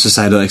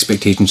societal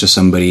expectations of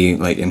somebody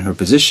like in her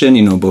position,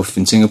 you know, both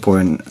in Singapore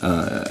and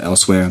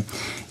elsewhere.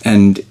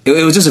 And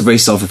it was just a very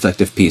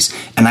self-reflective piece.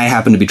 And I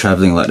happened to be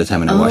traveling a lot at the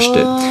time when I watched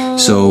it.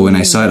 So when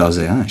I saw it, I was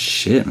like, oh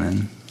shit,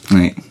 man.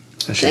 Like,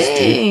 That's just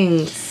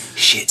deep. Thanks.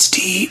 shit's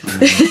deep.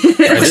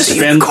 This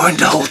fan, Corn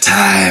the whole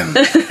time.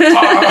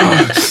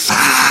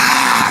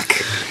 Fuck.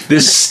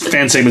 this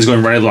fan segment is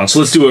going right along. So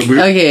let's do it.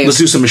 Okay. Let's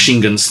do some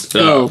machine guns.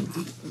 Go.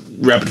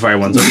 Rapid fire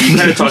ones. We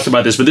kind of talked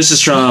about this, but this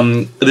is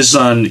on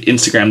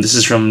Instagram. This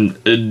is from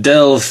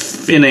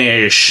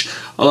Delphinish,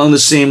 along the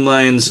same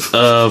lines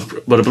of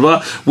blah blah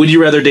blah. Would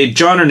you rather date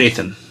John or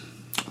Nathan?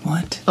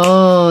 What?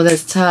 Oh,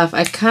 that's tough.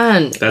 I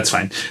can't. That's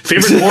fine.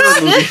 Favorite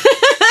horror movie?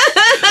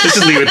 Let's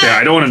just leave it there.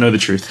 I don't want to know the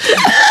truth.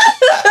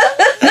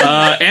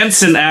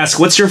 Anson asks,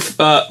 "What's your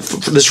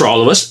this for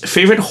all of us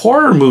favorite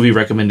horror movie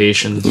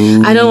recommendation?"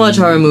 I don't watch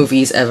horror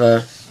movies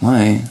ever.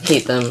 Why?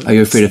 Hate them. Are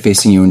you afraid of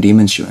facing your own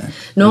demons, Joanne?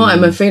 No,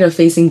 I'm afraid of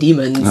facing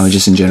demons. Oh,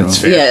 just in general.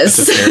 That's fair. Yes.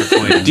 That's a fair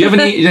point. Do you have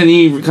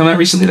any come out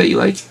recently that you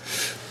like?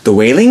 The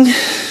Wailing?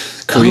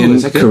 Korean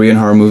is that good? Korean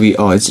horror movie.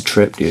 Oh, it's a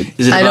trip, dude.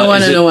 Is it I don't about-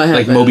 wanna is it know what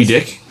like happens. Moby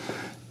Dick.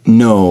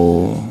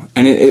 No.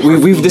 And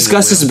we've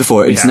discussed this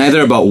before. It's Yeah.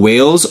 neither about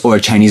whales or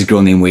a Chinese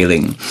girl named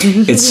Wailing.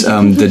 It's the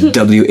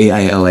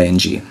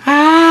Wailing.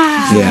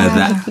 Yeah,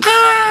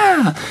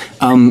 that.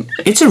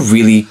 It's a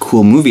really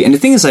cool movie. And the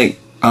thing is, like,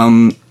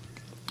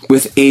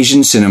 with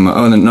Asian cinema,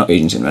 oh, no, not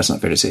Asian cinema, that's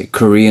not fair to say,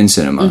 Korean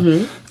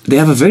cinema, they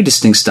have a very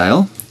distinct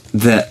style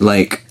that,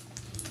 like,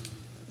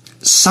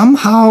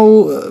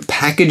 somehow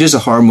packages a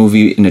horror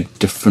movie in a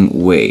different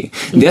way.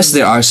 Yes,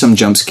 there are some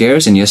jump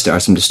scares, and yes, there are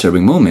some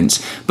disturbing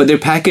moments, but they're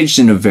packaged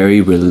in a very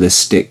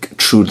realistic,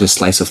 true to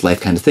slice of life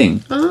kind of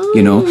thing.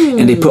 You know,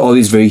 and they put all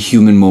these very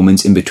human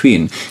moments in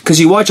between. Because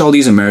you watch all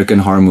these American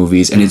horror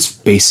movies, and it's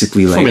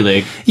basically like,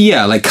 Formulaic.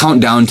 yeah, like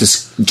countdown to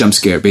jump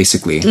scare.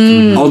 Basically,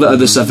 all the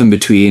other stuff in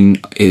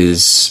between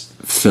is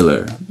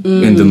filler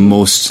in the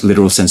most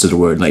literal sense of the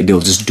word. Like, they'll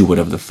just do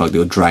whatever the fuck.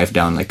 They'll drive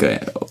down like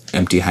a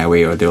empty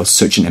highway, or they'll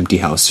search an empty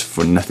house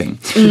for nothing.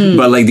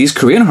 But like these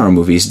Korean horror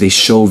movies, they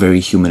show very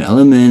human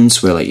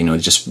elements where, like, you know,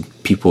 just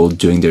people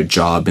doing their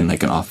job in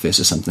like an office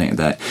or something like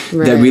that. That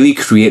Right. really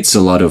creates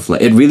a lot of,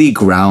 like, it really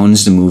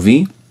grounds the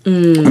movie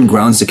and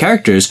grounds the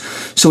characters.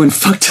 So when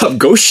fucked up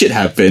ghost shit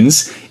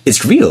happens,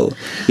 it's real.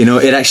 You know,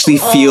 it actually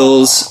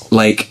feels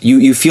like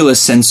you feel a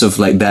sense of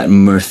like that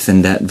mirth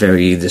and that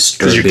very Because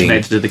you're disturbing.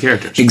 connected to the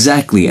characters.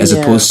 Exactly, as Yeah.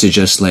 opposed to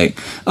just like,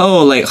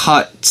 oh, like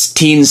hot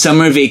teen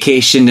summer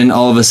vacation, and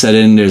all of a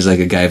sudden there's like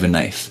a guy with a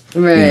knife.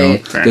 You know?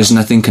 Right. Fair There's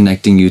nothing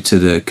connecting you to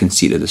the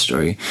conceit of the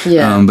story.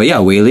 Yeah. But yeah,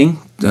 Wailing,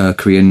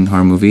 Korean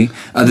horror movie.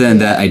 Other than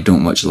that, I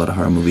don't watch a lot of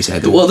horror movies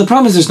either. Well, the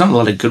problem is there's not a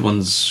lot of good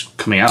ones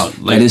coming out.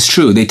 Like, that is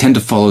true. They tend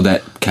to follow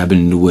that Cabin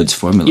in the Woods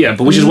formula. yeah,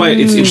 but which is why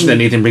it's interesting that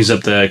Nathan brings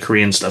up the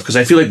Korean stuff, because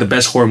I feel like the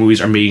best horror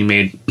movies are being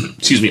made,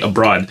 excuse me,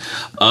 abroad.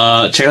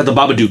 Check out the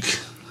Babadook.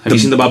 Have you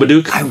seen the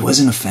Babadook? I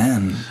wasn't a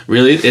fan.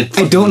 Really?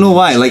 I don't know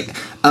why. Like,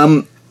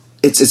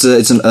 it's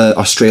an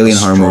Australian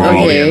horror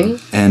movie, Okay.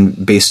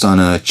 and based on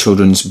a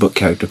children's book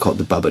character called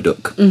the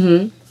Babadook.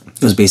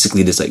 It was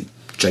basically this like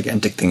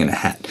gigantic thing in a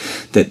hat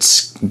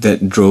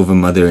that drove a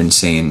mother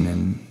insane,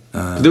 and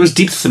There was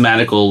deep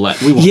thematical.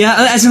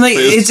 yeah, as in like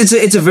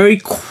it's a very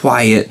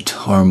quiet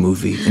horror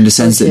movie in the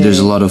sense that Okay. there's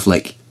a lot of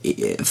like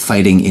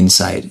fighting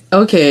inside.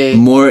 Okay.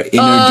 More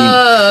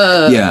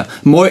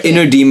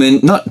inner demon,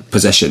 not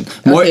possession,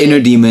 more Okay. inner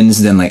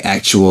demons than like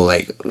actual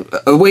like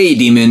away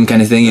demon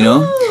kind of thing, you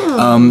know.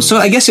 So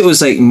I guess it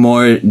was like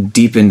more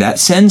deep in that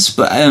sense,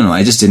 but I don't know.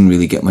 I just didn't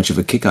really get much of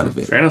a kick out of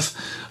it. Fair enough.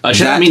 I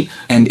That mean,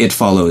 and It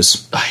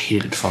Follows, I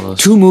hated Follows.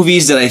 two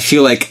movies that I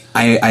feel like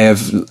I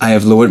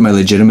have lowered my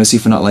legitimacy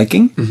for not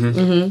liking,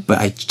 but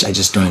I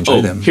just don't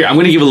enjoy them. Here, I'm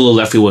going to give a little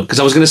left field one, because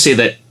I was going to say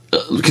that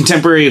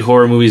contemporary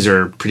horror movies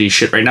are pretty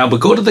shit right now, but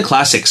go to the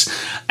classics.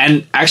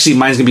 And actually,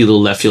 mine's going to be a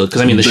little left field,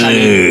 because I mean, The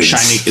Birds.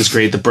 Shining is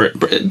great.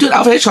 Dude,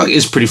 Alfred Hitchcock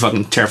is pretty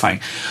fucking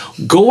terrifying.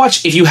 Go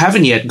watch, if you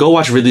haven't yet, go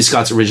watch Ridley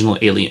Scott's original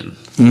Alien.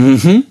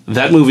 Mm-hmm.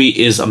 That movie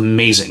is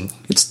amazing.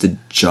 It's the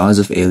Jaws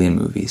of alien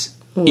movies.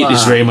 It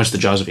is very much the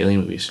Jaws of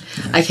Alien movies.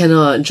 I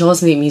cannot.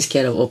 Jaws make me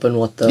scared of open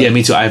water. Yeah,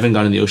 me too. I haven't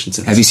gone in the ocean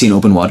since. Have you seen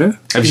Open Water?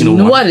 Have you seen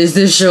Open Water? What is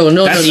this show?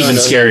 No, That's no, no, even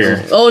no,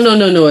 scarier. No. Oh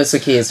no, it's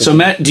okay. It's So, okay.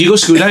 Matt, do you go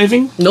scuba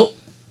diving? Nope.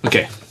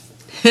 Okay.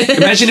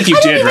 Imagine if you I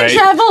don't did, even right?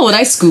 travel. Would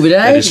I scuba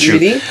dive? That is true.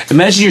 Really?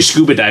 Imagine you're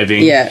scuba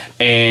diving, Yeah.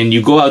 and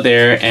you go out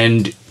there,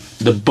 and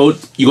the boat,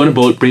 you go on a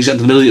boat, brings you out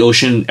to the middle of the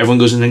ocean, everyone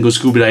goes in and goes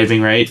scuba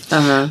diving, right?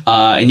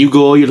 And you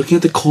go, you're looking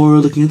at the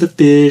coral, looking at the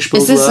fish, blah,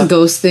 Is this blah. a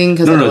ghost thing?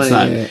 Because No, it's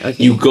not.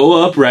 Okay. You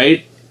go up,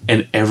 right,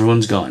 and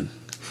everyone's gone.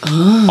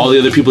 All the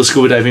other people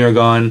scuba diving are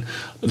gone,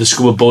 the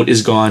scuba boat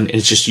is gone, and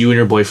it's just you and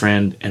your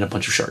boyfriend and a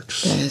bunch of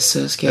sharks. That is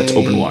so scary. That's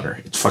open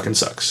water. It fucking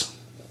sucks.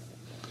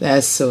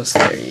 That's so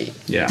scary.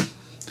 Yeah.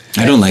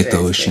 I don't like the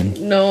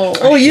ocean. No.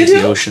 Oh, you Hate the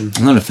do? ocean.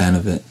 I'm not a fan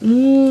of it.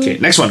 Okay,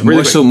 next one.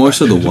 Really More quick.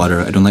 so the water.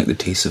 I don't like the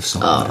taste of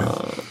salt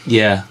water.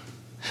 Yeah.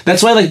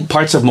 That's why like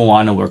parts of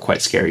Moana were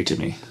quite scary to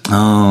me.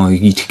 Oh,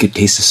 you could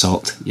taste the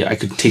salt. Yeah, I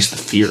could taste the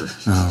fear.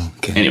 Oh,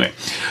 okay. Anyway,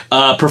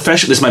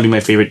 professional. This might be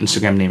my favorite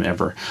Instagram name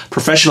ever.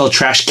 Professional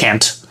trash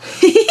cant.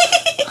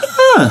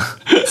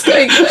 It's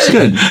very good.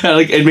 Good.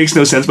 Like it makes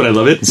no sense, but I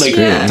love it. Like,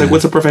 Yeah. it's like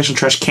what's a professional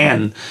trash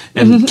can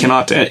and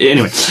cannot.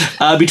 Anyway,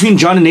 between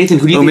John and Nathan,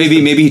 who do you Or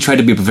think? maybe he tried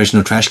to be a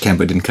professional trash can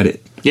but didn't cut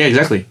it. Yeah,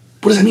 exactly.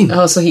 What does that mean?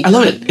 Oh, so he I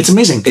love it. It's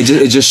amazing.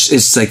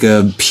 It's like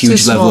a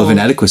huge Too level of small.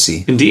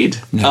 inadequacy. Indeed.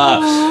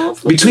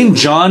 Between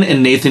John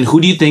and Nathan,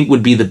 who do you think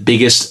would be the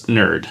biggest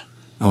nerd?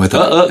 Oh, I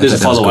thought There's a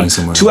that was follow going on.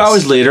 somewhere 2 else.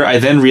 hours later, I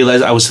then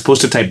realized I was supposed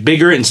to type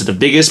bigger instead of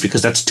biggest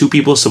because that's two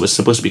people, so it's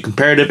supposed to be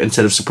comparative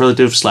instead of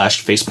superlative /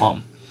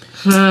 facepalm.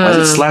 Why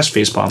is it /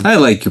 facepalm? I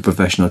like your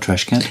professional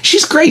trash can.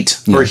 She's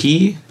great. Or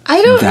he,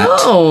 I don't That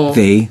know.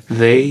 they.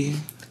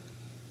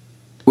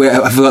 Wait,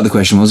 I forgot the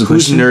question. What was the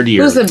Who's question?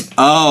 nerdier? Who's the?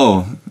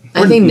 Oh,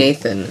 I think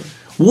Nathan.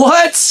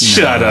 What?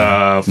 Shut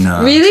up.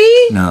 No.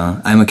 Really?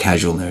 No, I'm a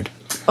casual nerd.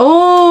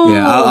 Oh.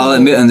 Yeah, I'll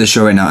admit on the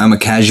show right now, I'm a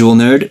casual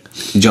nerd.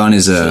 John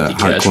is a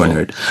hardcore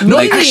nerd. No,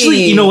 Really?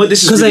 actually, you know what?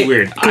 This is 'Cause really I-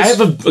 weird. I have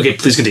a... Okay,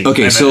 please continue.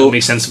 Okay, I mean, so- it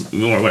makes sense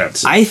more what I have to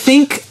say. I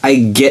think I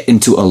get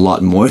into a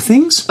lot more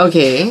things,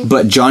 Okay.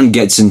 but John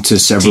gets into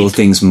several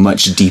things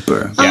much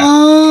deeper.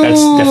 Yeah,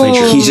 that's definitely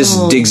true. He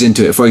just digs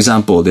into it. For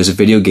example, there's a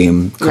video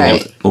game called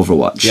Right.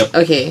 Overwatch. Yep.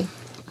 Okay.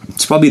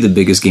 It's probably the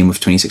biggest game of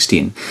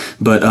 2016.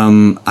 But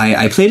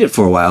I played it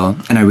for a while,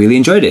 and I really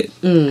enjoyed it.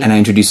 And I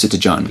introduced it to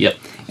John. Yep.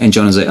 And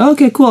John was like, oh,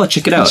 okay, cool, I'll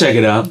check it out. Check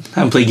it out.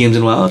 Haven't played games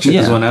in a while. Check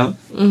this Yeah. one out.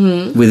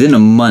 Within a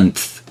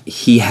month,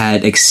 he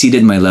had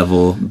exceeded my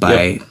level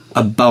by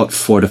about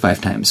 4 to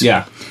 5 times.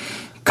 Yeah.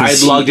 I had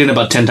he- logged in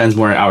about 10 times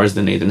more hours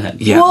than Nathan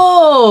had. Yeah.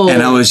 Whoa.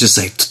 And I was just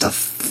like, what the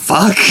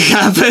fuck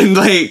happened?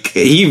 Like,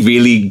 he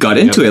really got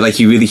into Yep. it. Like,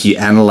 he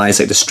analyzed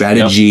like the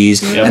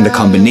strategies Yep. and the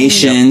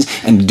combinations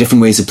and the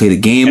different ways to play the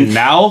game. And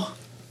now,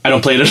 I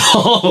don't play it at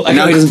all. I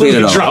now he doesn't play it at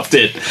completely all. dropped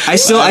it. I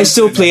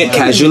still play it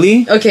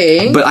casually.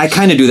 Okay. But I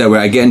kind of do that where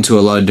I get into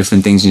a lot of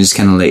different things and just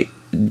kind of like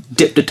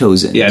dip the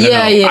toes in. Yeah, no,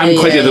 Yeah, no. yeah, I'm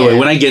quite the yeah, other way. yeah.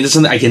 When I get into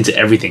something, I get into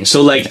everything.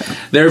 So, like,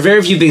 there are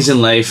very few things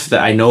in life that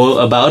I know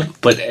about,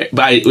 but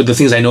with the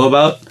things I know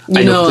about,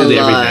 I know know a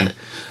completely lot. everything.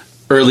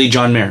 Early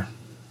John Mayer.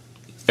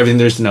 Everything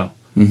there is to know.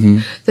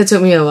 That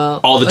took me a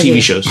while. All the Okay.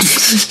 TV shows.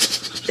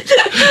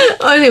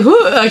 Okay,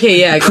 who? Okay,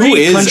 yeah. Who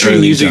is Country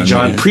early music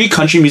John Mayer?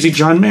 pre-country music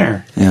John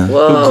Mayer. Yeah.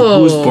 Whoa.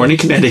 Who was born in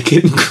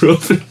Connecticut and grew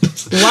up in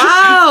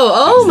Wow.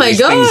 Oh my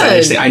things I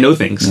god. say. I know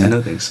things. I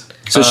know things.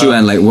 So,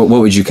 Shuan, like, what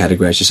would you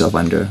categorize yourself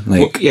under?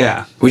 Like,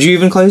 Yeah. would you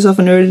even call yourself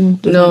a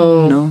nerd?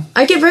 No. No?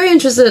 I get very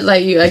interested,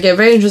 like you. I get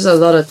very interested in a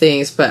lot of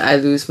things, but I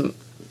lose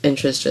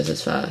interest just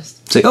as fast.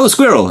 It's like, oh,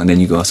 squirrel, and then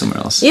you go somewhere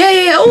else. Yeah,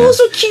 yeah, yeah. Oh,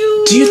 so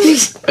cute. Do you think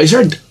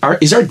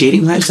is our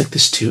dating lives like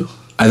this too?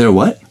 Either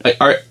what? Like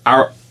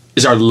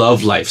is our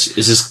love lives?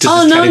 Is this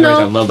Oh no,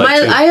 no. love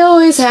life too? I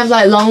always have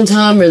like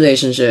long-term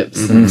relationships.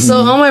 So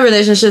all my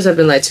relationships have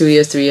been like 2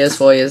 years, 3 years,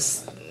 4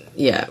 years.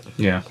 Yeah,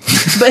 Yeah.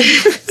 but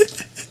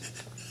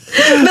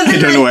I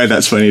don't know why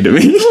that's funny to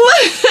me.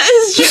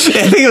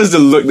 I think it was the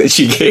look that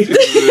she gave.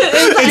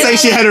 It's like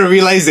she had a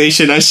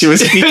realization as she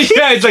was speaking.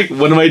 Yeah, it's like,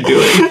 what am I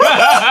doing?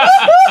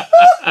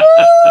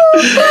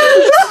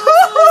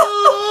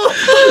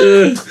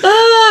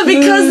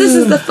 because this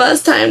is the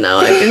first time now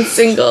I've been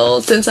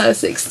single since I was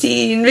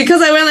 16.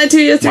 Because I went like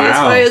 2 years, 3 years,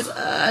 Wow. 4 years.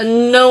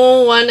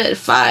 No one at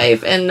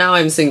 5, and now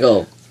I'm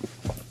single.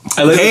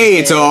 I like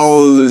Hey, to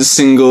all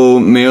single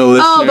male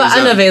listeners. Oh, but out-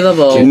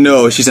 unavailable.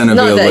 No, she's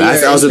unavailable. Not that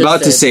you're I was about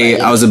to interested, say, but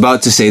yeah. I was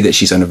about to say that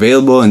she's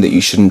unavailable and that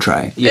you shouldn't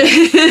try.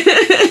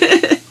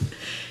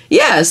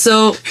 Yeah,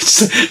 so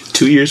It's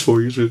 2 years,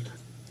 4 years.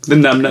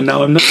 Then now I'm not. I'm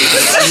not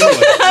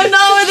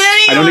with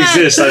anyone. I don't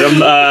exist.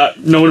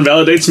 No one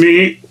validates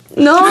me.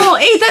 No,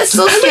 hey, that's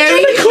so scary.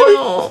 unicorn.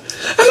 No.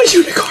 I'm a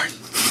unicorn.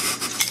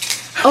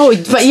 Oh,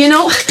 but you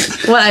know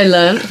what I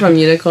learned from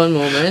Unicorn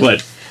Moment?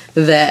 What?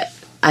 That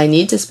I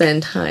need to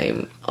spend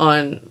time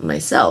on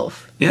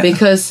myself. Yeah.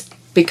 Because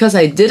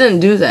I didn't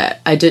do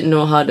that, I didn't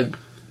know how to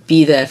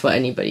be there for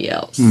anybody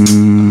else.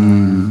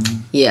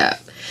 Yeah.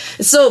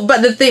 So, but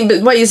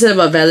what you said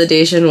about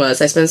validation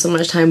was I spent so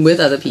much time with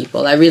other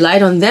people. I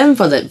relied on them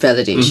for that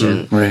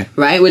validation.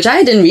 Right. Which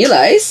I didn't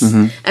realize.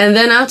 And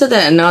then after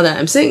that, now that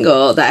I'm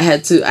single,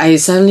 I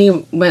suddenly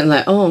went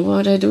like, oh,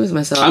 what do I do with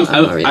myself? I'm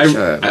not really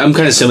sure. I'm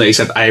kind of similar,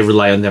 except I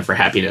rely on them for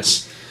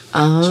happiness. So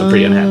I'm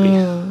pretty unhappy.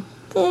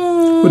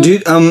 Do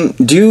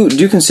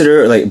you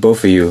consider, like,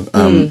 both of you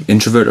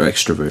introvert or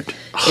extrovert?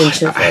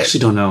 Introvert. I actually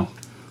don't know.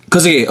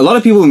 Because a lot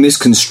of people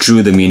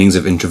misconstrue the meanings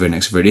of introvert and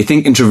extrovert. They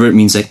think introvert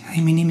means like, hi,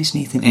 my name is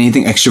Nathan. And they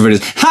think extrovert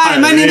is, hi,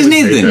 my name is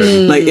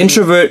Nathan. Like,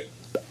 introvert,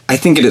 I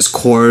think at its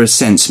core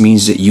sense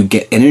means that you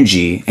get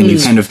energy and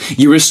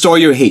you restore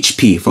your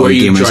HP for all Where the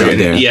you gamers enjoy out it.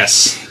 there.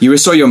 Yes. You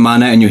restore your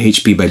mana and your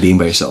HP by being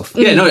by yourself.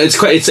 Yeah, no, it's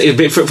a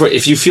bit for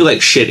if you feel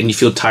like shit and you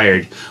feel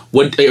tired,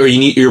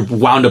 you're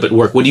wound up at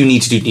work. What do you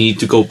need to do? Do you need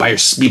to go be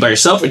by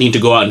yourself, or do you need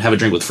to go out and have a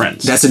drink with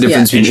friends? That's the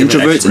difference between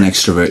Introvert, introverts and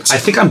extroverts. I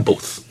think I'm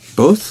both.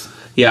 Both?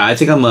 Yeah, I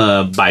think I'm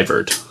a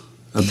bivert.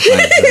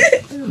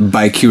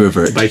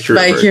 Bicurivert. By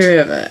Bicurivert.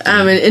 River.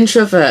 I'm an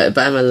introvert,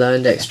 but I'm a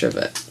learned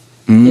extrovert.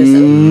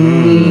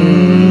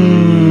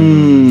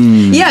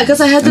 Yeah,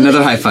 because I had to.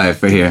 Another high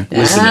five right here.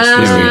 There we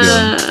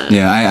go.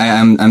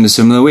 Yeah, I'm the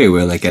similar way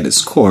where, like, at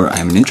its core,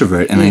 I'm an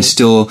introvert and I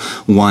still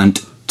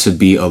want to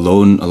be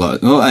alone a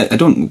lot. Well, I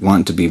don't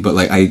want to be, but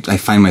like I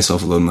find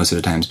myself alone most of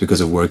the times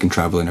because of work and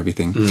travel and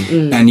everything.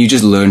 And you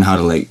just learn how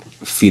to like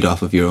feed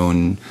off of your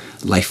own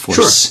life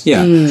force. Sure.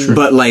 Yeah. Sure.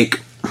 But like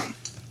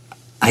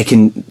I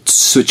can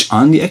switch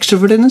on the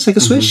extrovertedness like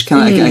a switch.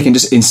 I can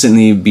just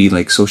instantly be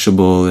like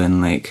sociable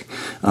and like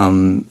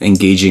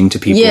engaging to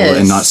people Yes.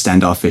 and not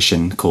standoffish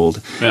and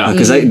cold. Yeah.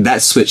 Because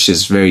that switch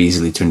is very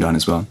easily turned on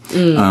as well.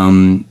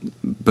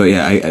 But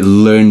yeah, I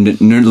learned it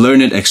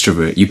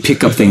extrovert. You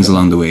pick up things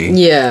along the way.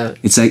 Yeah.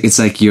 It's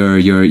like you're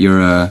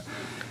a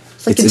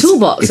It's like a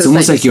toolbox. It's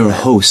almost like you're a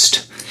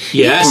host.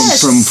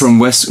 Yes. From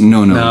West.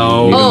 No.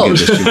 No. You don't get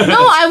this treatment. No,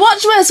 I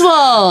watched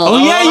Westworld. Oh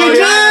yeah, you do.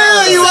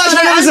 yes. You watch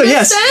one I episode.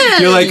 Yes,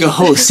 understand. you're like a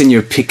host, and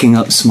you're picking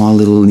up small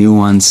little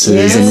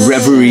nuances and Yes.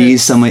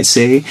 reveries. Some might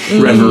say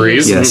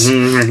Reveries. yes,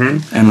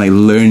 Mm-hmm. and like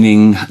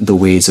learning the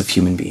ways of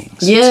human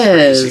beings.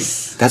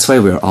 Yes. That's why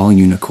we're all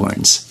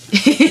unicorns.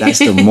 That's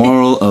the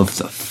moral of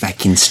the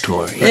fucking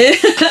story.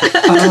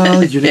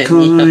 all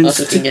unicorns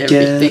Everything.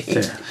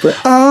 together. We're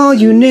all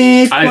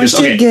unicorns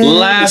Okay, together.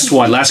 last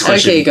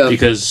question, Okay, go.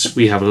 because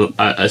we have an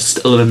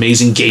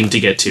amazing game to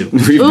get to.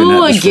 We've been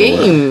Ooh, at a this for a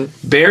while. game.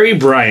 Barry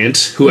Bryant,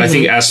 who I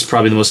think asked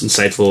probably the most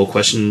insightful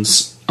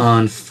questions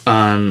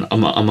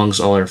amongst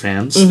all our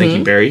fans. Thank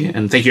you, Barry,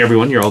 and thank you,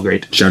 everyone. You're all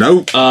great. Shout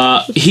out.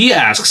 He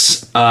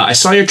asks, I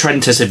saw your tried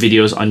and tested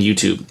videos on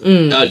YouTube.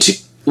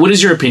 What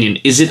is your opinion?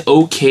 Is it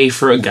okay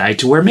for a guy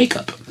to wear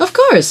makeup? Of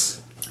course.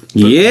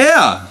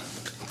 Yeah.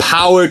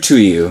 Power to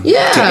you.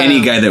 Yeah. To any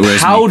guy that wears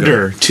makeup.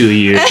 Powder to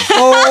you.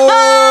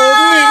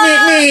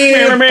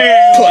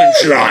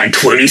 Punchline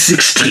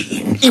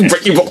 2016.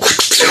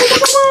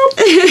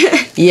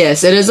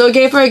 Yes, it is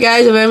okay for a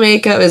guy to wear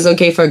makeup. It's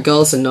okay for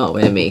girls to not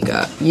wear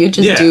makeup. You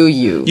just do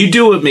you. You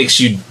do what makes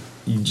you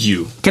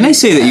you. Can I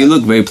say that you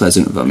look very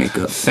pleasant without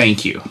makeup?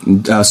 Thank you.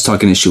 I was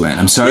talking to Shuan.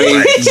 I'm sorry.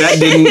 That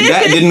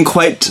didn't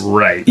quite.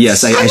 Right.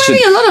 Yes, I I'm should.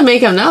 wearing a lot of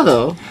makeup now,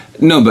 though.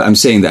 No, but I'm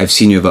saying that I've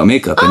seen you without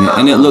makeup,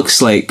 and it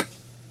looks like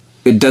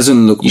it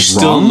doesn't look. You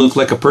still wrong. look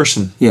like a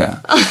person. Yeah,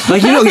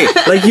 like you know, okay,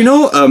 like you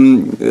know,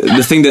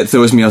 the thing that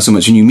throws me off so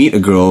much when you meet a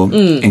girl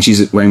and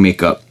she's wearing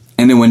makeup,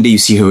 and then one day you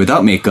see her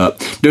without makeup.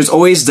 There's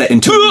always that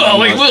internal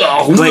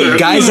like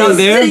guys out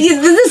there.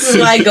 This is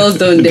why girls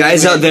don't date.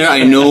 Guys out there,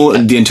 I know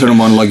the internal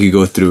monologue you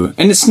go through,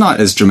 and it's not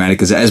as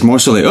dramatic as that. It's more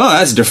so like, oh,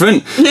 that's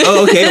different.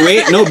 Oh, okay,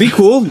 wait, no, be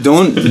cool.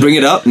 Don't bring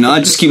it up. No,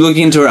 just keep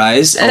looking into her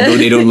eyes, although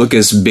they don't look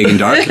as big and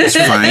dark. It's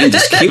fine.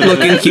 Just keep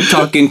looking,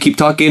 keep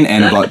talking,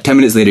 and about 10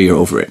 minutes later, you're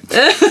over it.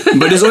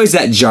 But there's always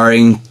that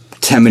jarring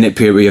 10-minute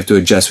period where you have to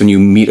adjust when you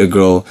meet a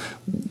girl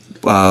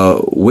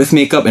with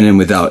makeup and then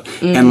without.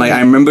 And like, I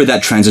remember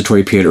that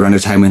transitory period around the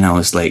time when I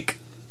was like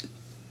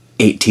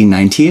 18,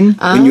 19,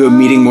 when you were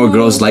meeting more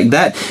girls like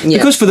that. Yeah.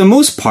 Because for the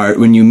most part,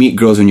 when you meet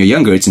girls when you're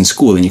younger, it's in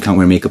school and you can't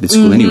wear makeup at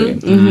school anyway.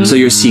 So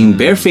you're seeing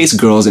barefaced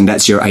girls, and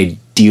that's your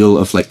ideal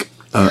of like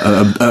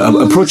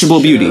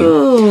approachable beauty.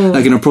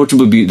 Like an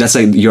approachable beauty, that's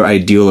like your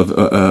ideal of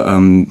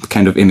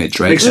kind of image,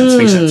 right? Makes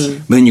sense.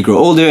 But then you grow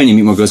older and you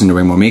meet more girls and they're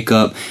wearing more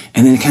makeup,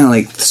 and then it kind of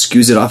like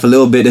skews it off a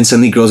little bit, and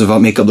suddenly girls without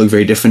makeup look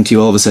very different to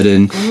you all of a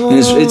sudden. And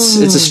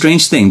it's a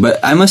strange thing. But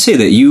I must say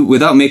that you,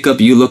 without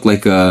makeup, you look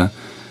like a...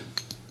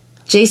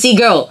 JC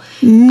girl.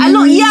 I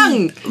look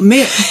young.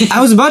 I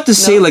was about to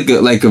say like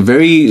a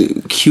very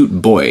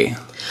cute boy.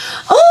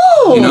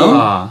 Oh, You know?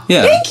 Ah.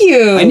 Yeah. thank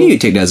you. I knew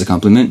you'd take that as a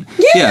compliment.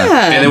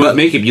 Yeah. And then with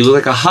makeup, you look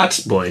like a hot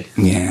boy.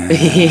 Yeah.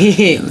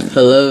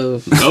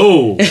 Hello.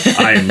 Oh,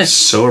 I am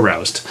so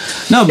aroused.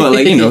 No, but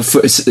like, you know,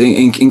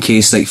 in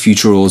case like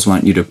future roles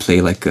want you to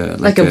play like a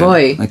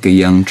boy. like a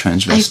young I've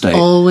transvestite,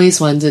 always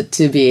wanted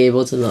to be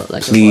able to look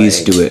like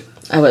please a boy. do it.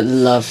 I would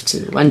love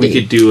to. One day. We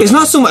could do. It's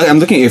not so much. I'm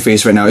looking at your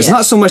face right now. It's Yeah.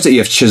 not so much that you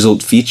have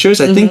chiseled features.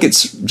 I think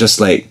it's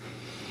just like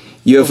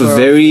you have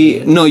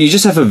Overall. you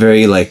just have a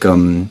very like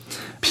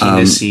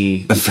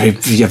penisy.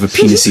 you have a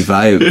penisy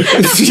vibe.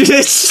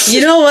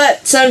 You know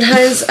what?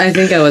 Sometimes I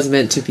think I was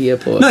meant to be a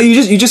boy. No,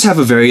 you just have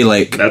a very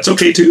like That's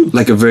okay too.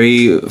 like a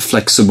very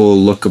flexible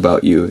look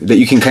about you that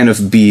you can kind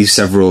of be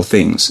several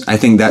things. I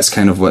think that's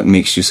kind of what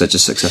makes you such a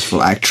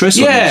successful actress.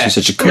 What Yeah, makes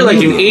you such a you're like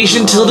an comedian.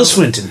 Asian Tilda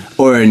Swinton.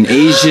 or an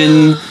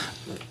Asian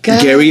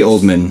Guys, Gary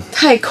Oldman.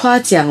 太夸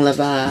奖了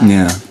吧?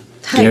 Yeah.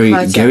 太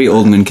夸奖了。 Gary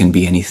Oldman can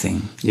be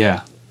anything.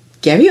 Yeah.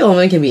 Gary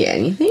Oldman can be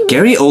anything.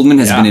 Gary Oldman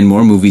has Yeah. been in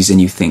more movies than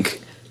you think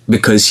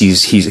because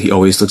he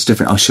always looks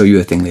different. I'll show you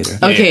a thing later.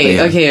 Okay,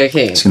 Yeah.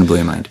 okay. It's gonna blow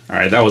your mind. All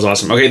right, that was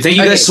awesome. Okay, thank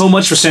you Okay. guys so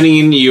much for sending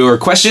in your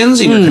questions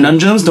and your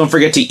conundrums. Don't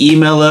forget to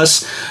email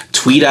us,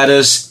 tweet at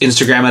us,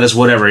 Instagram at us,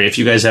 whatever. If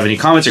you guys have any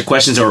comments or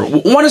questions, or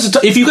want us to,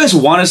 if you guys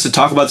want us to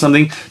talk about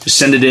something, just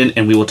send it in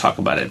and we will talk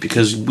about it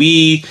because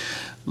we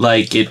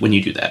like it when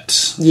you do that.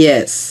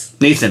 Yes.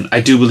 Nathan, I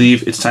do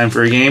believe it's time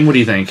for a game. What do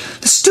you think?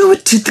 Let's do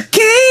it to the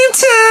game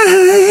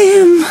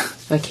time.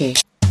 Okay.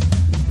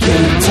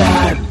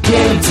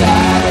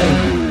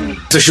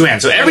 So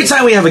Shuan, so every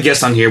time we have a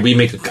guest on here,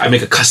 I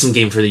make a custom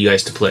game for you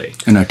guys to play.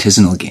 An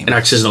artisanal game. An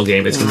artisanal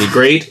game. It's going to be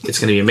great. It's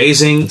going to be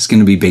amazing. It's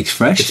gonna be baked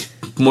fresh.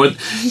 More,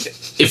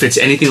 if it's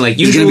anything like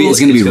usual, it's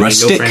gonna be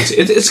rustic. fancy.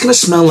 It's going to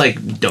smell like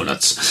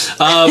donuts.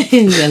 I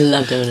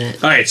love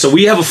donut. All right, so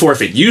we have a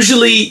forfeit.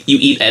 Usually, you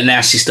eat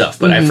nasty stuff,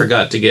 but I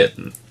forgot to get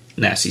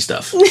nasty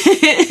stuff,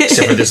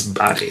 except for this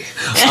body.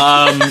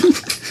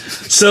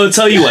 So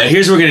tell you what,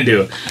 here's what we're gonna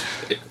do.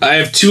 I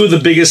have two of the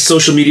biggest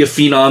social media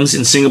phenoms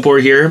in Singapore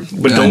here,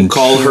 but don't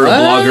call her a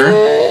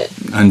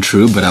blogger.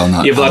 Untrue, but I'll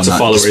not. You have lots I'll of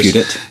not followers. dispute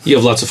it. You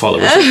have lots of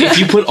followers. If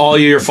you put all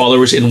your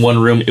followers in one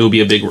room, it would be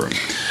a big room.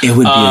 It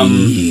would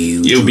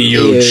be It would be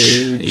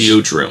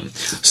huge room.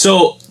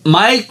 So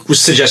my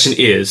suggestion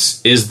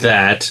is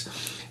that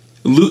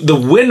the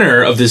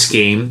winner of this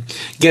game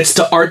gets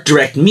to art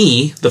direct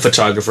me, the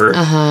photographer,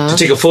 to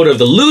take a photo of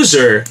the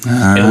loser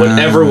in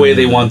whatever way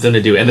they want them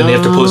to do, and then they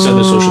have to post it on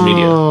their social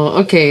media.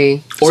 Oh,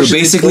 okay. Or So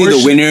basically,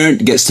 the winner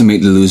gets to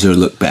make the loser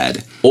look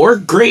bad. or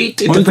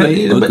great, Or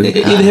great, or but great.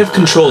 they have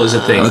control is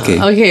a thing.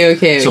 Okay.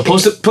 Okay. So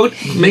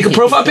make a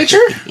profile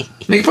picture.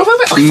 Make a profile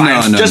picture. Okay,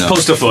 fine. No, Just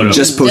post a photo.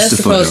 Just post a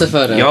photo. Post a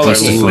photo. Y'all are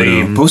Post a photo.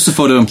 lame. Post a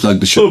photo and plug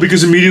the show. Oh,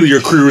 because immediately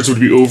your careers would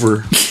be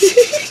over.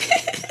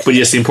 But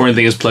yes, the important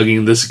thing is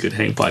plugging this Good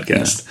Hang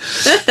podcast.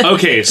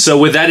 Okay, so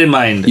with that in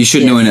mind, You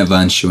should know in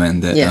advance, Shuan,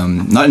 that Yeah.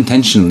 not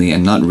intentionally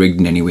and not rigged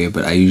in any way,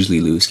 but I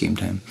usually lose game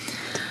time.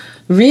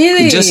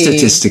 Really? Just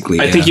statistically.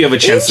 I think you have a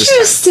chance to start.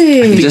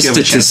 Interesting. think Just you have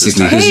a chance to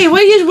statistically. start.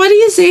 Hey, what are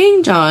you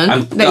saying, John?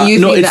 No,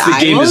 it's the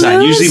game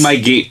design. Usually my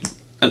game.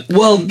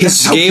 Well, His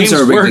that's how games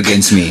are rigged work.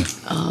 against me.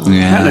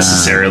 Yeah. Not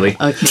necessarily.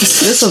 Okay,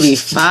 this will be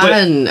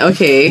fun.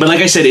 Okay. But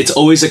like I said, it's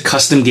always a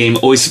custom game,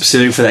 always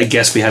specific for that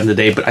guest we have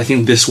today. But I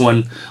think this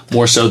one,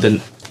 more so than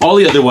all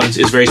the other ones,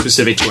 is very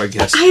specific to our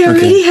guest. I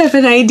already have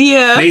an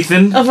idea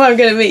Nathan of what I'm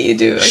gonna make you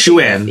do. Okay.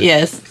 Shuan.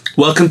 Yes.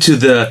 Welcome to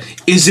the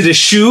Is It a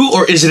Shoe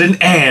or Is It an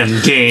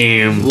An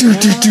game.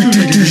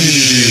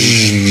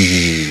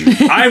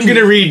 I'm going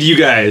to read you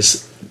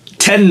guys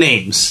 10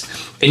 names,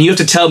 and you have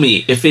to tell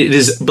me if it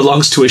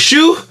belongs to a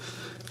shoe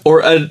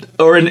or an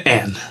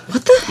an.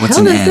 What the What's hell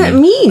an does Anne? that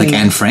mean? Like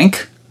Anne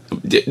Frank?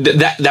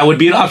 That would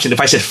be an option. If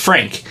I said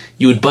Frank,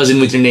 you would buzz in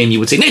with your name. You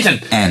would say Nathan,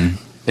 Anne.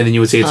 and then you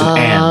would say it's an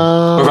An.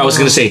 Or if I was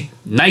going to say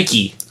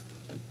Nike,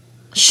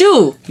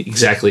 Shoe.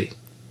 exactly.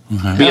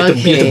 But you have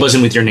to buzz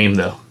in with your name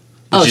though.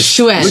 Oh,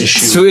 Shuan. Which is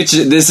shoe. So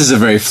this is a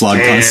very flawed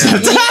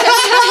concept.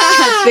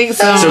 I think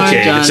so, It's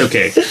okay. John. It's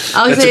okay.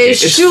 I'll That's say okay. It's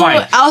shoe.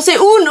 fine. I'll say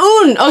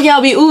un. Okay,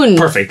 I'll be un.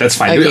 Perfect. That's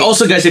fine. Okay.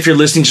 Also, guys, if you're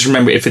listening, just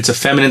remember if it's a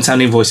feminine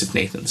sounding voice, it's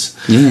Nathan's.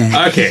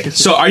 Yeah. Okay.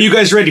 So, are you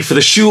guys ready for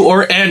the shoe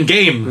or an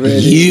game?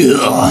 Yeah.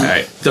 All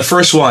right. The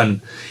first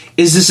one: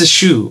 is this a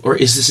shoe or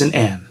is this an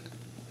an?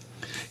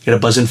 You gotta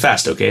buzz in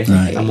fast, okay?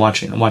 Right. I'm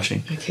watching.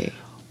 Okay.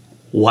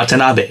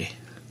 Watanabe.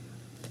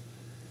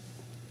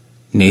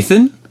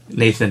 Nathan?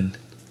 Nathan.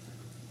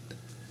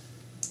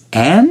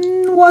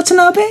 Anne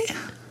Watanabe?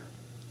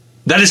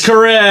 That is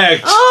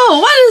correct. Oh,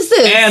 what is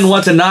this? Anne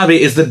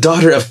Watanabe is the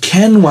daughter of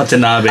Ken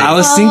Watanabe. I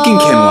was thinking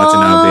Ken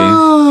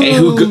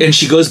Watanabe. and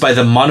she goes by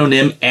the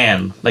mononym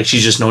Anne, like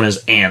she's just known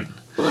as Anne.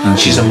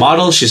 She's a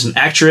model, she's an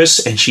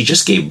actress, and she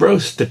just gave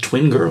birth to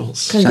twin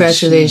girls.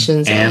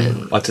 Congratulations, Anne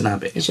Anne.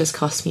 Watanabe. It just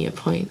cost me a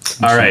point.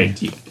 All right,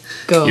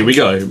 Go. here we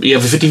go. You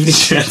have a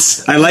 50-50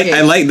 chance. I like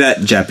Okay.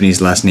 that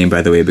Japanese last name,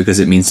 by the way, because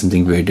it means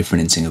something very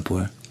different in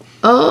Singapore.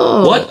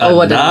 Oh.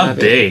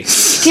 Watanabe.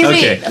 Okay,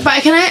 wait.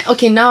 But can I?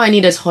 Okay, now I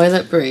need a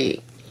toilet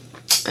break.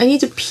 I need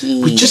to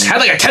pee. We just had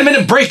like a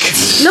 10-minute break.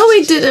 No,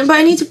 we didn't. But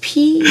I need to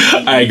pee.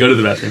 All right, go to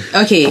the bathroom.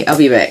 Okay, I'll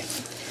be back.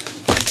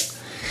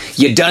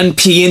 You done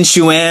peeing,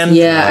 Shuan?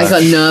 Yeah, I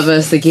got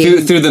nervous. The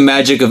game. Through the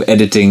magic of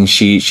editing,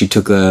 she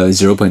took a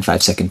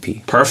 0.5 second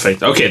pee.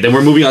 Perfect. Okay, then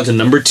we're moving on to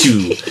number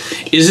 2.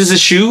 Is this a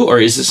shoe or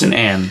is this an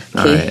Anne?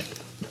 All right.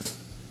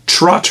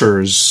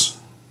 Trotters.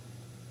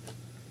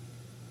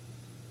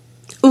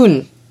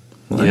 Un.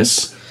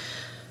 Yes.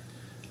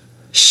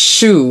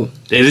 Shoe.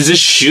 It is a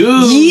shoe.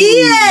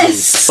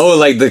 Yes. Oh,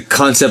 like the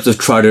concept of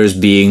trotters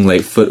being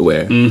like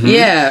footwear.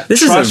 Yeah.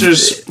 This is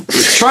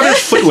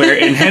Trotters footwear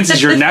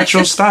enhances your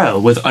natural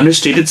style with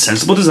understated,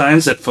 sensible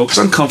designs that focus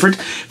on comfort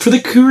for the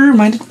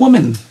career-minded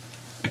woman.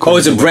 Oh,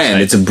 it's a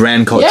brand. It's a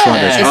brand called Yeah.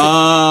 Trotters. It's a- Oh,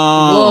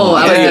 Whoa,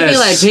 I was thinking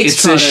like Jake's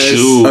it's Trotters. a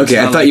shoe. okay.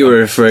 I Not thought you were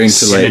referring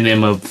to like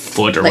synonym of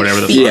foot or Like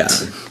whatever the feet.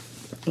 fuck.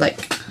 yeah. Like.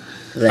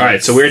 All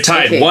right, so we're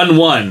tied. Okay.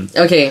 1-1.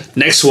 Okay.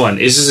 Next one.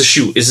 Is this a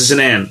shoe? Is this an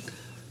Anne?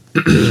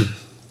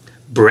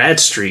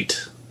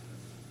 Bradstreet.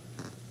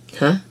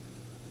 Huh?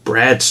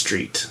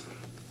 Bradstreet.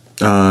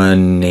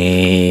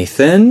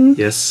 Nathan.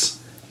 Yes.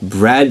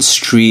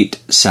 Bradstreet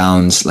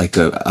sounds like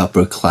a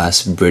upper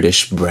class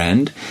British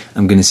brand.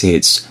 I'm gonna say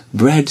it's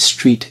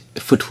Bradstreet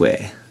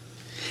footwear.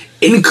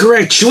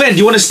 Incorrect. Shuan, do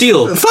you want to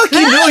steal? Fuck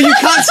you! No, you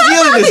can't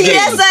steal in this game.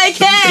 Yes, I You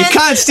can.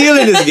 can't steal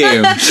in this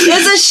game.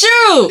 It's a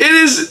shoe. It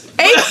is.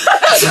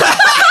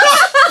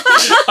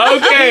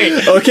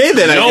 Okay. Okay,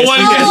 then. No I guess one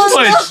we can-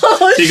 gets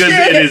punched because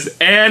shit. it is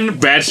Anne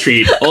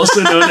Bradstreet,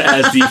 also known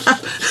as the.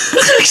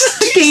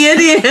 Fucking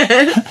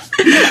idiot.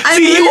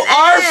 You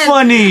are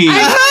funny.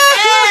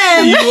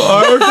 Anne. You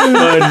are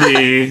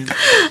funny.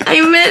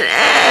 I meant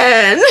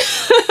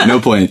Anne. No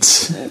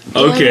points.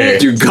 Okay.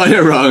 You got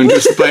it wrong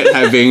despite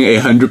having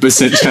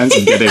 100% chance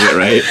of getting it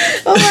right.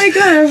 Oh my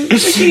god, I'm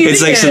freaking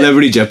It's like idiot.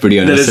 Celebrity Jeopardy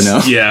on That is,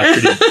 SNL. yeah,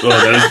 pretty,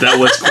 that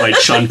was quite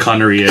Sean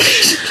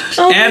Connery-ish.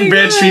 Oh my Anne God.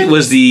 Bradstreet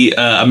was the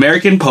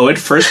American poet.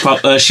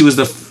 She was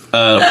the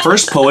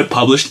first poet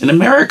published in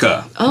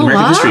America. Oh,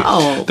 American wow.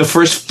 history. The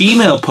first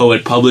female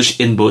poet published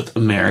in both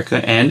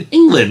America and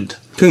England.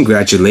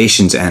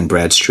 Congratulations, Anne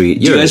Bradstreet.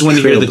 Do you guys want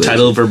to hear the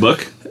title of her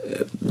book?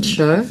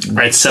 Sure. All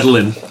right, settle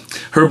in.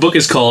 Her book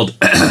is called,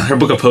 her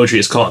book of poetry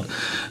is called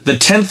The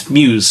 10th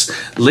Muse,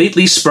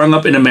 Lately Sprung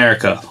Up in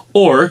America,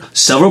 Or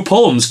several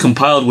poems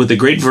compiled with a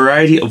great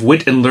variety of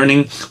wit and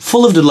learning,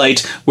 full of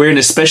delight, wherein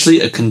especially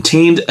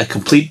contained a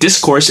complete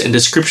discourse and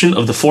description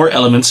of the four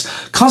elements,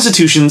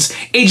 constitutions,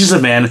 ages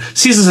of man,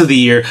 seasons of the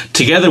year,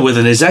 together with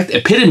an exact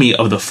epitome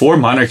of the four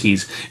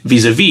monarchies,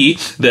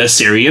 vis-a-vis the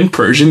Assyrian,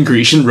 Persian,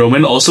 Grecian,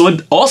 Roman,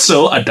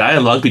 also a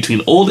dialogue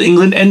between Old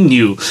England and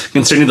New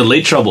concerning the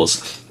late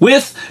troubles,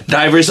 with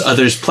divers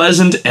others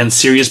pleasant and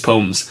serious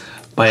poems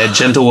by a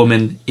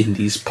gentlewoman in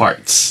these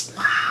parts.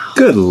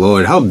 Good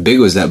lord, how big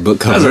was that book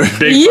cover?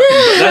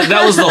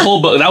 That was the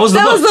whole book. That was the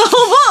book.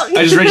 whole book.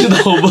 I just read you the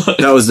whole book.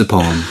 That was the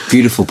poem.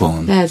 Beautiful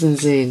poem. That's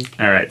insane.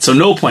 All right, so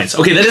no points.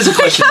 Okay, that is a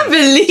question. I can't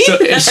believe So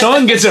if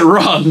someone gets it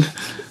wrong,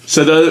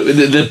 so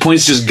the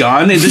point's just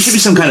gone. There should be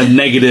some kind of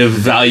negative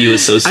value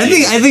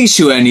associated. I think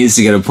Shuan needs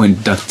to get a point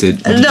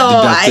deducted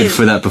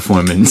for that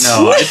performance.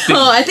 No, I think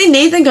I think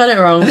Nathan got it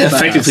wrong.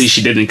 effectively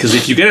she didn't, because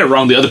if you get it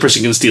wrong, the other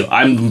person can steal.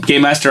 I'm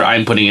game master.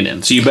 I'm putting it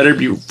in, so you better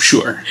be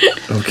sure.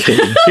 Okay.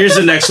 Here's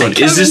the next one.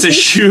 Is this a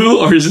shoe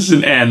or is this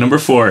an and? Number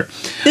 4.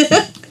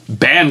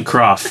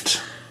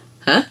 Bancroft.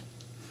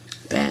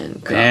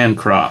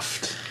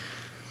 Bancroft.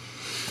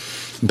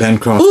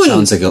 Bancroft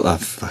sounds like a...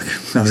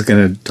 fuck. I was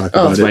going to talk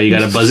about That's why you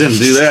gotta buzz in.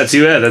 Do that.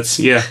 See that? That's,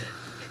 yeah.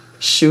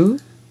 Shoe?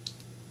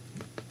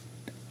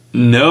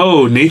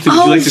 No, Nathan,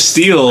 would you like to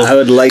steal? I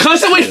would like...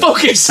 Constantly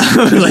focus! I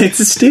would like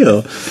to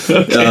steal.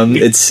 Okay.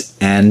 It's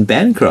Anne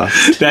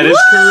Bancroft. That is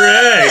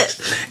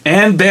correct.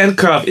 Anne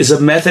Bancroft is a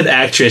method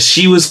actress.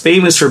 She was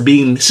famous for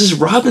being Mrs.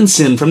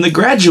 Robinson from The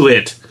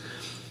Graduate.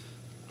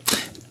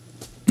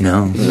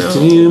 No.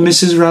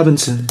 Mrs.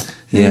 Robinson.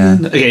 Yeah.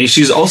 Okay,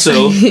 she's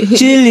also...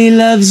 Julie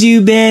loves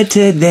you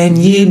better than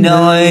you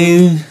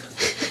know.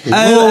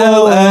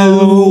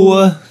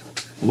 Oh.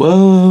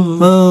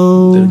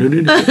 Whoa.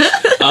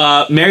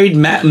 Married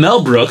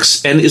Mel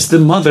Brooks and is the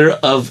mother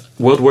of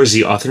World War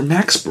Z author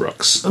Max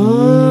Brooks.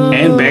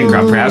 Anne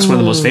Bancroft, perhaps one of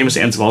the most famous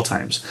Annes of all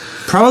times.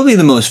 Probably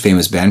the most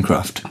famous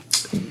Bancroft.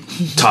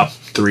 Top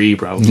 3,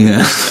 probably.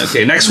 Yeah.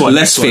 Okay, next one.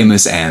 Less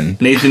famous Anne.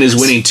 Nathan is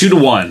winning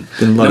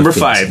 2-1. Number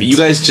 5. Annes. You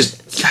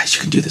guys,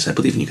 you can do this. I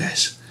believe in you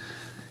guys.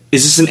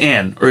 Is this an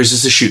Anne or is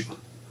this a shoe?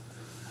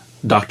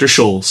 Dr.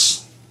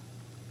 Scholl's.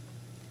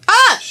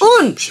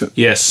 Un!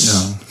 Yes.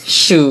 No.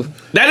 Shoe.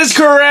 That is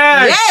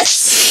correct.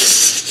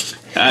 Yes!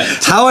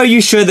 How are you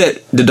sure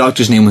that the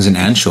doctor's name was an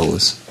Anne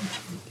Scholes?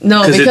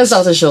 No, 'Cause because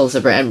it's- Dr. Scholl's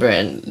a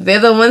brand. They're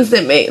the ones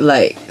that make,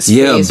 like,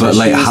 Yeah, sprays but for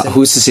like, shoes and-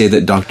 who's to say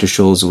that Dr.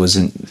 Scholes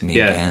wasn't named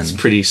Yeah, Anne? it's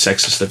pretty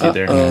sexist of you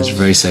there. Yeah, it's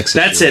very sexist.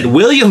 That said,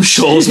 William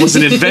Scholes was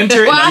an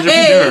inventor and Why?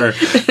 entrepreneur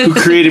who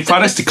created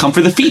products to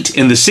comfort the feet.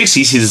 In the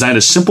 60s, he designed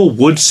a simple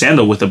wood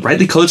sandal with a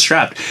brightly colored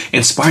strap,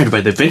 inspired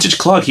by the vintage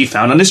clog he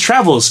found on his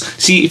travels.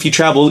 See, if you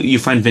travel, you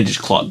find vintage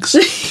clogs.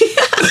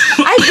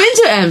 I've been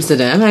to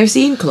Amsterdam. I've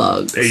seen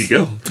clogs. There you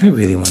go. I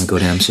really want to go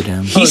to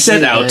Amsterdam. He set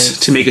dude, out nice.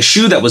 to make a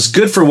shoe that was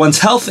good for one's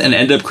health and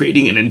ended up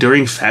creating an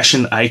enduring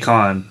fashion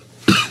icon.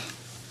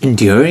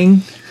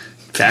 Enduring?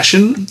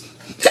 Fashion?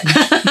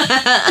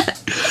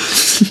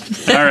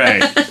 All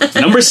right.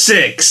 Number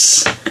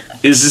 6.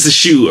 Is this a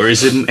shoe or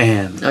is it an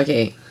Anne?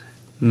 Okay.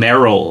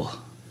 Merrill.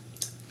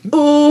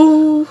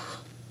 Ooh.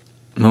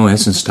 Oh,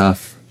 that's some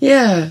stuff.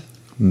 Yeah.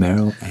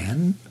 Meryl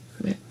Anne?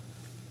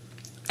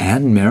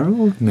 Anne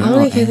Merrill? I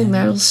want to get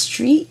Meryl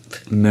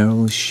Streep.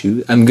 Merrill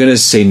shoe. I'm gonna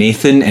say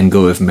Nathan and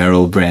go with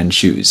Merrill brand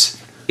shoes.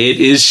 It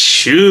is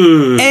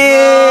shoes.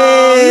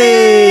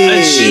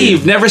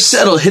 Achieve, never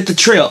settle, hit the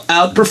trail,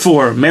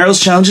 outperform. Merrill's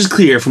challenge is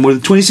clear. For more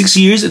than 26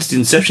 years, it's the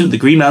inception of the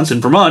Green Mountains in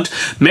Vermont.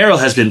 Merrill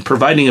has been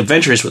providing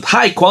adventurers with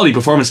high-quality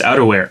performance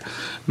outerwear.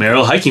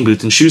 Merrill hiking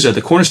boots and shoes are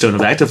the cornerstone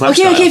of active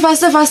lifestyle. Okay,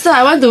 faster.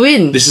 I want to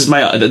win.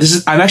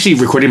 I'm actually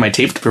recording my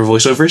tape for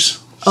voiceovers.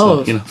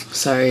 So,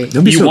 sorry.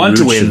 Don't be you so want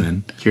to rude,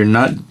 win. Shuan. You're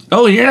not.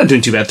 Oh, you're not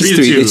doing too bad.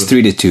 3-2. It's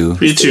 3-2.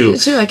 3-2.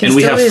 3-2, I can And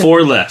we still have win.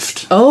 4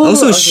 left. Oh,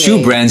 Also, okay.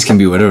 shoe brands can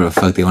be whatever the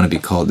fuck they want to be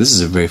called. This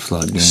is a very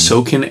flawed game.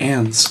 So can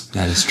Anne's.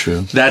 That is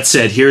true. That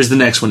said, here's the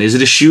next one. Is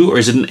it a shoe or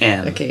is it an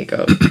Anne? Okay,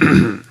 go.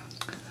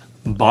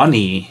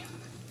 Bonnie.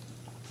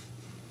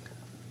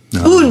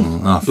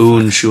 Oh,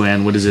 Un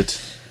Shuan. What is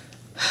it?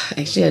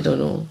 Actually, I don't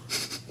know.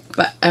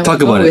 But I talk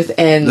will go about with it.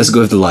 Anne. Let's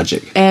go with the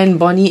logic. Anne,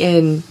 Bonnie,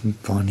 and...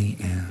 Bonnie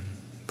Anne.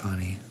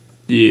 Bonnie.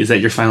 Is that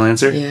your final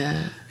answer?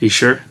 Yeah. Are you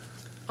sure?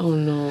 Oh,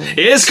 no.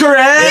 It's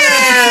correct!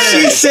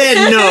 She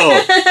said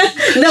no.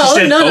 No,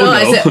 said, no. "Oh, no."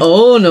 I said,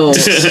 oh,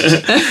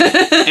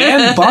 no.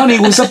 Anne Bonny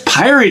was a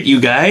pirate,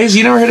 you guys.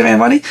 You never heard of Anne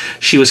Bonny?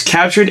 She was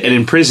captured and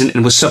imprisoned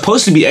and was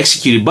supposed to be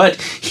executed,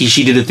 but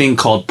she did a thing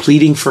called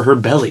pleading for her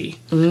belly,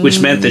 which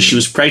meant that she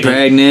was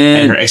pregnant.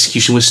 And her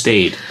execution was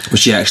stayed. Was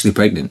she actually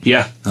pregnant?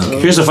 Yeah.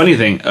 Here's the funny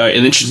thing,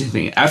 an interesting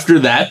thing. After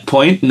that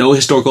point, no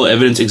historical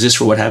evidence exists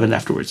for what happened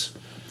afterwards.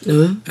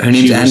 Her name's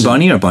She Anne was-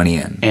 Bonny or Bonnie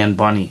Anne? Anne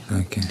Bonny.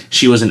 Okay.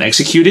 She wasn't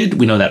executed.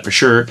 We know that for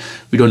sure.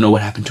 We don't know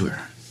what happened to her.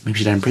 Maybe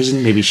she died in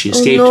prison. Maybe she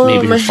escaped. Oh, no,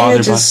 maybe my her father hair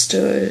bought. just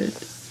stood.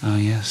 Oh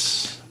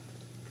yes.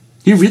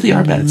 You really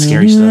are bad at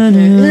scary stuff.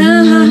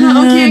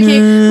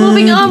 Okay.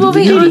 Moving on.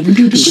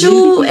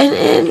 Shoe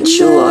and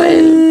shoe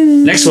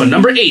and... Next one,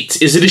 number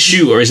 8. Is it a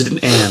shoe or is it an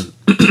Anne?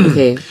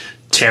 Okay.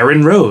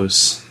 Taryn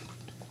Rose.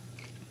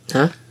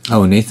 Huh?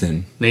 Oh,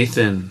 Nathan.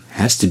 Nathan.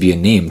 Has to be a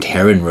name.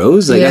 Taryn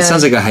Rose? Like, Yeah. that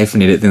sounds like a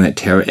hyphenated thing, like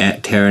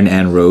Taryn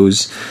and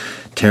Rose.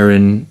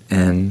 Taryn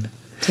and...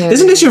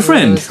 Isn't this your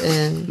friend?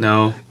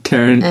 No.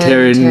 Taryn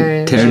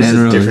Taryn It's and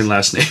a Rose. different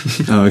last name.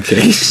 Oh, okay.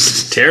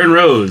 Taryn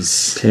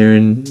Rose.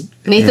 Taryn...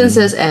 Nathan and-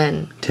 says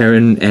Anne.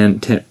 Taryn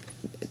and...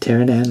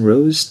 Taryn and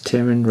Rose?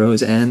 Taryn,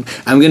 Rose, Anne?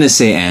 I'm gonna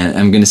say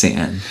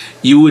Anne.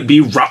 You would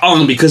be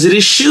wrong because it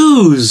is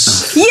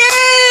shoes.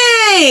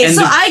 Yay! And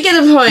So the- I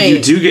get a point.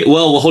 You do get...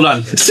 Well, hold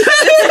on.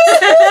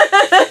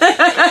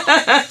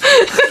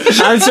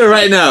 Answer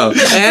right now.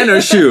 Anne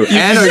or shoe?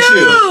 Anne or shoe?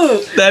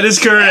 Ooh! That is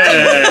correct.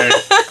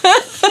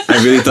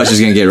 I really thought she was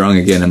gonna get it wrong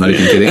again. I'm not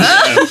even kidding.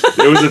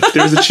 There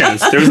was a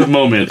chance. There was a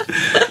moment.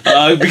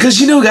 Because,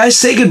 guys,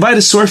 say goodbye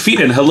to sore feet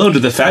and hello to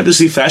the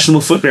fabulously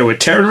fashionable footwear with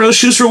Taryn Rose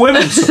shoes for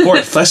women.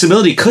 Support,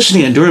 flexibility,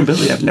 cushioning, and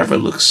durability. I've never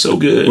looked so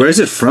good. Where is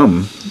it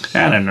from?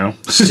 I don't know.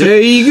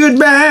 Say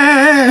goodbye.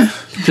 I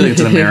feel like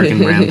it's an American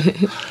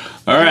brand.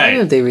 All I don't know right.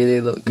 if they really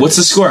look good. What's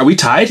the score? Are we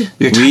tied?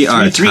 We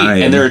are 3-3,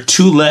 tied. and there are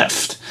 2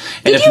 left.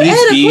 And Did you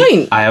add a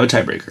point? I have a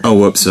tiebreaker. Oh,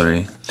 whoops,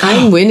 sorry.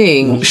 I'm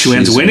winning.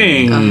 Shuan's She's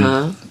winning.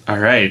 Uh-huh. All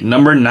right.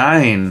 Number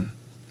 9.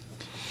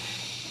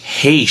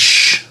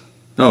 Heish.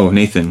 Oh,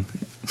 Nathan.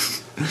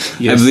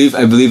 Yes.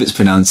 I believe it's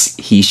pronounced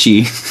he,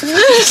 she.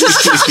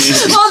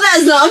 Oh,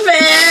 that's not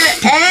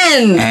fair.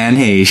 Anne. And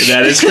Heish.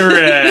 That is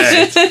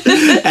correct.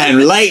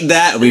 And like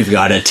that, we've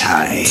got a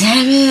tie.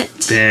 Damn it.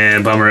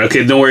 Damn, bummer.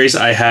 Okay, no worries.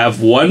 I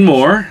have one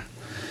more,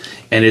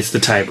 and it's the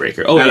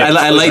tiebreaker. Oh, yeah.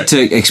 I like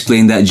to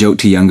explain that joke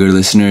to younger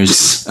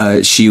listeners.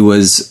 She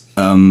was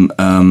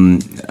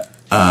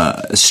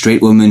a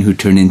straight woman who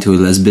turned into a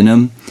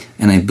lesbian,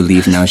 and I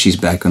believe now she's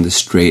back on the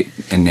straight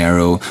and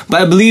narrow.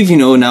 But I believe,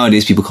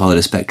 nowadays people call it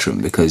a spectrum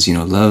because,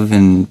 love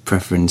and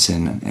preference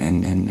and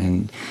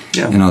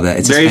all that.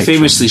 It's a Very spectrum.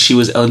 famously, she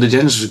was Ellen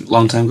DeGeneres'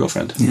 longtime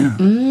girlfriend. Yeah.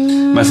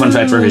 My fun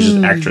fact for her is she's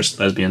an actress,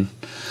 lesbian.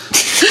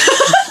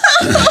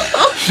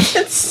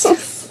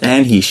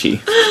 And he,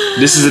 she.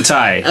 This is a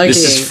tie.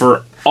 This Okay. is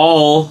for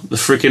all the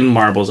freaking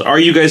marbles. Are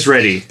you guys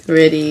ready?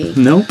 Ready.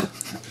 Nope.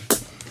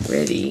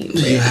 Ready.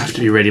 You have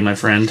to be ready, my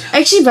friend.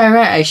 Actually, by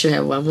right, I should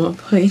have one more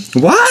point.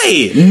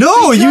 Why?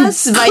 No,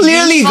 Because you by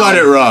clearly default- got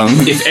it wrong.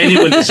 If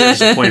anyone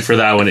deserves a point for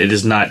that one, it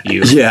is not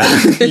you. Yeah,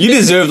 you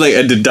deserve like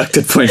a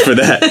deducted point for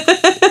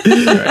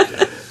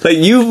that. Like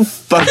you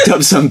fucked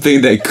up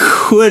something that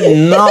could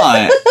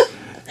not.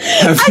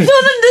 I don't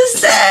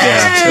understand.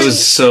 Yeah, it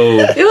was so...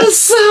 It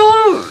was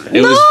so.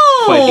 It was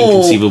quite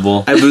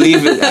inconceivable. I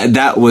believe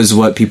that was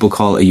what people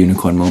call a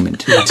unicorn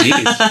moment. Indeed.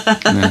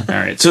 All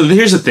right. So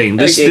here's the thing.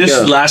 This Okay,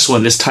 go. last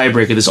one, this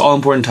tiebreaker, this all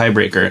important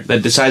tiebreaker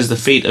that decides the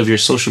fate of your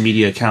social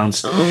media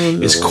accounts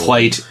is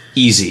quite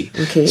easy.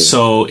 Okay.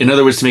 So in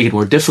other words, to make it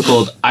more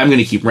difficult, I'm going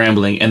to keep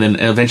rambling, and then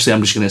eventually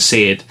I'm just going to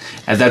say it.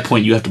 At that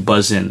point, you have to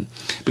buzz in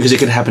because it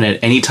could happen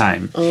at any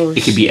time.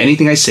 It could be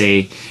anything I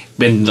say.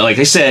 And like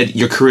I said,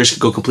 your careers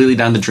could go completely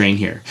down the drain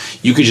here.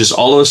 You could just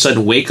all of a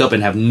sudden wake up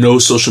and have no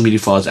social media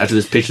followers after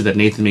this picture that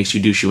Nathan makes you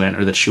do, Shuan,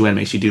 or that Shuan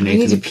makes you do, I Nathan.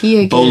 need to pee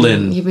again.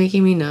 Bolin. You're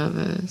making me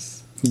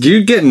nervous. Do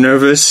you get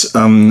nervous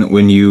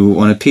when you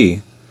want to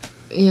pee?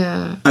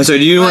 Yeah. I'm sorry.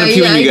 Do you want to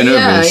pee when you get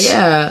nervous?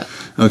 Yeah.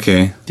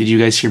 Okay. Did you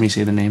guys hear me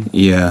say the name?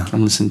 Yeah.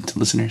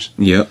 Listeners?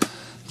 Yep.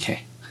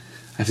 Okay.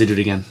 I have to do it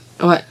again.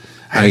 What?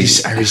 I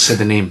already said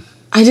the name.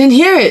 I didn't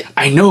hear it.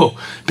 I know,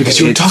 because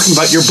you were It's- talking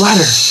about your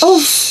bladder. Oh,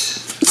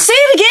 say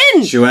it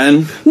again.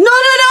 Joanne. No.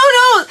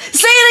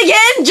 Say it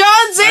again,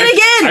 John. Say it I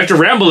again. have to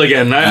ramble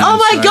again. Oh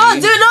my sorry. god,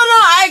 dude, no,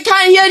 I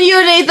can't hear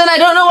you, Nathan. I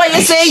don't know what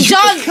you're saying.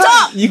 John,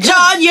 stop! you can't.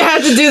 John, you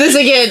have to do this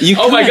again.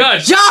 Oh my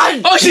god.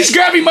 John! Oh, she's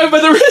grabbing my by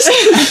the wrist.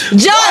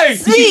 John, Why?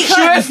 speak!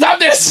 Shuan, stop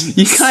this.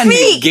 You can't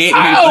Speak. negate me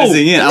Ow.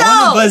 buzzing in. I want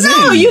to buzz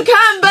no, in. you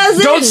can't buzz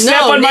in. Don't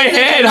step No, on my Nathan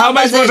head. cannot How am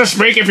I buzz supposed in. to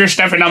speak if you're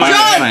stepping on my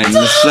That's head?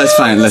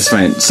 fine. That's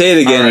fine. Say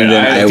it again, and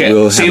then I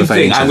will have Same a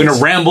fighting thing. I'm chance. going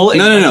to ramble. And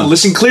No. you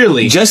listen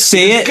clearly. Just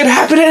say It it. could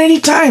happen at any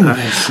time.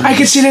 I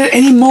could see it at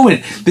any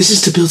moment. This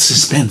is to build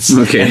suspense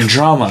Okay. and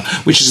drama,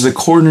 which is the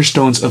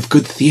cornerstones of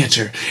good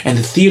theater. And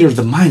the theater of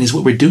the mind is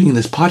what we're doing in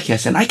this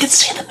podcast. And I could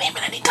say the name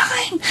at any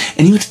time.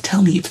 And you have to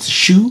tell me if it's a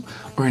shoe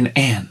or an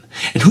Ann.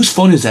 And whose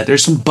phone is that?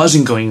 There's some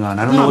buzzing going on.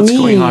 I don't know Not what's me.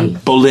 going on.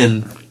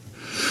 Bolin.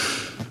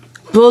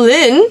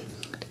 Bolin?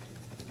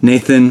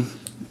 Nathan,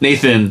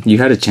 Nathan. you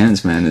had a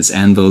chance, man. It's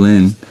Anne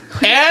Boleyn.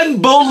 Anne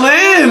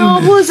Boleyn! Oh,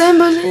 who's Anne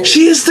Boleyn?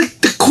 She is the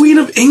Queen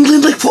of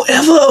England like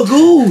forever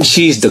ago.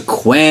 She's the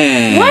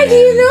queen. Why do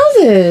you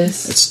know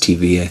this? It's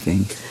TV, I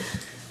think.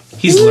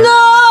 He's No!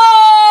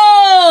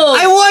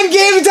 I won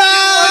game time!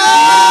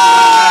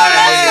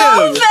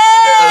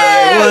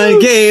 I won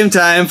game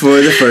time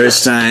for the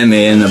first time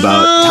in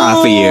about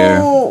half a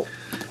year.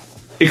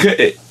 It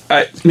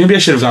could, maybe I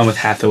should have gone with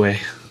Hathaway.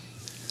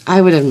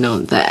 I would have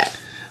known that.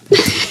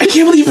 I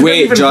can't believe you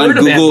Wait, even John, heard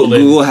of Anne Google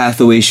Boleyn.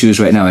 Hathaway shoes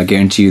right now. I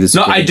guarantee you this.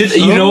 No, I did.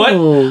 You know what?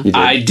 You did.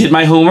 I did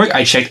my homework.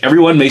 I checked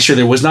everyone, make sure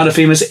there was not a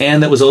famous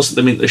Anne that was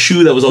also. I mean, a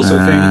shoe that was also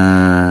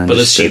famous. But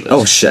let's see.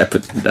 Oh shit!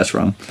 That's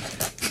wrong.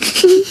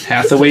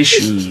 Hathaway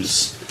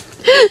shoes.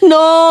 No.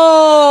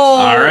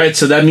 All right,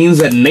 so that means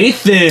that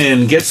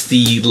Nathan gets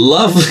the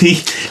lovely,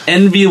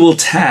 enviable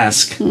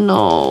task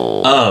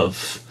No.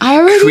 of I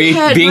already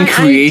had being my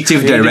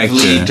creative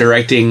creatively director.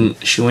 directing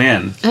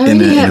Shuan. I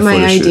already in had a my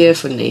photo shoot. idea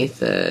for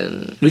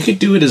Nathan. We could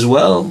do it as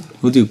well.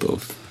 We'll do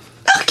both.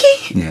 Okay.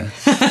 Yeah.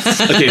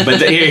 Okay,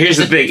 but here's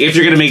the thing. If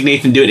you're going to make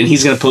Nathan do it and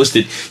he's going to post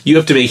it, you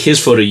have to make his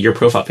photo your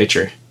profile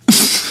picture.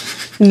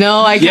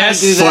 No, I can't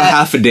Yes, do For that.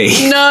 half a day.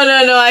 No,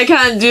 I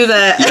can't do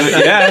that.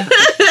 Yeah.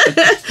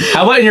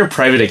 How about in your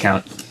private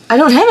account? I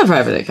don't have a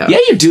private account. Yeah,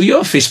 you do. You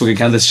have a Facebook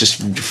account that's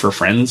just for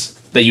friends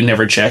that you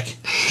never check.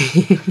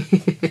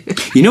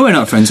 You know we're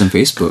not friends on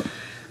Facebook.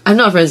 I'm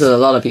not friends with a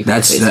lot of people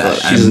That's on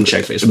Facebook. She doesn't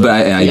check Facebook. But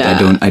I Yeah.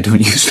 don't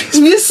use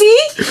Facebook. You see?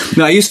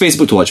 No, I use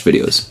Facebook to watch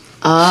videos.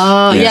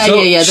 Oh, yeah.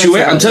 So, That's Shuan,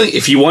 I'm valid. telling you,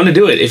 if you want to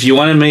do it, if you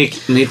want to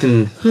make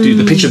Nathan do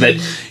the picture that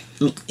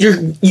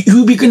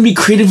you'll be going to be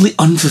creatively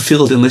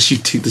unfulfilled unless you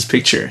do this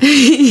picture.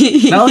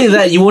 Not only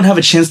that, you won't have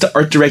a chance to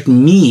art direct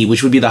me,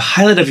 which would be the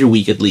highlight of your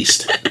week at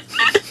least.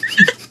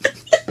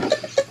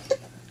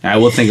 I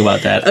will think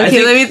about that.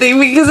 Okay, let me think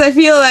because I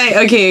feel like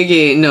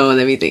okay. No,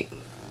 let me think.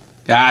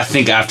 I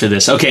think after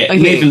this. Okay, Okay.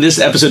 Nathan, this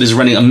episode is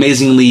running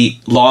amazingly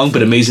long,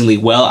 but amazingly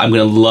well. I'm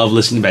going to love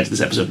listening back to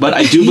this episode. But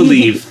I do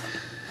believe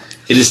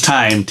it is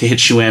time to hit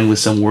Shuan with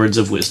some words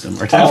of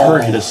wisdom. Or to have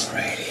her hit us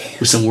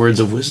with some words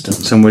of wisdom.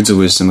 Some words of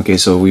wisdom. Okay,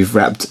 so we've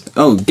wrapped.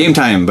 Oh, game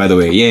time, by the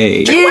way.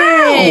 Yay.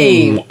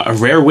 Yay! Oh, a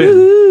rare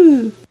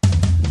win.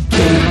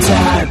 Game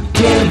time.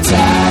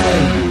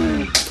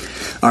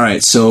 All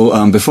right,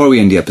 so before we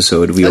end the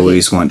episode, we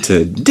always want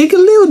to dig a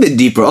little bit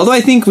deeper. Although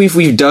I think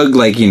we've dug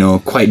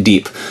quite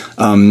deep.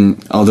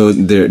 Although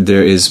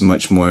there is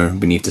much more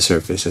beneath the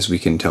surface, as we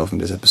can tell from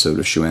this episode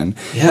of Shuan.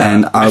 Yeah,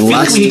 And our I feel like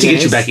last we need to get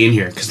you guys. back in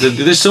here because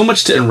there's so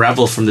much to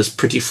unravel from this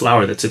pretty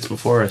flower that sits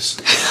before us.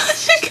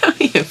 Got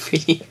me a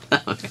pretty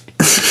flower.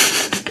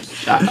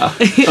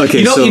 okay,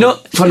 You know,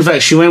 fun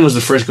fact: Shuan was the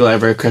first girl I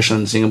ever crushed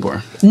on in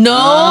Singapore. No,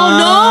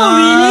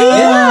 really?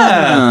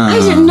 Yeah, I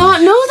did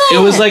not know that. it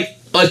was like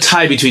a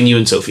tie between you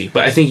and Sophie,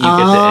 but I think you get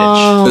the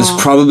Oh. it was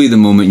probably the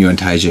moment you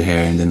untied your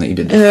hair and then you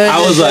did. I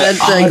was like,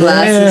 That's oh, the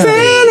glasses.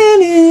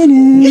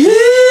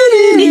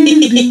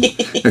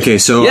 Okay,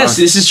 so Yes,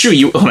 this is true.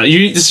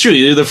 It's true.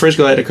 You're the first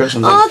girl I had a crush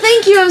on. Oh,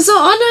 thank you. I'm so I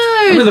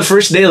honored. remember the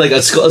first day, like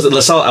at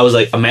LaSalle, I was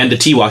like, Amanda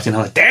T walked in. I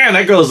was like, damn,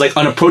 that girl is like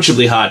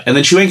unapproachably hot. And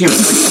then Shuan came.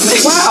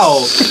 Like,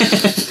 wow.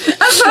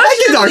 Thank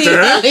you,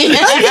 doctor. Oh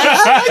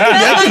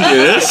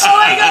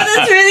my god,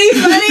 that's really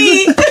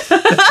funny.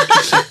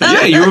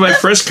 Yeah, you were my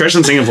first crush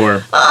in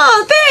Singapore.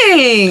 Oh,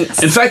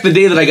 thanks. In fact, the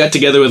day that I got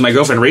together with my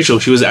girlfriend Rachel,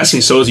 she was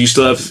asking, "So, are you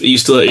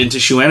still into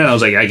Shuan?" And I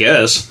was like, "I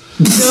guess."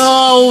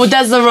 No,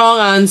 that's the wrong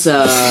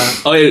answer.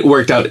 Oh, it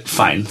worked out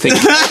fine. Thank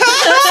you.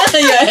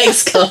 Your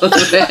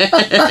ex-girlfriend.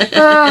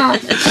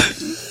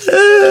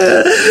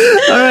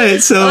 all right,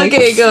 so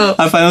Okay, go.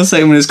 our final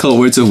segment is called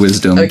Words of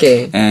Wisdom.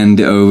 Okay. And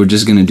we're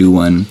just gonna do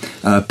one.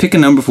 Pick a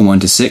number from 1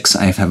 to 6.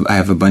 I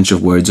have a bunch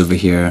of words over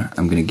here.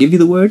 I'm gonna give you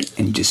the word,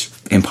 and you just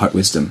impart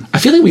wisdom. I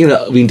feel like we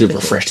need to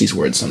refresh these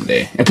words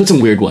someday and put some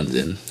weird ones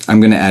in. I'm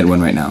gonna add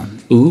one right now.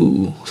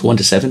 Ooh, so 1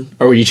 to 7,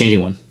 or were you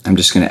changing one? I'm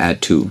just gonna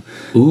add 2.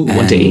 Ooh,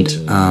 1 to 8.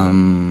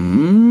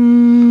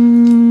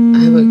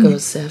 I would go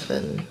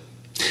 7.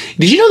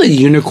 Did you know that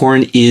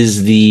unicorn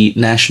is the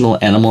national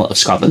animal of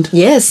Scotland?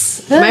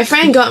 Yes. My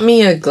friend got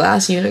me a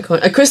glass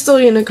unicorn, a crystal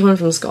unicorn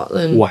from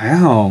Scotland.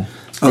 Wow.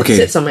 It Okay,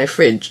 sits on my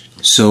fridge.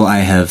 so I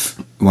have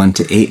 1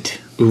 to 8.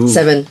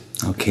 7.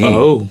 Okay.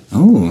 Oh,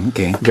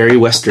 Okay. very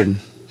Western.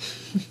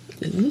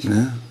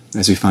 Yeah.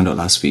 As we found out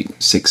last week,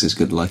 6 is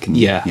good luck. And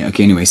Yeah.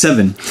 Okay. Anyway,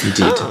 7.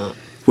 Indeed.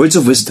 Words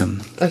of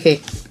wisdom Okay.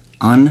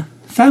 on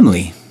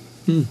family.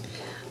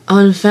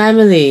 On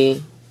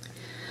family.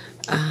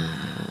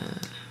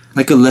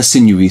 Like a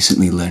lesson you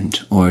recently learned,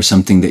 or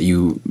something that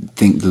you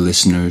think the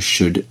listeners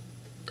should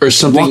Or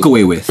something walk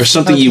away with. or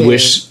something you Okay.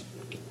 wish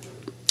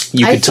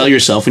you I could tell think-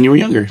 yourself when you were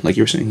younger, like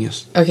you were saying.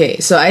 Yes. Okay,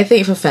 so I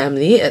think for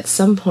family, at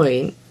some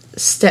point,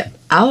 step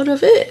out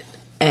of it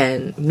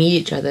and meet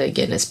each other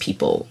again as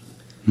people.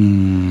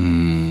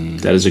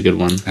 That is a good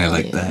one. I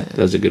like that.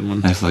 That's a good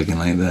one. I fucking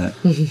like that.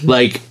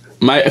 Like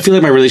I feel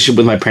like my relationship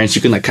with my parents,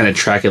 you can like kind of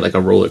track it like a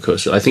roller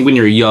coaster. I think when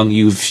you're young,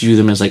 you view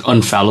them as like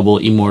infallible,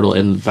 immortal,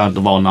 and fount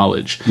of all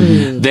knowledge.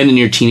 Then in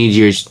your teenage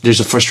years, there's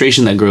a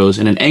frustration that grows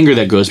and an anger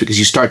that grows because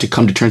you start to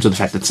come to terms with the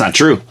fact that it's not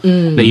true,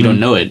 that you don't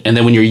know it. And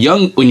then when you're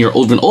young, when you're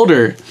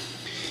older,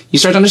 you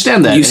start to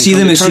understand that. You and see come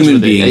them to as terms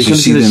human with it. Yeah, beings. you You come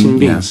to see them as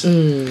them-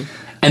 human beings.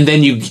 And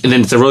then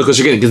it's a roller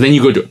coaster again because then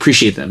you go to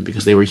appreciate them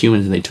because they were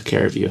humans and they took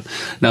care of you.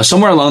 Now,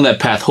 somewhere along that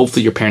path,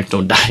 hopefully your parents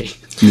don't die.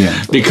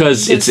 Yeah.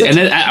 Because that's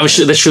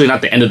surely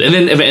not the end of it.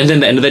 And then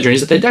the end of that journey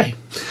is that they die.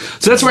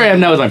 So that's where I am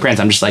now with my parents.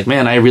 I'm just like,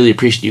 man, I really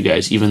appreciate you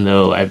guys, even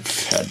though I've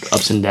had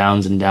ups and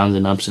downs and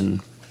ups and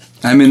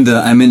I'm in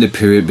the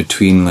period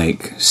between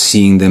like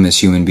seeing them as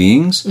human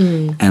beings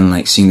and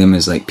like seeing them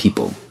as like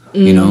people.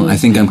 You know, I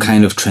think I'm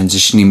kind of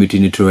transitioning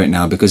between the two right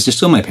now because they're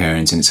still my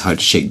parents and it's hard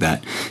to shake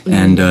that.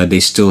 And they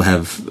still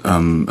have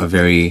a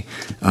very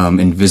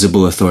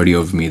invisible authority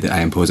over me that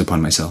I impose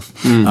upon myself.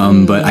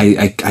 But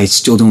I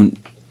still don't,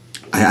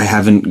 I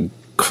haven't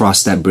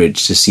crossed that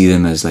bridge to see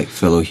them as like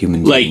fellow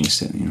human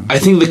beings. You know? I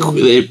think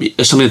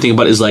something to think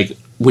about is like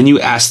when you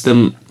ask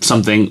them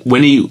something,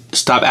 when do you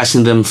stop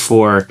asking them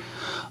for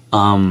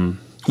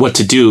what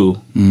to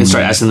do and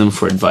start asking them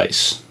for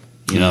advice?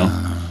 You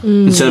know?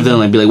 Instead of them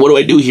like be like, what do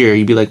I do here?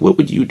 You'd be like, what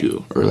would you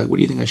do? Or like, what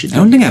do you think I should do? I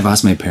don't think I've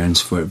asked my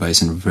parents for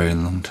advice in a very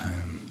long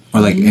time.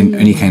 Or like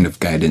any kind of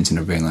guidance in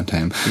a very long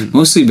time.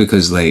 Mostly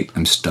because like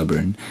I'm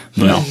stubborn.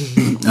 But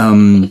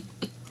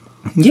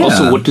yeah.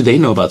 Also, what do they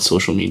know about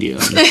social media?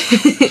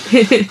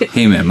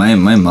 Hey man,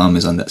 my mom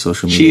is on that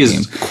social media She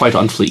is quite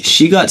on fleek.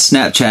 She got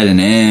Snapchat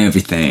and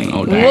everything.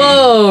 Oh, dang.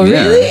 Whoa,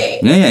 Yeah. really?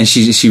 Yeah, and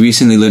she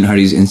recently learned how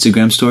to use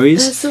Instagram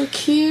stories. That's so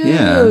cute.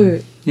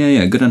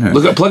 Yeah, good on her.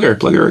 Plug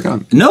her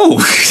account. No!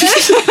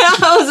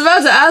 I was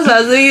about to ask.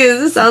 I was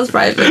thinking, this sounds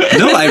private.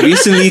 No, I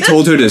recently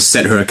told her to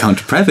set her account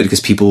to private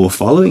because people were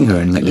following her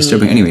and like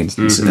disturbing. Anyway,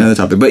 it's another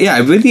topic. But yeah, I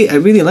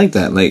really like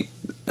that. Like,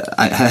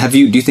 do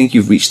you think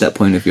you've reached that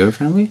point of your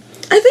family?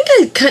 I think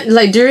I kind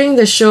like during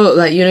the show,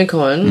 like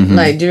Unicorn,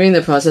 like during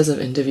the process of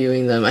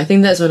interviewing them, I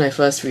think that's when I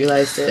first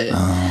realized it.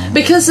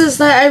 Because it's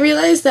like, I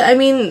realized that, I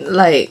mean,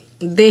 like,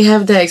 they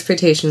have their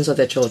expectations of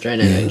their children,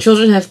 and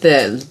children have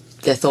their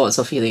thoughts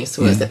or feelings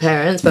towards their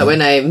parents. But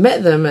when I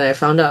met them and I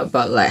found out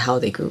about like how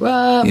they grew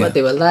up, what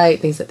they were like,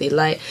 things that they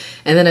like,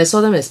 and then I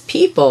saw them as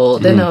people,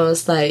 then I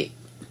was like,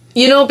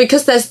 you know,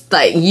 because there's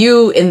like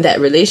you in that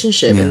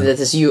relationship and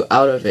there's you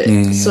out of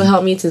it. So it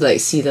helped me to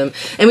like see them.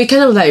 And we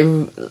kind of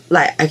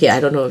like okay, I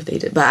don't know if they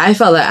did, but I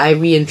felt like I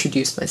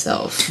reintroduced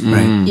myself.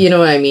 Right. You know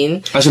what I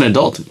mean? As an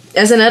adult.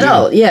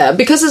 Yeah.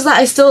 Because it's like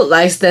I still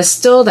like, there's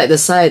still like the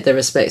side that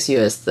respects you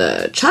as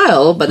the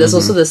child, but there's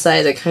also the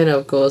side that kind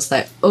of goes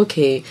like,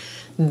 okay,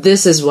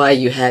 this is why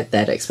you had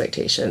that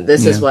expectation.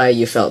 This is why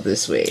you felt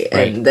this way.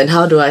 And then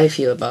how do I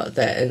feel about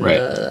that? And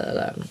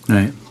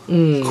Right.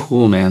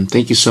 Cool, man.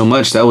 Thank you so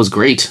much. That was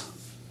great.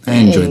 I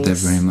enjoyed that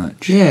very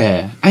much.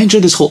 Yeah. I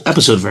enjoyed this whole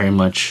episode very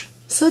much.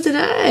 So did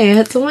I. I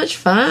had so much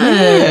fun.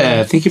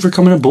 Yeah. Thank you for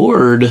coming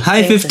aboard.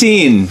 Hi,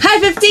 15. Hi,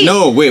 15.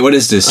 No, wait, what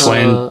is this?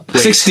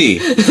 60.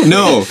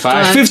 No,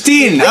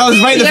 15. I was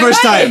right the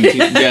first time.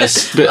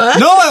 Yes. But,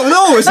 No,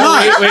 it's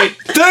not. wait.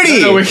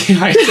 30. No,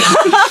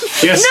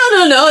 yes.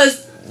 No.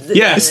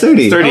 It's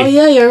 30. 30. Oh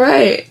yeah, you're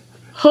right.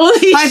 Holy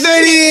Hi,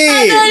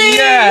 30.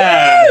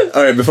 Yeah.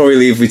 All right, before we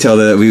leave,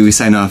 we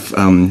sign off.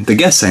 The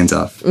guest signs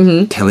off,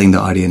 telling the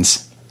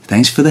audience,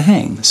 thanks for the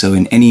hang. So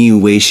in any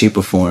way, shape,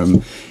 or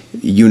form,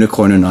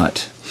 unicorn or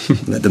not,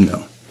 let them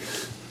know.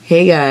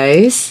 Hey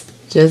guys,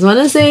 just want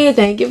to say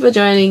thank you for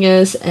joining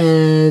us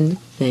and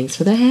thanks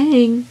for the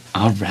hang.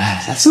 All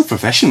right. That's so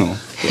professional.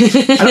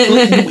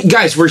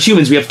 Guys, we're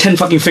humans. We have 10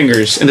 fucking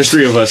fingers, and there's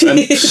 3 of us. And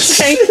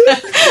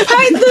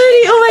Hi 30.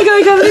 Oh my god,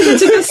 I can't believe it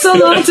took us so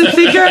long to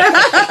figure it out.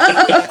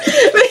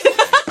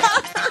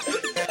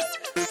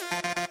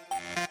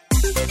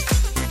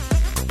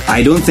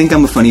 I don't think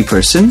I'm a funny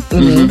person.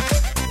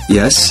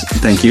 Yes,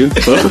 thank you.